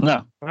Mechanic?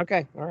 No.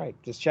 Okay, all right,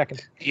 just checking.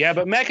 Yeah,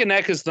 but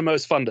Mechanic is the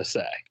most fun to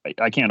say.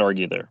 I can't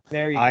argue there.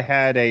 There you I go.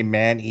 had a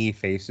Man-E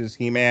Faces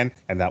He-Man,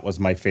 and that was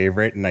my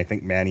favorite, and I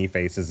think Man-E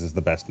Faces is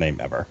the best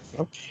name ever.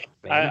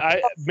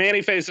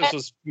 Manny Faces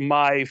was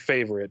my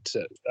favorite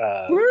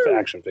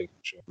action figure.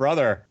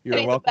 Brother,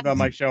 you're welcome on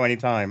my show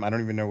anytime. I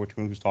don't even know which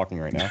one who's talking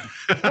right now.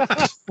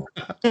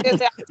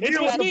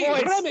 It was me,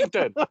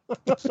 Remington.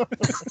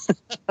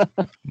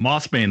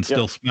 Mossman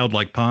still smelled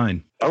like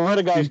pine. I read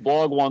a guy's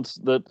blog once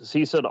that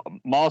he said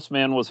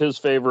Mossman was his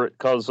favorite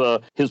because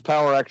his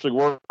power actually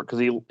worked because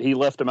he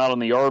left him out in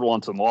the yard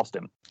once and lost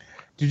him.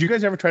 Did you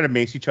guys ever try to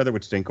mace each other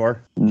with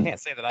Stinkor? Can't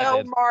say that I No,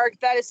 did. Mark,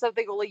 that is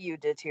something only you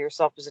did to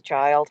yourself as a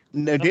child.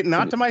 No,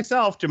 not to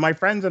myself, to my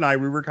friends and I.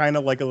 We were kind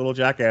of like a little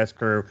jackass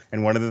crew,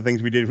 and one of the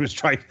things we did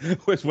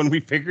was when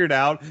we figured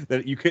out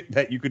that you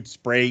could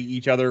spray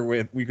each other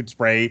with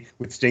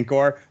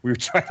Stinkor. We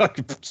would try to like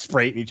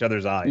spray it in each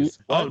other's eyes.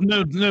 Oh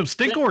no,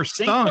 Stinkor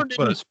stunk, didn't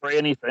but spray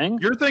anything.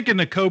 You're thinking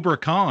of Cobra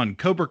Khan.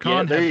 Cobra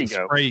Khan there had you to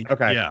go. spray.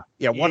 Okay,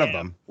 yeah, one of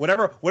them.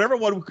 Whatever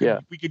one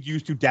we could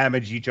use to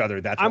damage each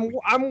other. That's what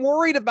I'm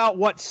worried about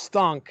what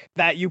stunk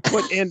that you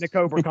put into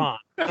Cobra Khan.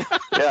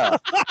 Yeah.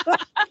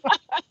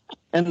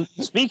 And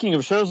speaking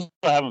of shows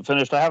I haven't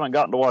finished, I haven't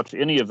gotten to watch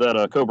any of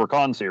that Cobra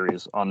Khan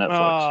series on Netflix.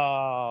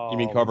 Oh, you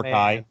mean Cobra man.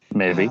 Kai?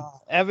 Maybe.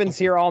 Evan's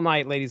here all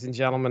night, ladies and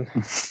gentlemen.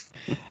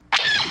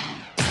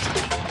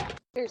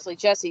 Seriously,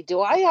 Jesse,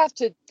 do I have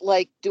to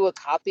do a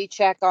copy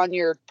check on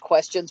your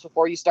questions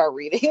before you start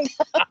reading?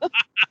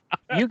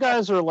 You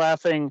guys are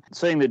laughing,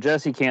 saying that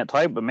Jesse can't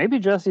type, but maybe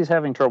Jesse's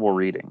having trouble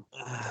reading.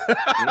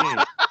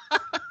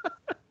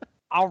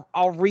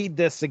 I'll read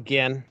this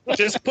again.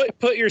 Just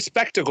put your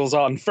spectacles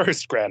on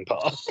first,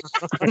 Grandpa.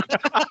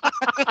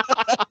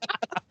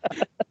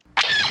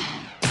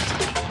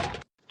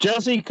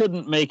 Jesse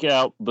couldn't make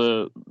out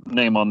the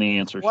name on the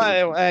answer sheet.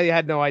 Well, I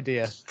had no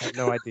idea.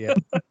 I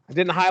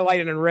didn't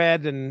highlight it in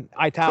red and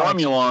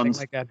italics. Cromulons.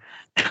 Like that.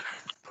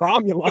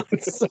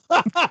 Cromulons.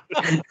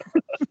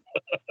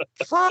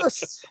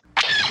 First.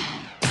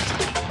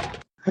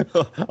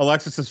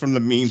 Alexis is from the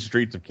mean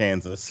streets of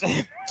Kansas.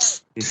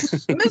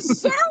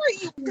 Missouri,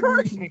 you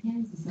perk.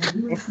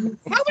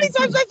 How many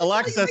times have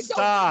Alexa,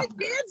 stop.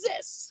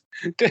 Kansas?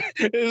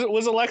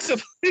 Was Alexa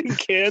in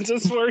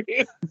Kansas for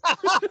you?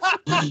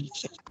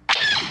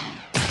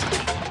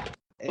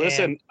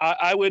 Listen,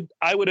 I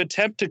would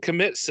attempt to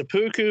commit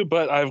seppuku,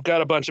 but I've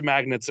got a bunch of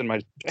magnets in my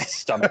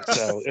stomach,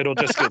 so it'll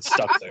just get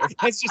stuck there.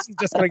 It's just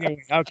gonna get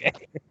okay.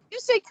 You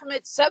say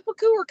commit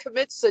seppuku or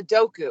commit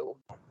Sudoku?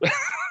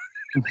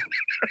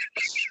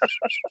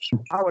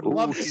 I would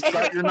love to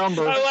start your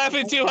number. I'm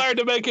laughing too hard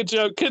to make a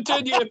joke.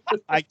 Continue.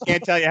 I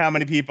can't tell you how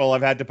many people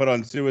I've had to put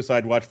on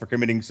suicide watch for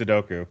committing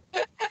Sudoku.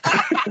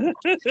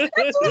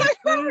 That's what I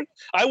heard.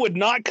 I would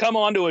not come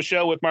onto a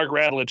show with Mark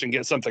Radulich and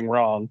get something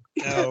wrong.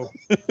 No.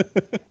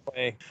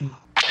 Way.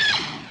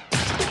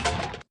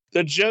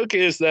 The joke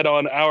is that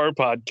on our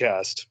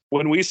podcast,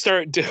 when we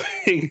start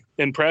doing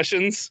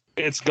impressions,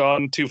 it's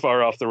gone too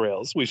far off the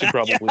rails. We should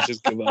probably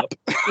just give up.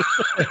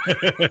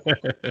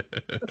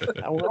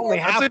 We're only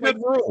That's a good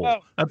rule.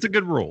 That's a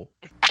good rule.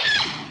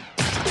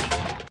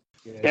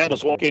 Yeah,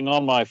 just walking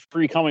on my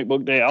free comic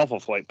book day Alpha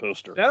Flight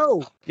poster.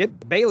 No,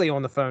 get Bailey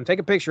on the phone. Take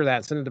a picture of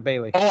that. Send it to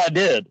Bailey. Oh, I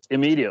did.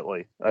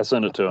 Immediately. I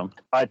sent it to him.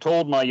 I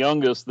told my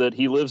youngest that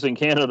he lives in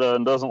Canada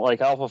and doesn't like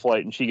Alpha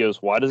Flight, and she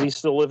goes, "Why does he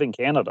still live in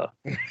Canada?"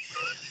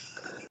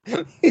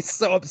 He's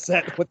so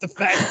upset with the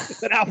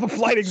fact that Alpha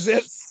Flight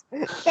exists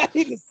that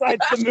he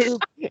decides to move.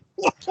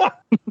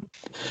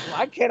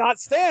 I cannot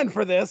stand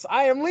for this.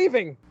 I am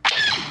leaving.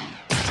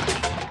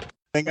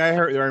 The thing I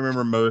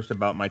remember most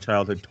about my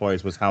childhood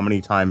toys was how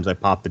many times I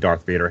popped the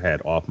Darth Vader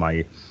head off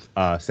my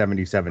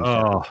 77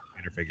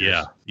 Vader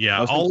figures.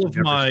 Yeah. All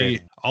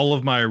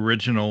of my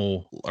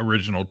original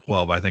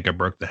 12. I think I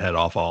broke the head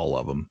off all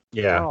of them.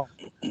 Yeah, Oh,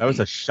 that was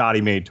a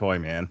shoddy made toy,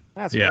 man.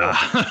 that's Yeah,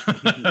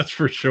 that's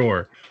for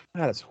sure.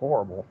 That is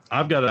horrible.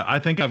 I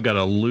think I've got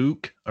a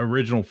Luke,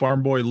 original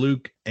Farm Boy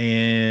Luke,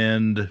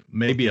 and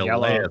maybe a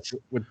Leia.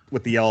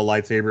 With the yellow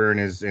lightsaber in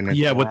his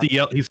Yeah, with the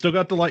yellow, he's still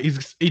got the light.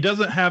 He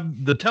doesn't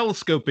have the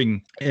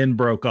telescoping end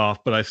broke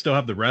off, but I still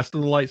have the rest of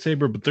the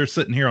lightsaber. But they're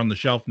sitting here on the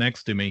shelf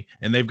next to me,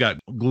 and they've got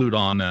glued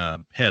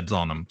on heads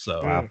on them.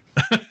 So Wow.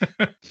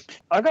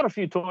 I got a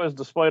few toys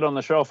displayed on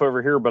the shelf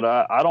over here, but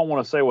I don't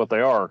want to say what they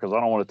are because I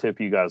don't want to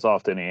tip you guys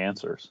off to any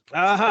answers.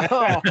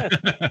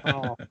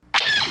 Oh.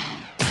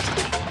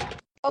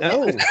 Okay.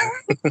 No.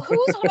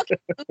 Who's hooking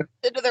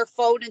into their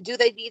phone, and do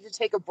they need to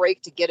take a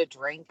break to get a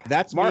drink?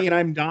 That's me, and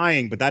I'm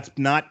dying, but that's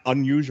not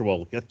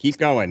unusual. Just keep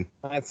going.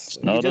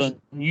 That's Not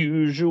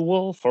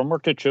unusual for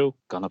Mark to choke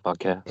on a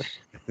podcast.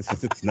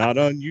 It's not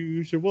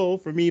unusual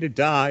for me to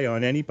die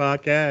on any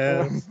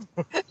podcast.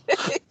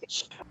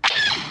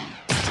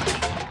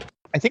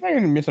 I think I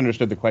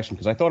misunderstood the question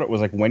because I thought it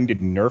was like, when did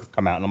Nerf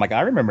come out? And I'm like,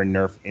 I remember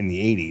Nerf in the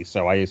 80s,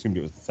 so I assumed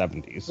it was the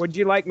 70s. Would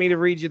you like me to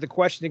read you the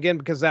question again?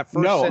 Because that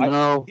first here's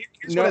No.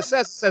 what it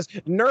says. It says,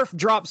 Nerf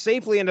dropped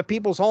safely into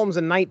people's homes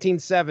in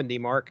 1970,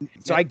 Mark.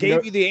 So I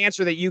gave you the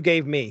answer that you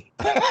gave me.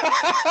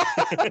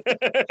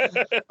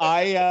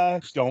 I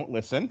don't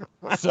listen,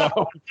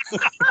 so...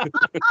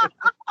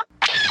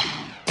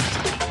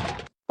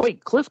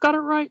 Wait, Cliff got it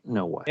right?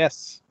 No way.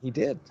 Yes, he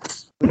did.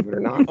 Believe it or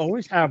not. I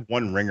always have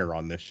one ringer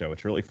on this show.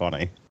 It's really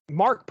funny.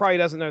 Mark probably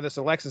doesn't know this.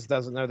 Alexis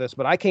doesn't know this,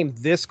 but I came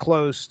this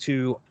close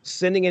to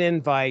sending an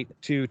invite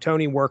to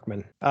Tony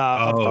Workman.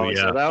 Oh,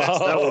 yeah. So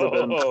that would have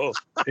been...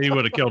 He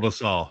would have killed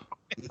us all.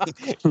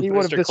 He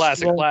would have Mr.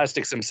 Classic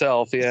Plastics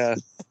himself, yeah.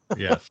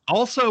 Yes.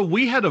 Also,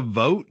 we had a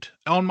vote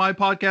on my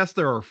podcast.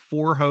 There are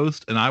 4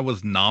 hosts, and I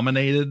was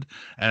nominated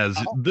as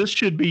this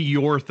should be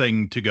your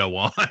thing to go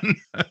on.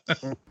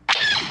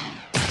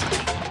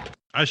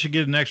 I should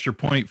get an extra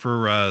point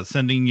for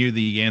sending you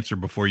the answer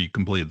before you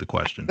completed the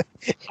question.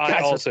 I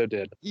also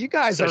did. You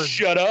guys So are...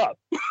 shut up.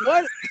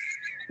 What?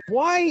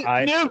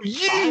 Why? No,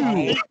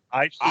 you!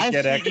 I should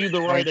get sent you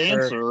the right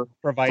answer.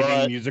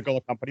 Providing musical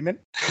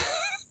accompaniment.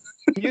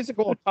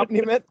 Musical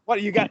accompaniment?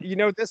 What you got? You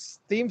know this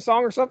theme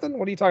song or something?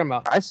 What are you talking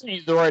about? I sent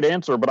you the right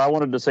answer, but I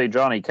wanted to say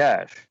Johnny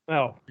Cash.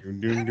 Oh.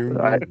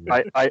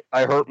 I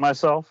hurt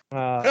myself.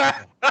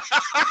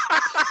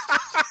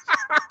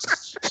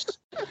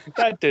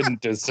 That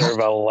didn't deserve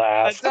a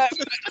laugh. That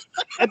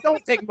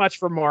don't take much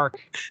for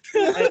Mark.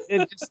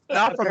 It just,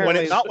 not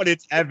when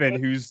it's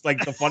Evan, who's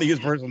like the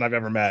funniest person I've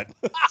ever met.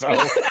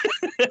 So.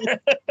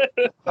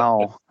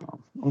 Oh,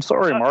 I'm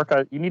sorry, Mark.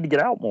 You need to get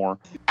out more.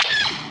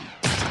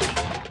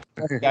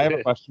 Okay, I have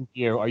a question for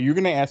you. Are you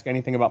going to ask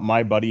anything about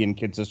My Buddy and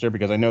Kid Sister?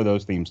 Because I know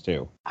those themes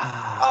too.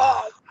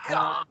 Oh,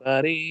 God.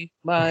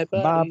 My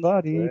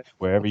buddy,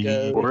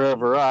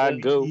 wherever I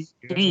go,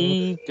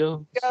 he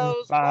goes.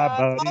 My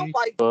buddy. Oh,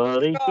 my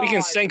buddy. God. We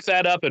can sync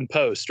that up in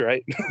post,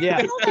 right?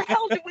 Yeah. How the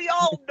hell do we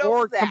all know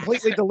Or that?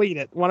 completely delete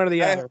it. One or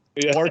the other.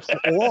 Yeah. Or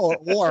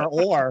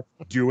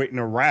do it in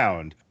a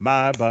round.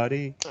 My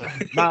buddy,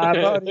 my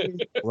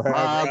buddy,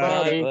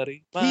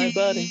 My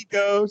buddy. He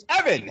goes,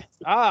 Evan.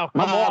 Oh,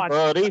 come My on.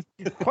 buddy.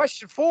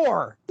 Question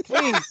 4,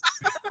 please.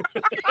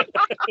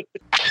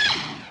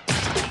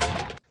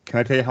 Can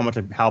I tell you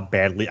how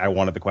badly I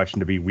wanted the question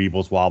to be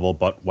Weebles Wobble,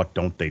 but what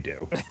don't they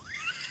do?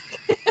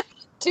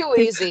 Too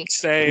easy.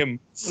 Same.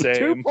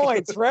 2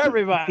 points for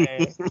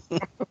everybody.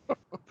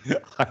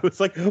 I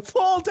was like,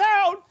 fall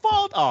down.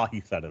 Oh,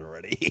 he said it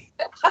already.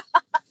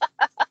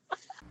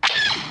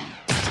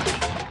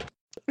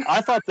 I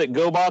thought that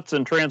GoBots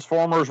and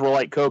Transformers were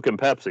like Coke and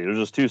Pepsi. They're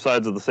just 2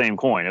 sides of the same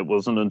coin. It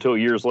wasn't until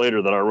years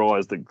later that I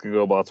realized that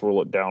GoBots were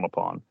looked down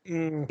upon.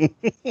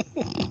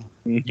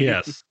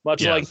 Yes.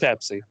 Much like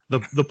Pepsi.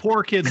 The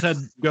poor kids had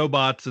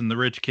GoBots and the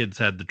rich kids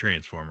had the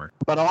Transformer.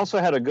 But I also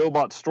had a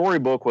GoBot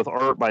storybook with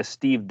art by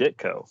Steve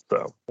Ditko.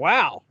 So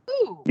Wow.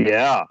 Ooh.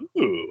 yeah.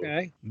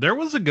 Okay. There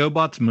was a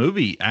GoBots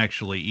movie,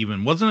 actually,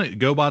 even. Wasn't it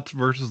GoBots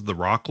versus the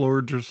Rock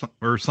Lords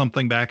or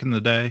something back in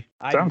the day?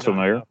 Sounds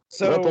familiar.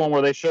 So, Is that the one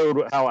where they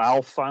showed how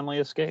Alf finally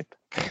escaped?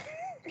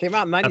 came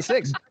out in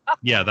 96.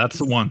 Yeah, that's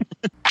the one.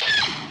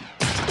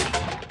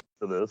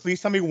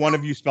 Please tell me one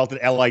of you spelled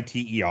it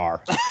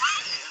Liter.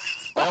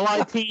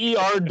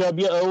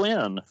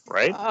 Literwon,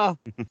 right?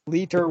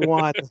 Liter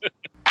 1.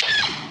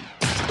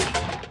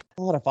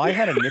 God, if I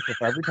had a nickel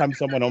for every time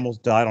someone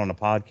almost died on a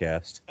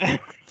podcast. Yeah,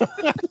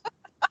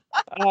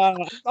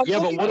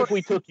 but what if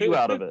we took you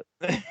out of it?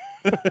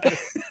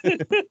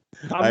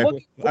 I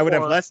would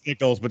have less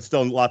nickels, but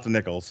still lots of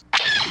nickels.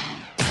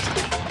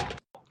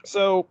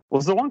 So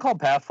was the one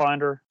called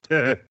Pathfinder?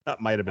 That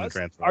might have been a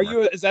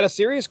Transformer. Is that a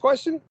serious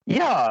question?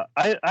 Yeah,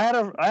 I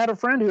had a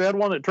friend who had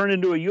one that turned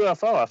into a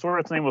UFO. I swear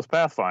its name was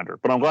Pathfinder,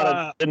 but I'm glad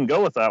I didn't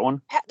go with that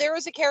one. There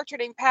is a character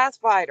named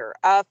Pathfinder,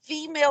 a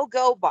female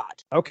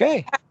GoBot.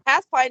 Okay.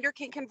 Pathfinder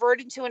can convert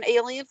into an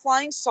alien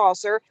flying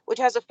saucer, which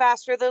has a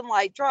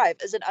faster-than-light drive.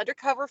 As an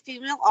undercover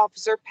female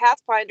officer,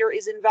 Pathfinder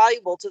is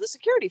invaluable to the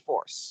security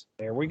force.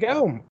 There we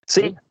go.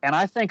 See, and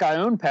I think I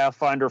owned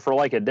Pathfinder for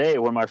like a day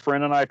when my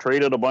friend and I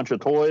traded a bunch of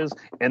toys,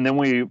 and then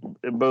we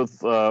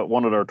both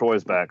wanted our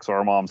toys back, so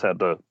our moms had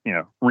to,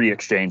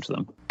 re-exchange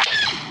them.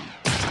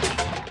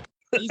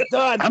 He's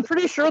done. I'm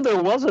pretty sure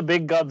there was a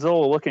big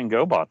Godzilla-looking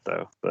GoBot,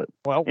 though. But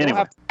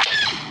anyway.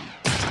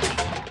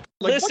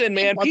 Listen,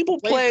 man, people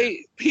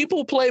play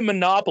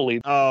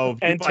Monopoly. Oh,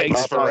 and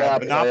takes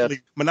forever.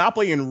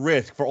 Monopoly and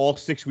Risk for all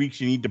 6 weeks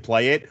you need to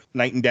play it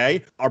night and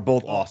day are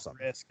both awesome.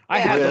 I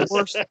had the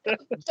worst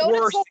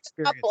experience.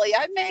 Monopoly.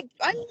 I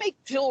make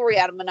jewelry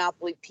out of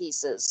Monopoly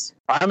pieces.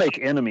 I make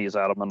enemies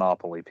out of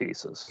Monopoly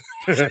pieces.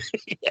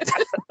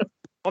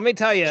 Let me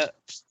tell you,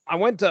 I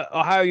went to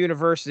Ohio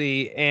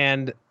University,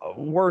 and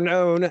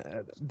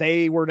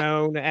they were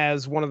known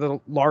as one of the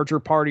larger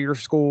partier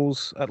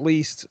schools, at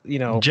least,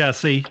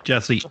 Jesse,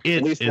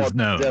 it is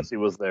known. Jesse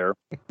was there.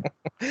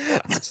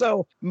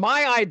 So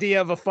my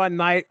idea of a fun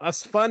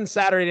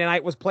Saturday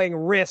night was playing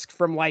Risk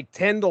from like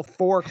 10 till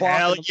 4 o'clock.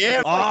 Hell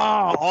yeah.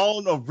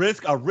 A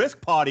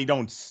Risk party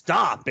don't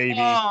stop, baby.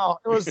 Oh,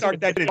 it was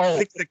start that at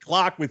 6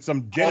 o'clock with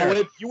some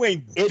dinner. You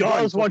ain't It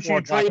done does once you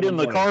trade in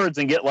the cards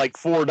and get like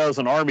 4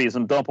 dozen armies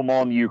and dump them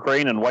on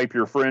Ukraine and wipe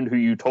your friend who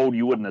you told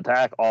you wouldn't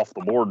attack off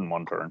the board in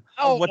one turn.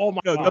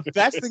 The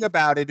best thing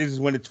about it is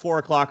when it's 4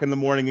 o'clock in the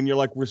morning and you're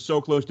like, we're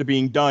so close to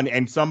being done,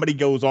 and somebody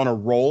goes on a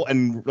roll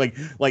and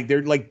like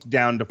they're like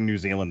down to New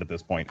Zealand at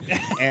this point.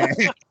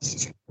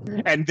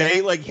 And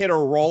they like hit a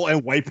roll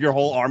and wipe your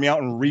whole army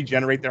out and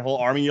regenerate their whole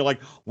army. You're like,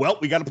 well,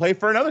 we got to play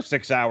for another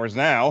 6 hours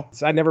now.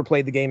 So I never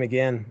played the game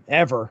again,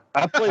 ever.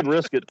 I played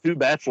Risk at 2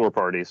 bachelor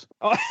parties.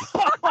 Oh,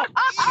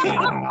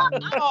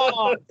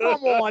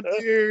 come on,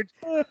 dude.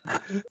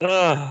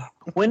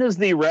 When is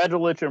the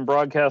Radulich and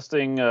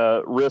Broadcasting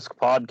Risk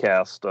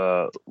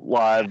podcast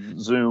live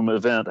Zoom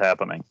event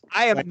happening?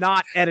 I am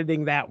not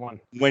editing that one.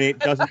 When it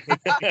doesn't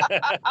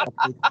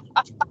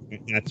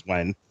that's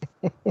when.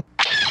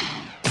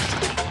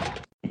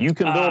 You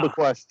can build a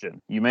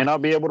question. You may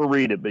not be able to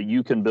read it, but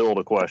you can build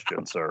a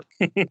question, sir.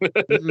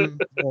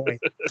 Boy.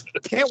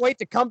 Can't wait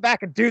to come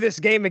back and do this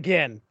game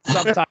again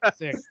sometime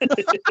soon.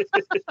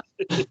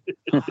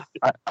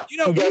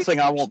 I'm guessing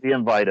I won't be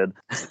invited.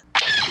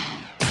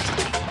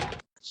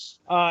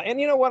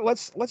 And you know what?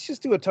 Let's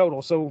just do a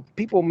total, so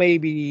people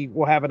maybe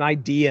will have an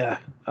idea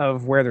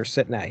of where they're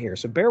sitting at here.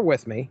 So bear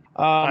with me.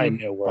 I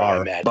know where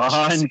I'm at.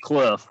 Behind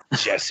Cliff.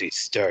 Jesse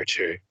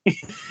Starcher.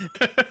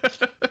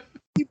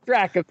 Keep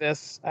track of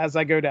this as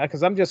I go down,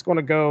 because I'm just going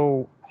to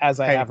go as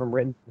I have them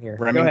written here.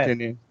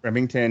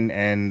 Remington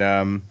and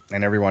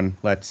everyone.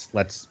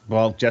 Let's.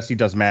 Well, Jesse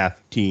does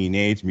math.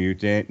 Teenage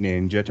Mutant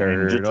Ninja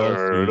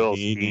Turtles.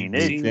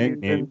 Teenage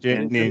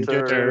Mutant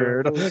Ninja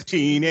Turtles.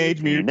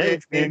 Teenage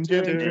Mutant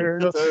Ninja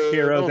Turtles.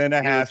 Heroes in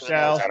a half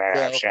shell.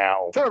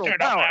 Turtle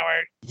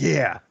power.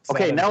 Yeah.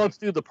 Okay, now let's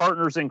do the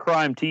partners in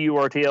crime.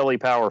 TURTLE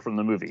power from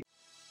the movie.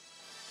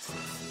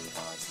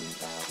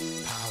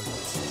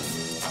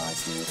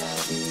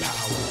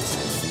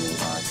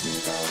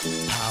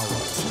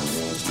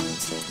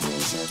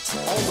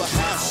 On the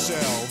half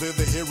shell, they're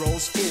the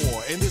heroes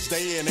for. In this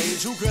day and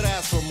age, who could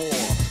ask for more?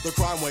 The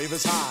crime wave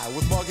is high,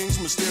 with muggings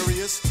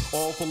mysterious.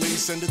 All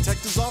police and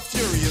detectives are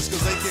furious,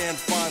 because they can't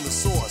find the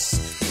source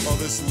of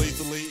this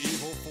lethally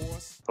evil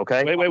force.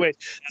 Okay. Wait.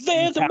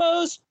 They're the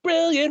most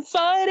brilliant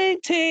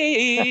fighting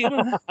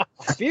team.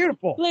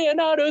 Beautiful.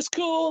 Leonardo's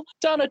cool.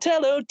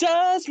 Donatello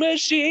does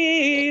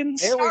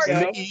machines. There we go.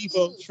 The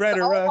evil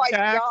shredder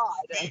attack.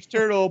 These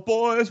turtle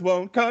boys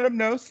won't cut him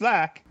no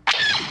slack.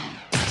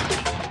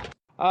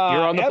 You're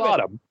on the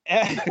bottom,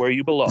 where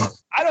you belong.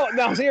 I don't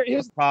know.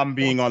 Here's the problem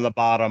being on the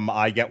bottom.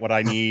 I get what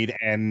I need,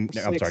 and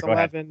I'm sorry. Go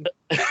ahead.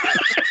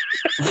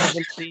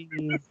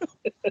 17,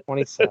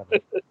 27.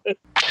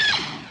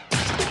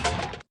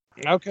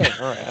 Okay,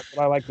 all right. That's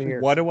what I like to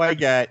hear. What do I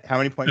get? How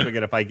many points do I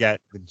get if I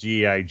get the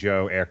G.I.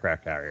 Joe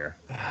aircraft carrier?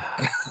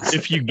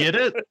 If you get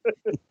it?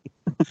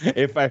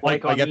 If I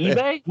get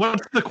eBay?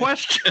 What's the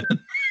question?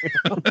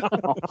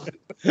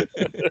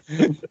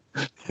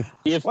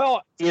 If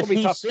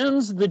he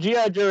sends the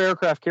G.I. Joe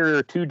aircraft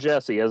carrier to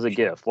Jesse as a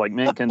gift, like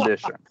mint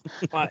condition.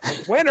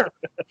 Winner.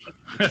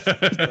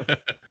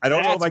 I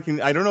don't know if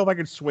I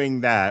can swing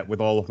that with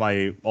all of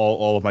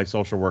my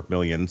social work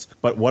millions.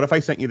 But what if I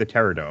sent you the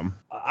Terradome?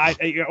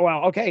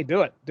 Okay,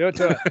 do it. Do it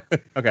to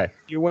it. Okay.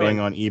 You win. Going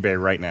on eBay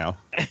right now.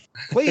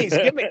 Please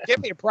give me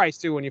a price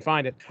too when you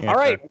find it. Yeah, all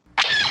right. sure.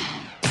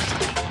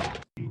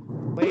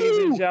 Ladies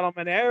and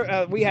gentlemen,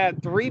 we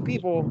had 3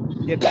 people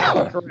get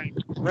that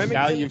correct. Remington,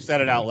 now you've said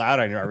it out loud.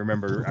 I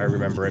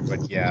remember it,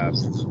 but yeah,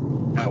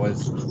 that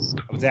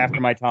was after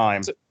my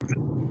time.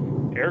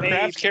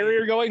 Aircraft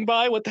carrier going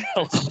by? What the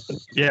hell?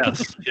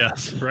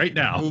 Yes, right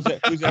now.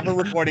 Who's ever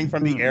recording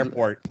from the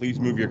airport, please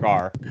move your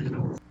car.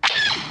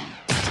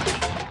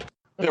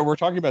 So we're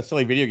talking about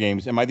silly video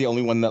games. Am I the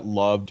only one that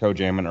loved Toe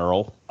Jam and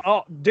Earl?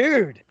 Oh,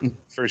 dude.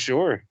 For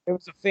sure. It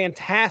was a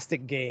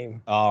fantastic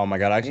game. Oh my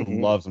god, I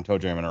actually love some Toe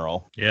Jam and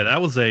Earl. Yeah, that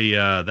was a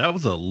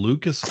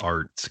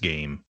LucasArts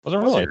game. Was it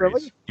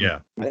really?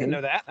 Yeah. I didn't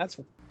know that. That's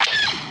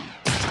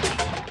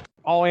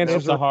all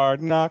answers. It's a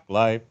hard knock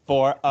life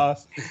for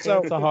us.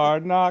 So it's a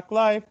hard knock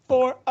life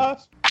for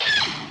us.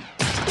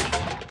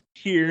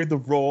 Hear the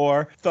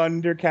roar.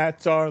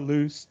 Thundercats are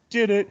loose.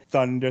 Did it.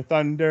 Thunder,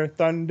 thunder,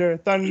 thunder,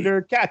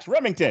 Thundercats.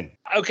 Remington.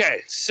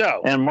 Okay,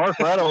 so. And Mark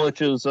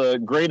Radulich's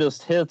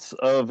greatest hits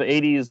of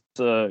 80s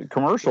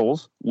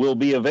commercials will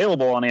be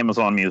available on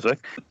Amazon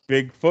Music.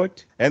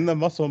 Bigfoot and the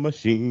Muscle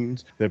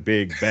Machines. The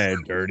big, bad,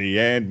 dirty,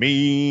 and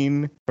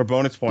mean. For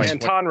bonus points.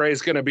 And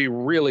Tonray's going to be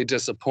really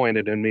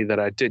disappointed in me that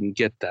I didn't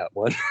get that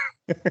one.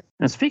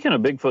 And speaking of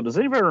Bigfoot, does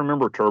anybody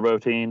remember Turbo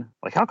Teen?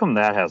 Like, how come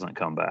that hasn't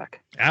come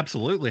back?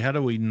 Absolutely. How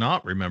do we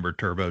not remember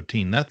Turbo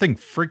Teen? That thing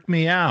freaked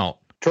me out.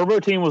 Turbo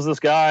Team was this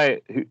guy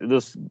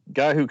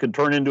who could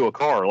turn into a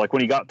car. Like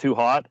when he got too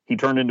hot, he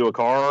turned into a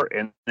car,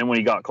 and then when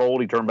he got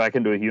cold, he turned back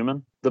into a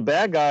human. The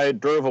bad guy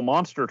drove a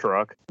monster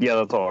truck. Yeah,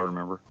 that's all I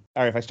remember.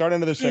 All right, if I start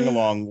another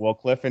sing-along, will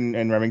Cliff and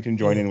Remington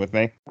join in with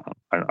me?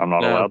 I'm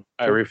not allowed.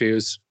 I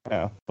refuse.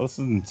 Yeah, well, this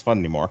isn't fun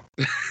anymore.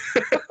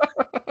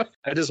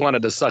 I just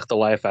wanted to suck the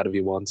life out of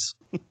you once.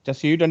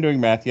 Jesse, you done doing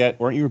math yet?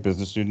 Weren't you a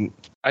business student?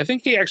 I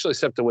think he actually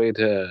stepped away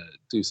to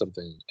do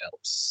something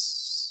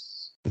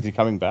else. Is he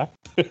coming back?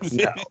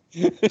 No.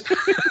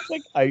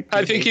 I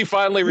think he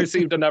finally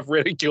received enough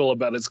ridicule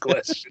about his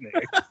questioning.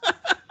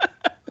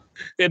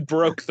 It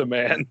broke the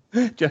man.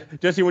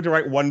 Jesse went to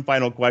write one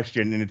final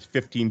question, and it's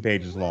 15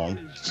 pages long.